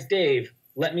criticize Dave,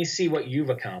 let me see what you've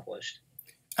accomplished.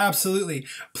 Absolutely.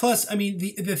 Plus, I mean,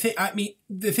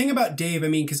 the thing about Dave, I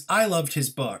mean, because I loved his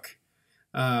book,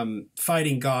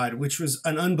 Fighting God, which was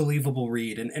an unbelievable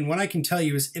read. And what I can tell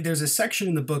you is there's a section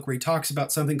in the book where he talks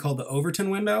about something called the Overton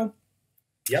window.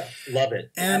 Yep, love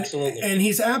it. Absolutely. And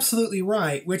he's absolutely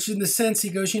right, which in the sense he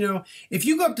goes, if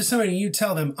you go up to somebody and you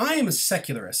tell them, I am a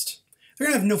secularist, they're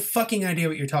going to have no fucking idea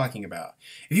what you're talking about.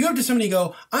 If you go up to somebody and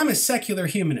go, I'm a secular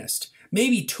humanist,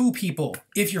 maybe 2 people,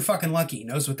 if you're fucking lucky,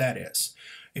 knows what that is.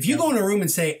 If you go in a room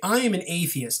and say, I am an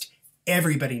atheist,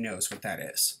 everybody knows what that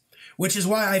is. Which is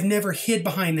why I've never hid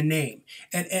behind the name.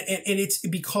 And it's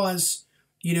because,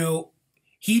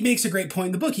 he makes a great point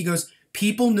in the book. He goes,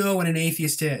 people know what an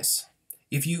atheist is.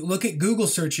 If you look at Google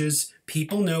searches,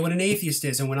 people know what an atheist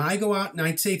is. And when I go out and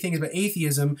I say things about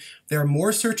atheism, there are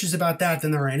more searches about that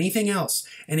than there are anything else.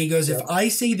 And he goes, if I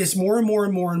say this more and more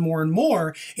and more and more and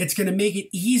more, it's going to make it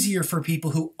easier for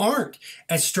people who aren't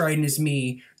as strident as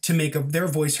me to make their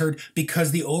voice heard,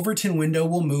 because the Overton window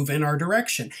will move in our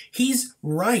direction. He's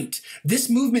right. This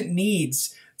movement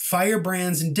needs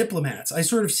firebrands and diplomats. I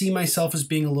sort of see myself as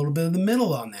being a little bit in the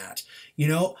middle on that.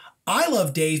 I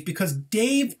love Dave because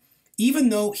Dave, even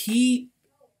though he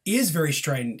is very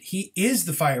strident, he is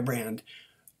the firebrand,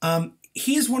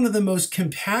 he is one of the most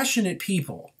compassionate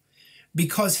people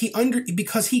because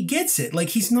he gets it. Like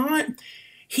he's,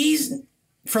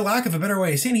 for lack of a better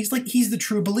way of saying it, he's the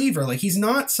true believer. Like he's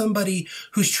not somebody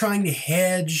who's trying to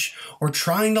hedge or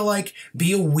trying to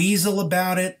be a weasel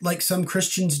about it like some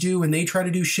Christians do when they try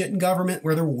to do shit in government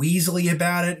where they're weaselly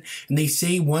about it and they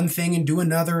say one thing and do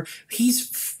another. He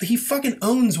fucking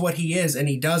owns what he is and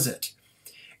he does it.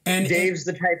 And Dave's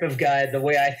the type of guy, the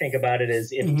way I think about it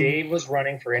is if Dave was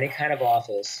running for any kind of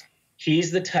office,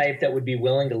 he's the type that would be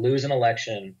willing to lose an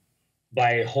election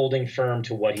by holding firm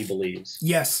to what he believes.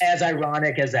 Yes. As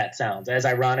ironic as that sounds.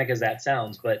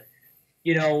 But,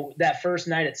 that first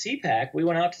night at CPAC, we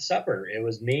went out to supper. It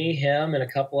was me, him, and a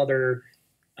couple other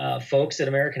folks at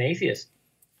American Atheists.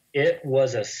 It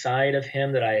was a side of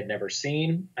him that I had never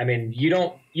seen. I mean, you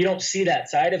don't see that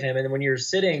side of him. And when you're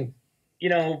sitting,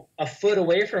 a foot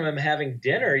away from him having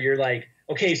dinner, you're like,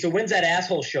 okay, so when's that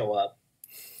asshole show up?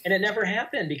 And it never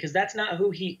happened because that's not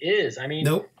who he is. I mean,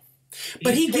 nope.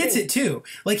 But he gets it too.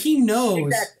 Like he knows.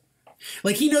 Exactly.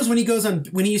 Like he knows when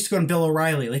he used to go on Bill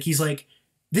O'Reilly. Like he's like,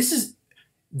 this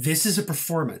is a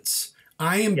performance.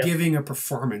 I am giving a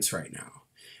performance right now,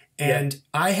 and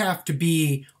I have to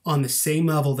be on the same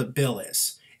level that Bill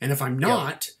is. And if I'm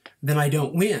not, then I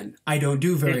don't win. I don't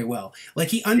do very well. Like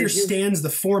he understands the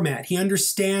format. He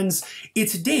understands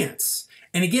it's a dance,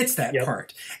 and he gets that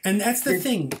part. And that's the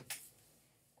thing.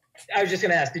 I was just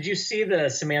going to ask, did you see the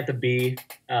Samantha Bee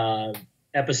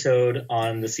episode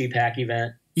on the CPAC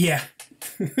event? Yeah.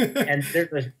 And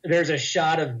there's a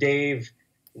shot of Dave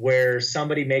where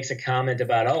somebody makes a comment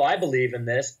about, oh, I believe in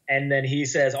this. And then he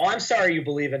says, oh, I'm sorry you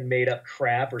believe in made up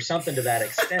crap or something to that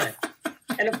extent.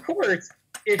 And of course,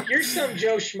 if you're some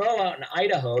Joe Schmo out in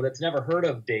Idaho that's never heard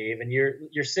of Dave and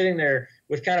you're sitting there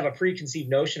with kind of a preconceived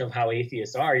notion of how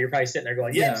atheists are, you're probably sitting there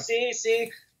going,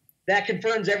 see, that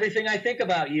confirms everything I think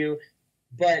about you.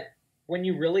 But when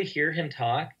you really hear him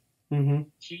talk,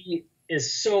 he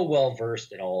is so well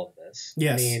versed in all of this.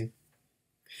 Yes. I mean,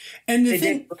 and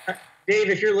Dave,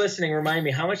 if you're listening, remind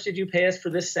me, how much did you pay us for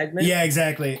this segment? Yeah,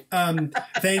 exactly.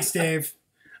 Thanks, Dave.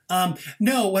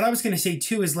 No, what I was going to say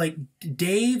too is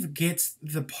Dave gets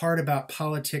the part about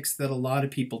politics that a lot of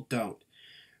people don't,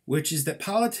 which is that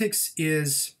politics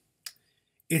it's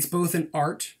both an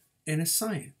art and a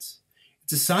science.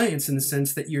 It's a science in the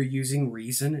sense that you're using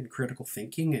reason and critical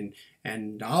thinking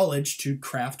and knowledge to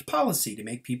craft policy to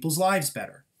make people's lives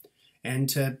better and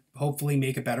to hopefully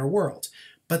make a better world.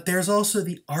 But there's also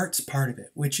the arts part of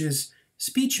it, which is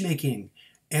speech making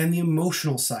and the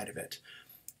emotional side of it.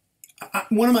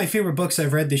 One of my favorite books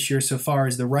I've read this year so far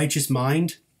is The Righteous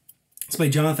Mind. It's by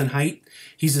Jonathan Haidt.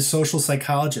 He's a social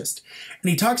psychologist. And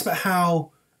he talks about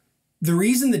how the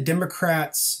reason the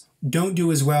Democrats don't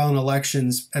do as well in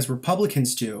elections as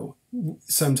Republicans do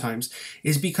sometimes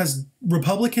is because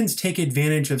Republicans take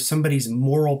advantage of somebody's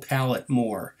moral palate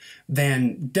more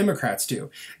than Democrats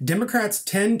do. Democrats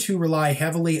tend to rely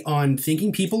heavily on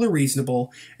thinking people are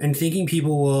reasonable and thinking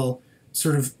people will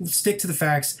sort of stick to the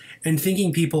facts and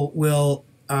thinking people will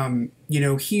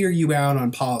hear you out on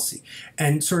policy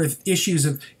and sort of issues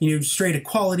of, straight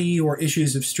equality or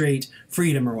issues of straight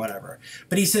freedom or whatever.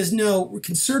 But he says, no,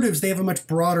 conservatives, they have a much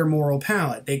broader moral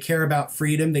palette. They care about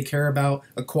freedom, they care about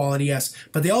equality, yes,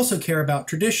 but they also care about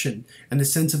tradition and the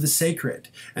sense of the sacred.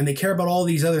 And they care about all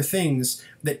these other things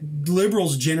that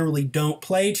liberals generally don't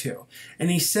play to. And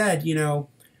he said, the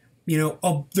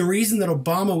reason that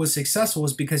Obama was successful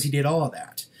was because he did all of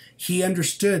that. He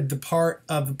understood the part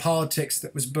of the politics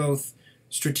that was both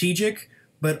strategic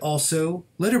but also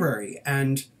literary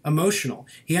and emotional.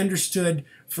 He understood,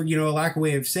 for a lack of a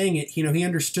way of saying it, he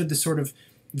understood the sort of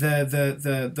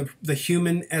the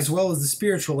human as well as the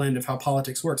spiritual end of how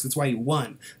politics works. That's why he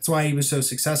won. That's why he was so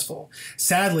successful.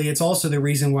 Sadly, it's also the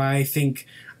reason why I think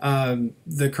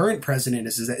the current president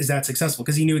is that successful,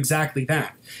 because he knew exactly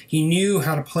that. He knew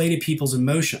how to play to people's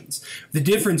emotions. The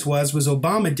difference was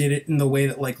Obama did it in the way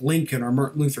that like Lincoln or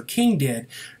Martin Luther King did.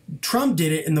 Trump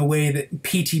did it in the way that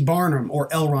P.T. Barnum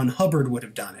or L. Ron Hubbard would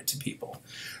have done it to people.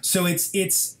 So it's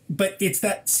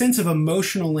that sense of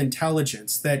emotional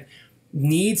intelligence that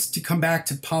needs to come back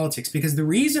to politics, because the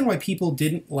reason why people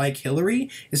didn't like Hillary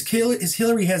is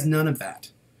Hillary has none of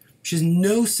that. She has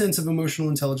no sense of emotional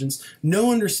intelligence,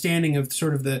 no understanding of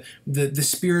sort of the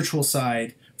spiritual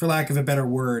side, for lack of a better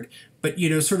word, but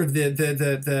sort of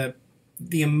the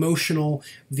emotional,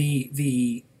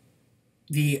 the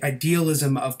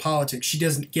idealism of politics. She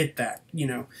doesn't get that.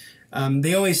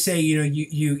 They always say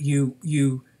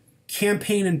you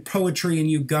campaign in poetry and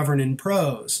you govern in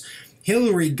prose.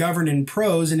 Hillary governed in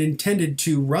prose and intended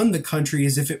to run the country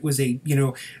as if it was a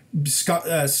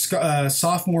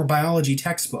sophomore biology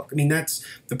textbook. I mean, that's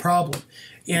the problem.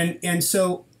 And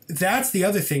so that's the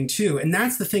other thing too. And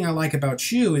that's the thing I like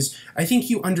about you is I think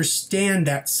you understand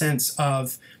that sense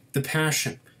of the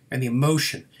passion and the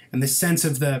emotion and the sense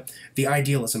of the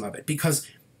idealism of it, because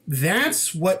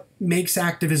that's what makes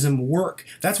activism work.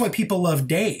 That's why people love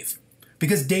Dave,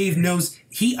 because Dave knows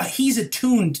he's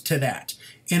attuned to that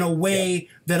in a way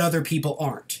that other people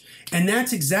aren't. And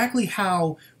that's exactly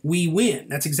how we win.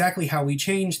 That's exactly how we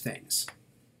change things.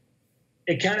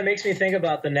 It kind of makes me think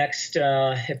about the next,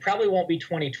 it probably won't be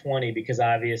 2020 because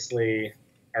obviously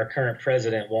our current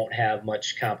president won't have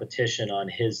much competition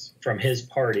from his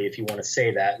party, if you want to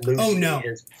say that. Oh, no.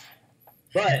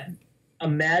 But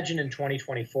imagine in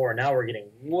 2024, now we're getting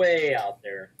way out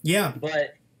there. Yeah.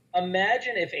 But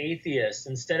imagine if atheists,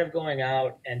 instead of going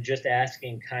out and just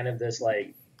asking kind of this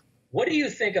like, what do you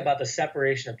think about the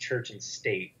separation of church and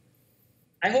state?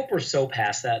 I hope we're so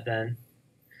past that then.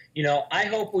 I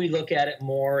hope we look at it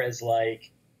more as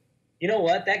like, you know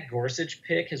what, that Gorsuch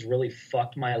pick has really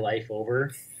fucked my life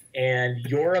over. And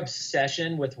your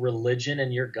obsession with religion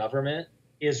and your government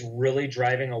is really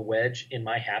driving a wedge in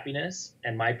my happiness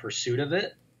and my pursuit of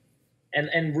it.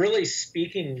 And really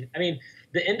speaking, I mean,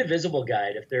 the Indivisible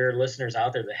Guide, if there are listeners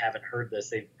out there that haven't heard this,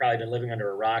 they've probably been living under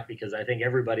a rock, because I think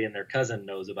everybody and their cousin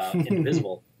knows about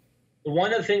Indivisible.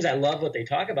 One of the things I love what they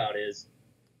talk about is,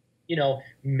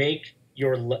 make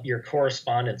your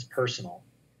correspondence personal.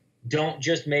 Don't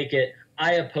just make it,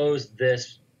 I oppose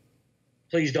this,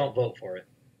 please don't vote for it.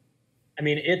 I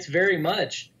mean, it's very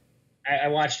much, I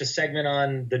watched a segment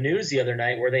on the news the other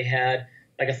night where they had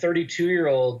like a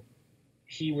 32-year-old,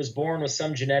 he was born with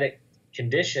some genetic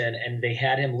condition, and they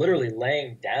had him literally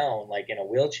laying down like in a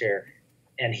wheelchair,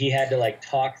 and he had to like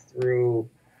talk through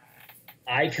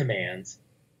eye commands,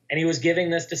 and he was giving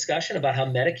this discussion about how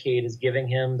Medicaid is giving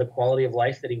him the quality of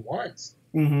life that he wants.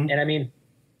 Mm-hmm. And I mean,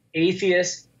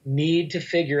 atheists need to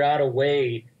figure out a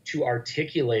way to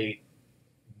articulate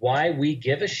why we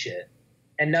give a shit,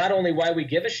 and not only why we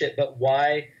give a shit, but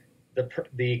why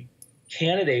the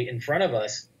candidate in front of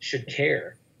us should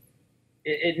care.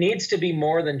 It needs to be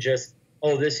more than just,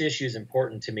 oh, this issue is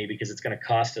important to me because it's going to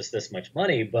cost us this much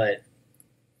money. But,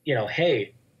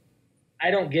 hey, I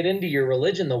don't get into your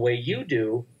religion the way you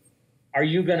do. Are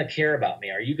you going to care about me?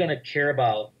 Are you going to care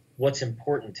about what's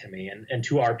important to me and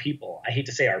to our people? I hate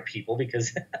to say our people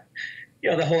because,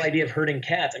 the whole idea of herding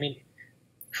cats. I mean,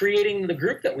 creating the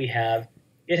group that we have,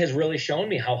 it has really shown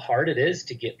me how hard it is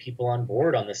to get people on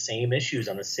board on the same issues,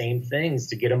 on the same things,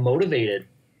 to get them motivated.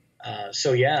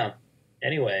 So, yeah.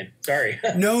 Anyway, sorry.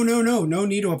 No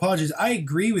need to apologize. I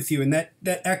agree with you, and that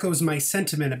echoes my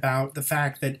sentiment about the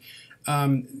fact that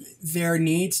there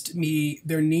needs to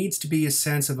be a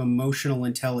sense of emotional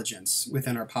intelligence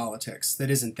within our politics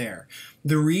that isn't there.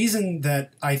 The reason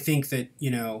that I think that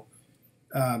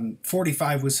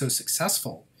 45 was so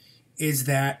successful is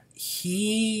that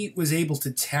he was able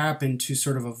to tap into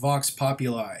sort of a vox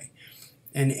populi,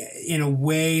 and in a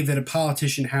way that a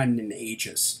politician hadn't in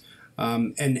ages.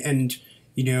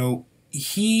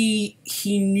 He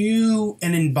knew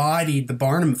and embodied the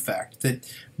Barnum effect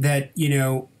that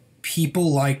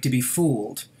people like to be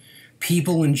fooled.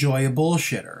 People enjoy a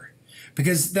bullshitter.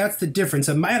 Because that's the difference.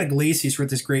 Matt Iglesias wrote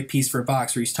this great piece for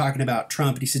Vox where he's talking about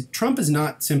Trump, and he said Trump is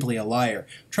not simply a liar.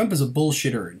 Trump is a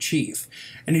bullshitter in chief.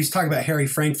 And he's talking about Harry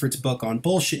Frankfurt's book on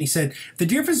bullshit. And he said the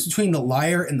difference between the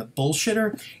liar and the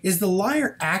bullshitter is the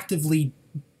liar actively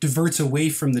diverts away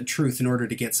from the truth in order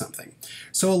to get something.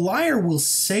 So a liar will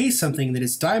say something that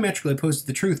is diametrically opposed to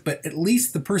the truth, but at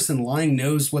least the person lying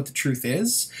knows what the truth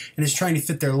is and is trying to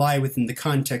fit their lie within the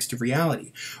context of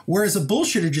reality. Whereas a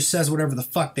bullshitter just says whatever the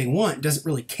fuck they want, doesn't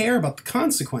really care about the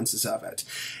consequences of it.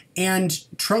 And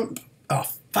Trump,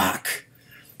 oh fuck.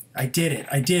 I did it.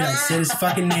 I said his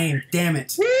fucking name. Damn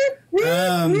it.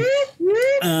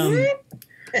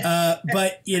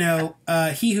 But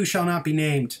he who shall not be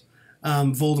named,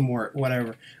 Voldemort,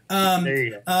 whatever. There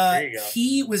you go.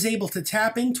 He was able to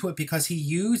tap into it because he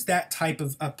used that type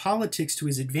of politics to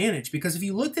his advantage. Because if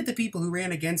you looked at the people who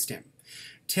ran against him,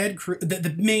 Ted Cruz,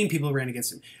 the main people who ran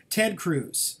against him, Ted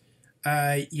Cruz,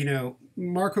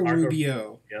 Marco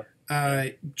Rubio, yep.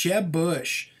 Jeb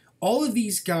Bush, all of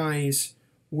these guys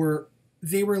were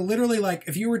literally like,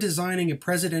 if you were designing a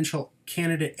presidential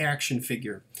candidate action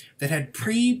figure that had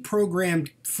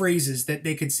pre-programmed phrases that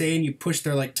they could say and you push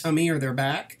their tummy or their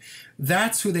back,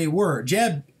 that's who they were.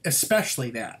 Jeb,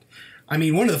 especially that. I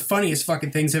mean, one of the funniest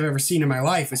fucking things I've ever seen in my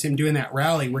life was him doing that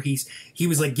rally where he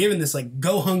was giving this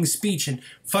go-hung speech and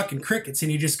fucking crickets,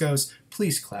 and he just goes,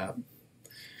 "Please clap."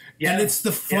 Yeah. And it's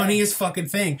the funniest fucking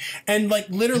thing. And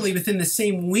literally within the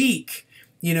same week,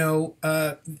 him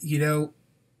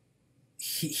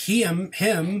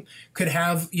could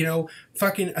have,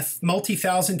 fucking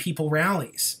multi-thousand people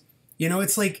rallies.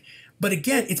 It's but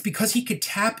again, it's because he could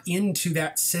tap into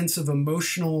that sense of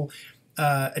emotional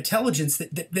intelligence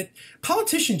that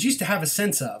politicians used to have a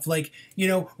sense of.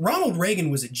 Ronald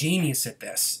Reagan was a genius at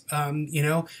this.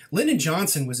 Lyndon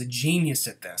Johnson was a genius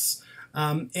at this.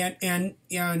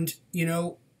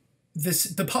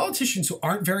 The politicians who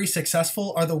aren't very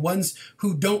successful are the ones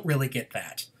who don't really get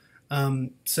that.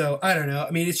 So I don't know.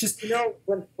 I mean, it's just,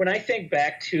 when I think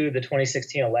back to the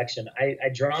 2016 election, I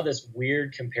draw this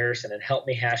weird comparison, and help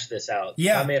me hash this out.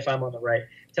 Yeah. Tell me if I'm on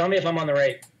the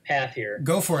right path here.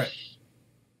 Go for it.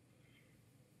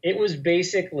 It was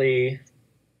basically,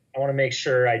 I want to make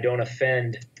sure I don't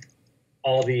offend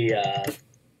all the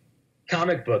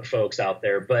comic book folks out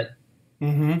there, but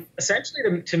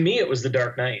essentially to me, it was the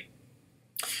Dark Knight.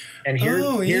 And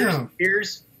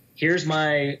here's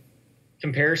my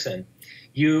comparison.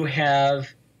 You have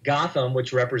Gotham,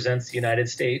 which represents the United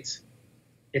States.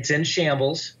 It's in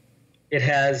shambles. It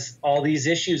has all these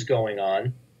issues going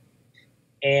on.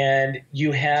 And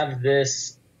you have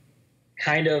this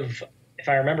kind of, if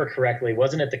I remember correctly,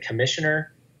 wasn't it the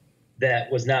commissioner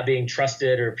that was not being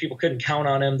trusted, or people couldn't count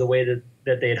on him the way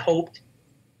that they had hoped?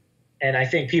 And I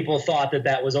think people thought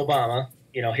that was Obama.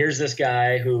 Here's this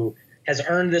guy who has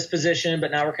earned this position,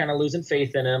 but now we're kind of losing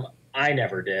faith in him. I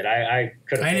never did. I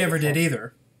never did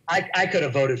either. I could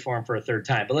have voted for him for a third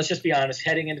time. But let's just be honest,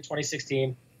 heading into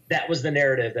 2016, that was the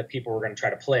narrative that people were going to try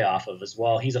to play off of as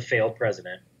well. He's a failed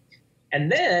president. And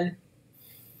then,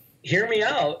 hear me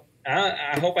out,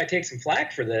 I hope I take some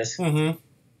flack for this.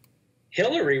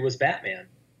 Hillary was Batman.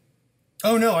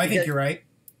 Oh, no, I think you're right.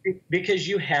 Because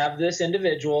you have this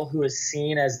individual who is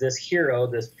seen as this hero,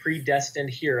 this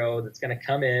predestined hero that's going to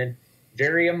come in,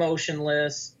 very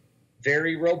emotionless,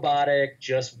 very robotic,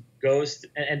 just goes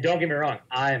and don't get me wrong,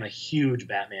 I am a huge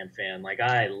Batman fan.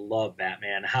 I love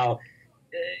Batman. How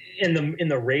in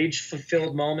the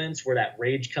rage-filled moments where that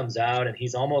rage comes out and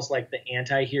he's almost like the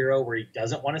anti-hero where he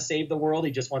doesn't want to save the world,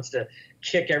 he just wants to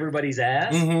kick everybody's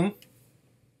ass.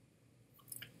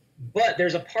 But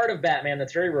there's a part of Batman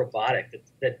that's very robotic,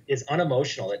 that is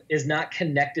unemotional, that is not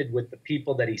connected with the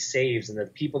people that he saves and the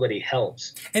people that he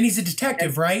helps. And he's a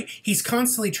detective, right? He's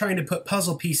constantly trying to put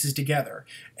puzzle pieces together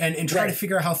and try to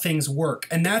figure out how things work.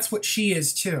 And that's what she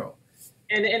is, too.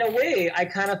 And in a way, I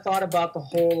kind of thought about the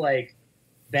whole,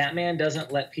 Batman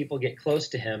doesn't let people get close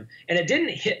to him. And it didn't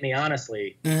hit me,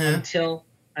 honestly, until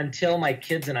my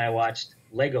kids and I watched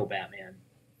Lego Batman.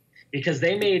 because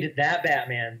they made that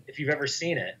Batman, if you've ever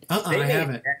seen it. I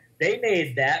haven't. They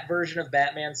made that version of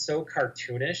Batman so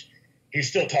cartoonish. He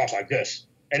still talks like this,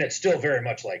 and it's still very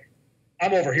much like,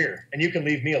 I'm over here, and you can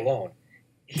leave me alone.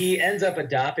 He ends up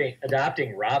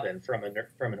adopting Robin from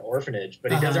an orphanage,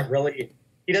 but he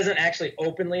doesn't actually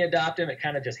openly adopt him. It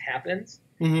kind of just happens.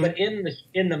 Mm-hmm. But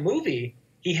in the movie,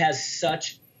 he has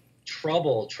such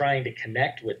trouble trying to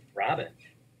connect with Robin.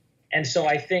 And so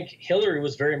I think Hillary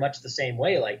was very much the same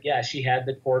way. Like, yeah, she had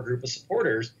the core group of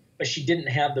supporters, but she didn't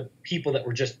have the people that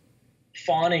were just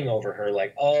fawning over her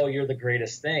like, oh, you're the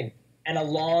greatest thing. And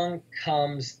along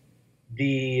comes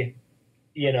the,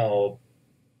 I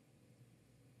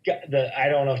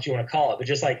don't know what you want to call it, but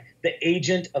just like the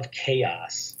agent of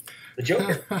chaos, the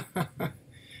Joker.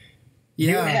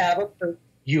 Yeah.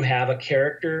 You have a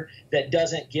character that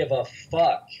doesn't give a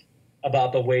fuck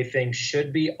about the way things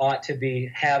should be, ought to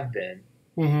be, have been.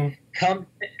 Mm-hmm.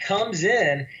 Comes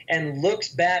in and looks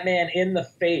Batman in the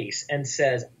face and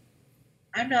says,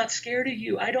 I'm not scared of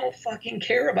you. I don't fucking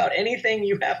care about anything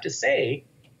you have to say.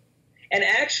 And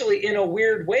actually, in a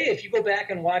weird way, if you go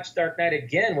back and watch Dark Knight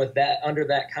again with that under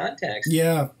that context,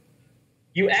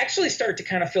 you actually start to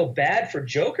kind of feel bad for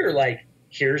Joker. Like,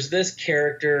 here's this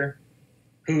character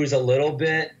who's a little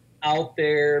bit out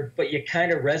there, but you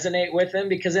kind of resonate with him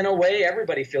because in a way,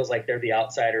 everybody feels like they're the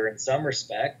outsider in some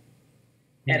respect.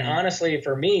 Mm-hmm. And honestly,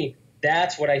 for me,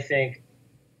 that's what I think.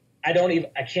 I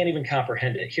can't even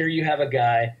comprehend it. Here you have a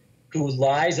guy who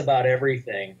lies about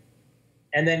everything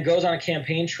and then goes on a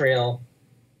campaign trail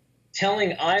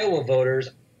telling Iowa voters,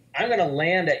 I'm going to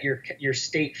land at your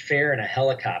state fair in a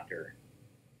helicopter.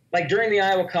 Like during the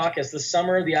Iowa caucus, the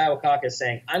summer of the Iowa caucus,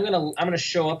 saying, I'm going to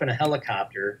show up in a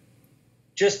helicopter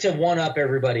just to one up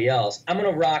everybody else. I'm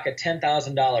going to rock a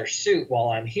 $10,000 suit while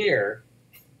I'm here.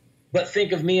 But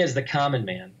think of me as the common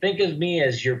man. Think of me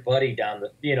as your buddy down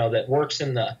that works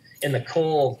in the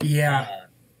coal. Yeah.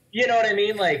 You know what I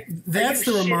mean? Like, that's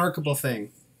the remarkable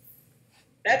thing.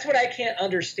 That's what I can't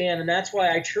understand. And that's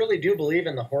why I truly do believe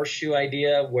in the horseshoe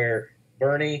idea where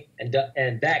Bernie and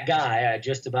that guy, I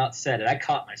just about said it. I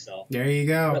caught myself. There you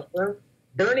go. But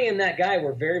Bernie and that guy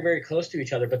were very, very close to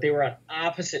each other, but they were on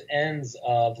opposite ends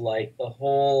of like the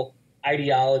whole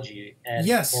ideology and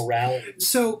morality.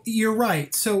 So you're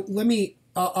right. So let me.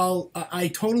 I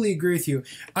totally agree with you.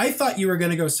 I thought you were going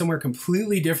to go somewhere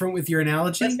completely different with your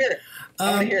analogy. Let's hear it. I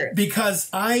want to hear it. Because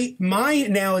my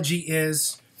analogy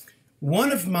is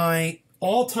one of my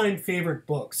all-time favorite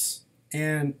books,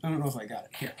 and I don't know if I got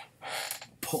it here.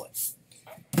 Pull it.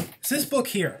 It's this book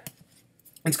here.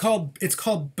 It's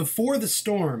called Before the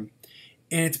Storm,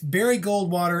 and it's Barry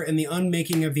Goldwater and the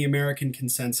Unmaking of the American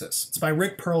Consensus. It's by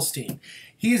Rick Perlstein.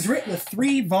 He has written a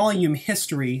 3-volume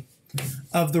history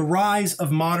of the rise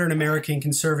of modern American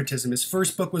conservatism. His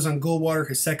first book was on Goldwater,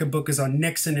 his second book is on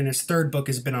Nixon, and his third book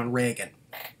has been on Reagan.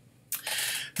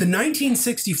 The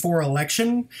 1964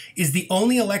 election is the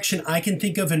only election I can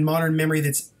think of in modern memory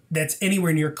that's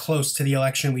anywhere near close to the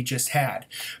election we just had.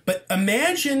 But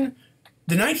imagine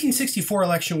the 1964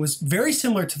 election was very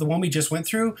similar to the one we just went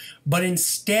through, but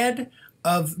instead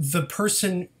of the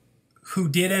person who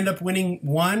did end up winning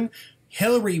won,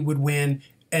 Hillary would win,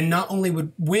 and not only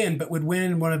would win, but would win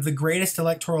in one of the greatest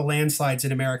electoral landslides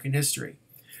in American history.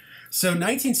 So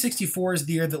 1964 is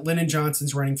the year that Lyndon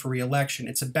Johnson's running for re-election.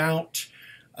 It's about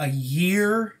a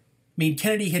year. I mean,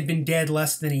 Kennedy had been dead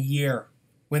less than a year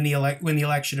when the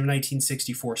election of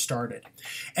 1964 started.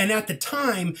 And at the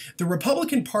time, the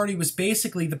Republican Party was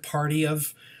basically the party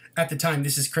of, at the time,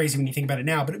 this is crazy when you think about it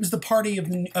now, but it was the party of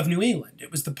New England.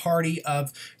 It was the party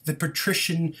of the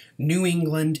patrician New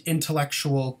England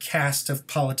intellectual cast of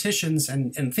politicians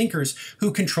and thinkers who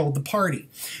controlled the party.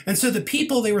 And so the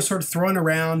people they were sort of throwing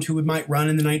around who might run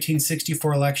in the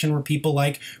 1964 election were people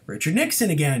like Richard Nixon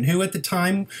again, who at the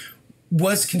time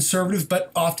was conservative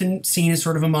but often seen as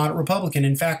sort of a moderate Republican.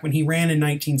 In fact, when he ran in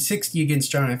 1960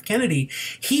 against John F. Kennedy,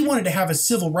 he wanted to have a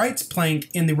civil rights plank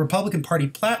in the Republican Party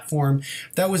platform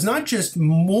that was not just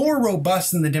more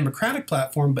robust than the Democratic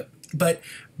platform, but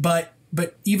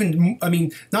even, I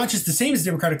mean, not just the same as the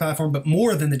Democratic platform, but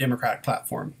more than the Democratic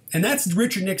platform. And that's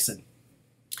Richard Nixon.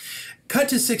 Cut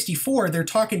to 64, they're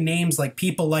talking names like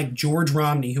people like George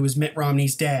Romney, who was Mitt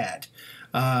Romney's dad,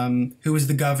 who was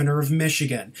the governor of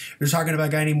Michigan. They're talking about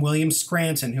a guy named William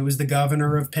Scranton, who was the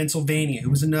governor of Pennsylvania, who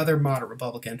was another moderate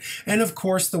Republican. And of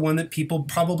course, the one that people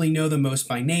probably know the most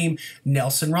by name,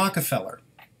 Nelson Rockefeller,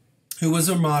 who was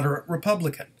a moderate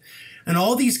Republican. And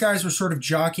all these guys were sort of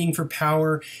jockeying for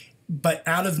power. but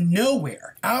out of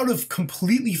nowhere, out of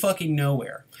completely fucking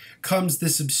nowhere, comes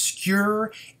this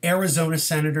obscure Arizona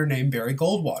senator named Barry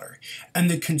Goldwater.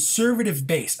 And the conservative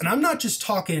base, and I'm not just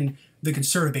talking the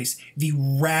conservative base, the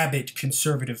rabid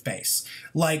conservative base.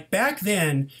 Like back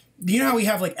then, you know how we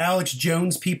have like Alex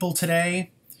Jones people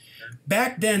today?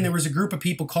 Back then, there was a group of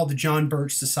people called the John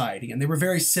Birch Society, and they were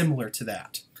very similar to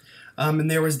that.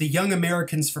 And there was the Young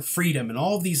Americans for Freedom, and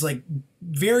all of these like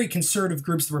very conservative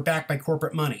groups that were backed by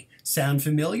corporate money. Sound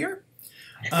familiar?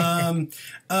 And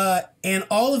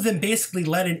all of them basically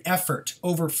led an effort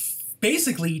over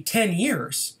basically 10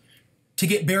 years to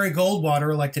get Barry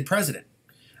Goldwater elected president.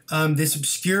 This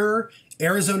obscure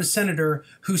Arizona senator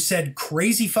who said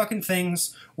crazy fucking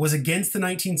things, was against the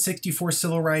 1964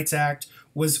 Civil Rights Act,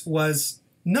 was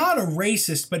not a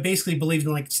racist, but basically believed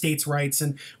in like states' rights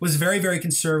and was very, very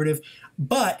conservative.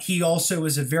 But he also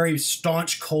was a very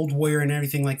staunch cold warrior and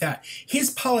everything like that. His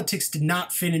politics did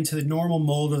not fit into the normal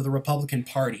mold of the Republican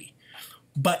Party.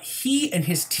 But he and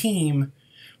his team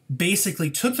basically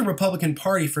took the Republican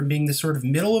Party from being the sort of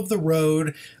middle of the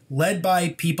road, led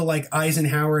by people like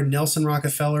Eisenhower and Nelson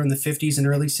Rockefeller in the 50s and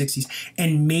early 60s,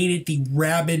 and made it the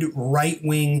rabid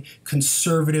right-wing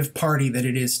conservative party that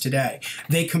it is today.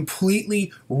 They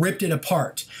completely ripped it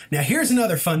apart. Now, here's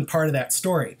another fun part of that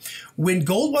story. When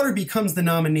Goldwater becomes the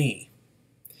nominee,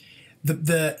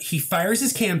 he fires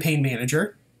his campaign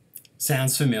manager,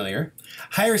 sounds familiar,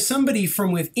 hires somebody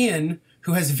from within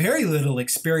who has very little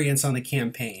experience on the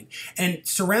campaign, and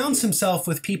surrounds himself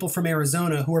with people from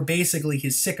Arizona who are basically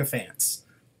his sycophants.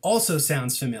 Also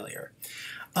sounds familiar.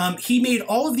 He made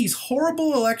all of these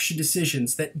horrible election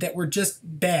decisions that were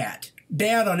just bad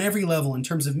on every level in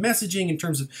terms of messaging, in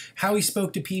terms of how he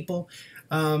spoke to people.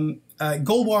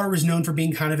 Goldwater was known for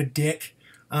being kind of a dick,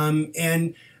 but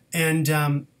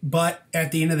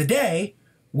at the end of the day,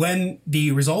 when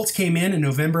the results came in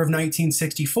November of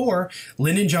 1964,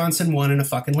 Lyndon Johnson won in a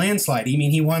fucking landslide. I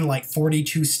mean, he won like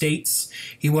 42 states.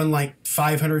 He won like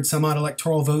 500 some odd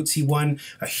electoral votes. He won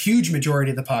a huge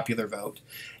majority of the popular vote.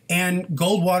 And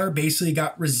Goldwater basically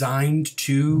got resigned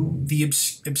to the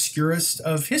obscurest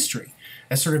of history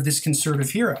as sort of this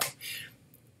conservative hero.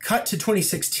 Cut to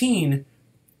 2016,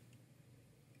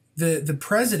 the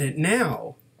president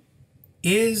now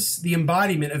is the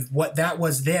embodiment of what that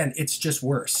was then. It's just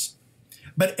worse.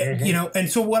 But, you know,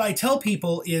 and so what I tell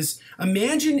people is,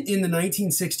 imagine in the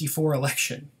 1964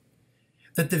 election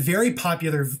that the very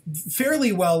popular,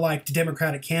 fairly well-liked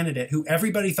Democratic candidate who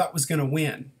everybody thought was going to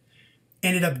win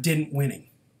ended up didn't winning.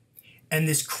 And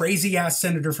this crazy-ass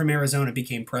senator from Arizona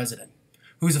became president,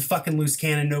 who's a fucking loose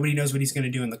cannon. Nobody knows what he's going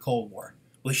to do in the Cold War.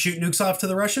 Will he shoot nukes off to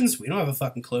the Russians? We don't have a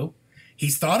fucking clue.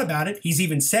 He's thought about it. He's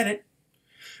even said it.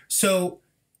 So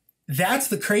that's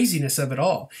the craziness of it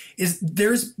all, is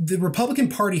the Republican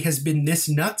Party has been this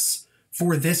nuts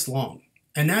for this long.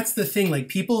 And that's the thing, like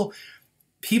people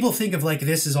think of like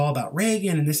this is all about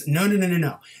Reagan and this. No.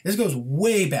 This goes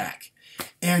way back.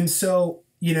 And so,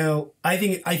 you know, I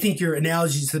think your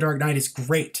analogy to the Dark Knight is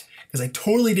great, because I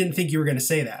totally didn't think you were going to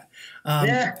say that.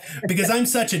 Because I'm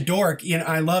such a dork, you know,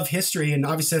 I love history and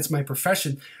obviously that's my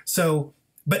profession. So,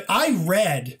 but I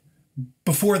read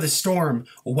before the storm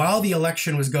while the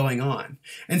election was going on.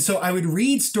 And so I would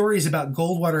read stories about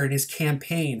Goldwater and his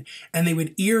campaign, and they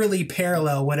would eerily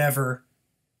parallel whatever,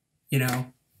 you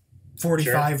know,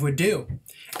 45 would do.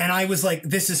 And I was like,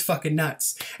 this is fucking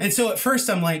nuts. And so at first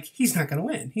I'm like, he's not going to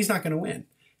win. He's not going to win.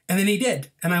 And then he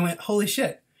did. And I went, holy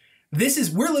shit.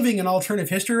 We're living in alternative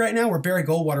history right now where Barry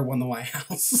Goldwater won the White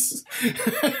House.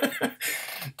 I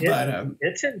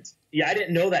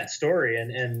didn't know that story.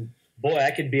 And boy,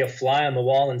 I could be a fly on the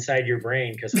wall inside your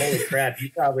brain, because holy crap, you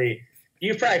probably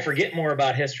forget more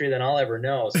about history than I'll ever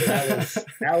know. So that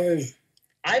was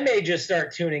I may just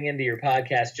start tuning into your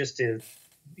podcast just to,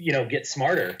 you know, get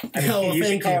smarter. I mean,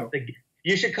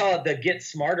 you should call it the Get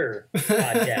Smarter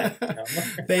podcast. You know?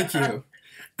 Thank you.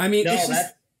 I mean, no,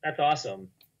 that's awesome.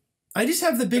 I just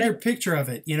have the bigger picture of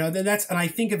it, you know. And I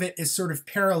think of it as sort of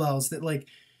parallels that, like,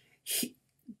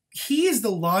 he is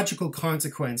the logical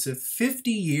consequence of 50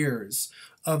 years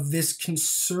of this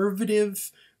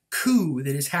conservative coup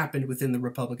that has happened within the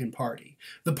Republican Party.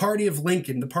 The party of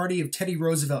Lincoln, the party of Teddy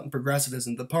Roosevelt and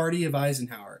progressivism, the party of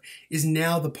Eisenhower is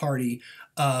now the party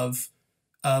of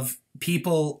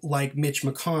people like Mitch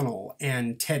McConnell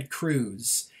and Ted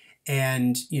Cruz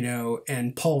and, you know,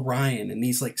 and Paul Ryan and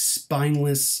these like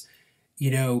spineless,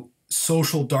 you know,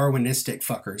 social Darwinistic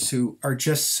fuckers who are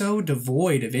just so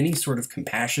devoid of any sort of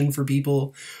compassion for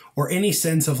people or any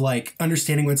sense of like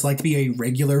understanding what it's like to be a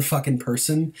regular fucking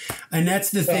person. And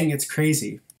that's the thing. It's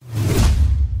crazy.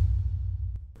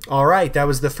 All right, that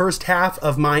was the first half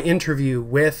of my interview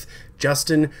with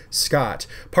Justin Scott.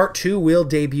 Part 2 will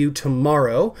debut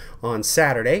tomorrow on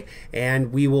Saturday,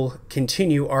 and we will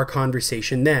continue our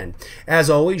conversation then. As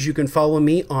always, you can follow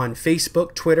me on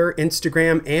Facebook, Twitter,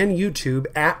 Instagram, and YouTube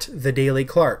at The Daily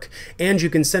Clark. And you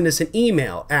can send us an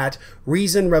email at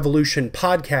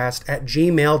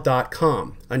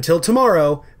reasonrevolutionpodcast@gmail.com. Until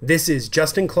tomorrow, this is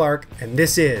Justin Clark, and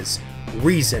this is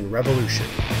Reason Revolution.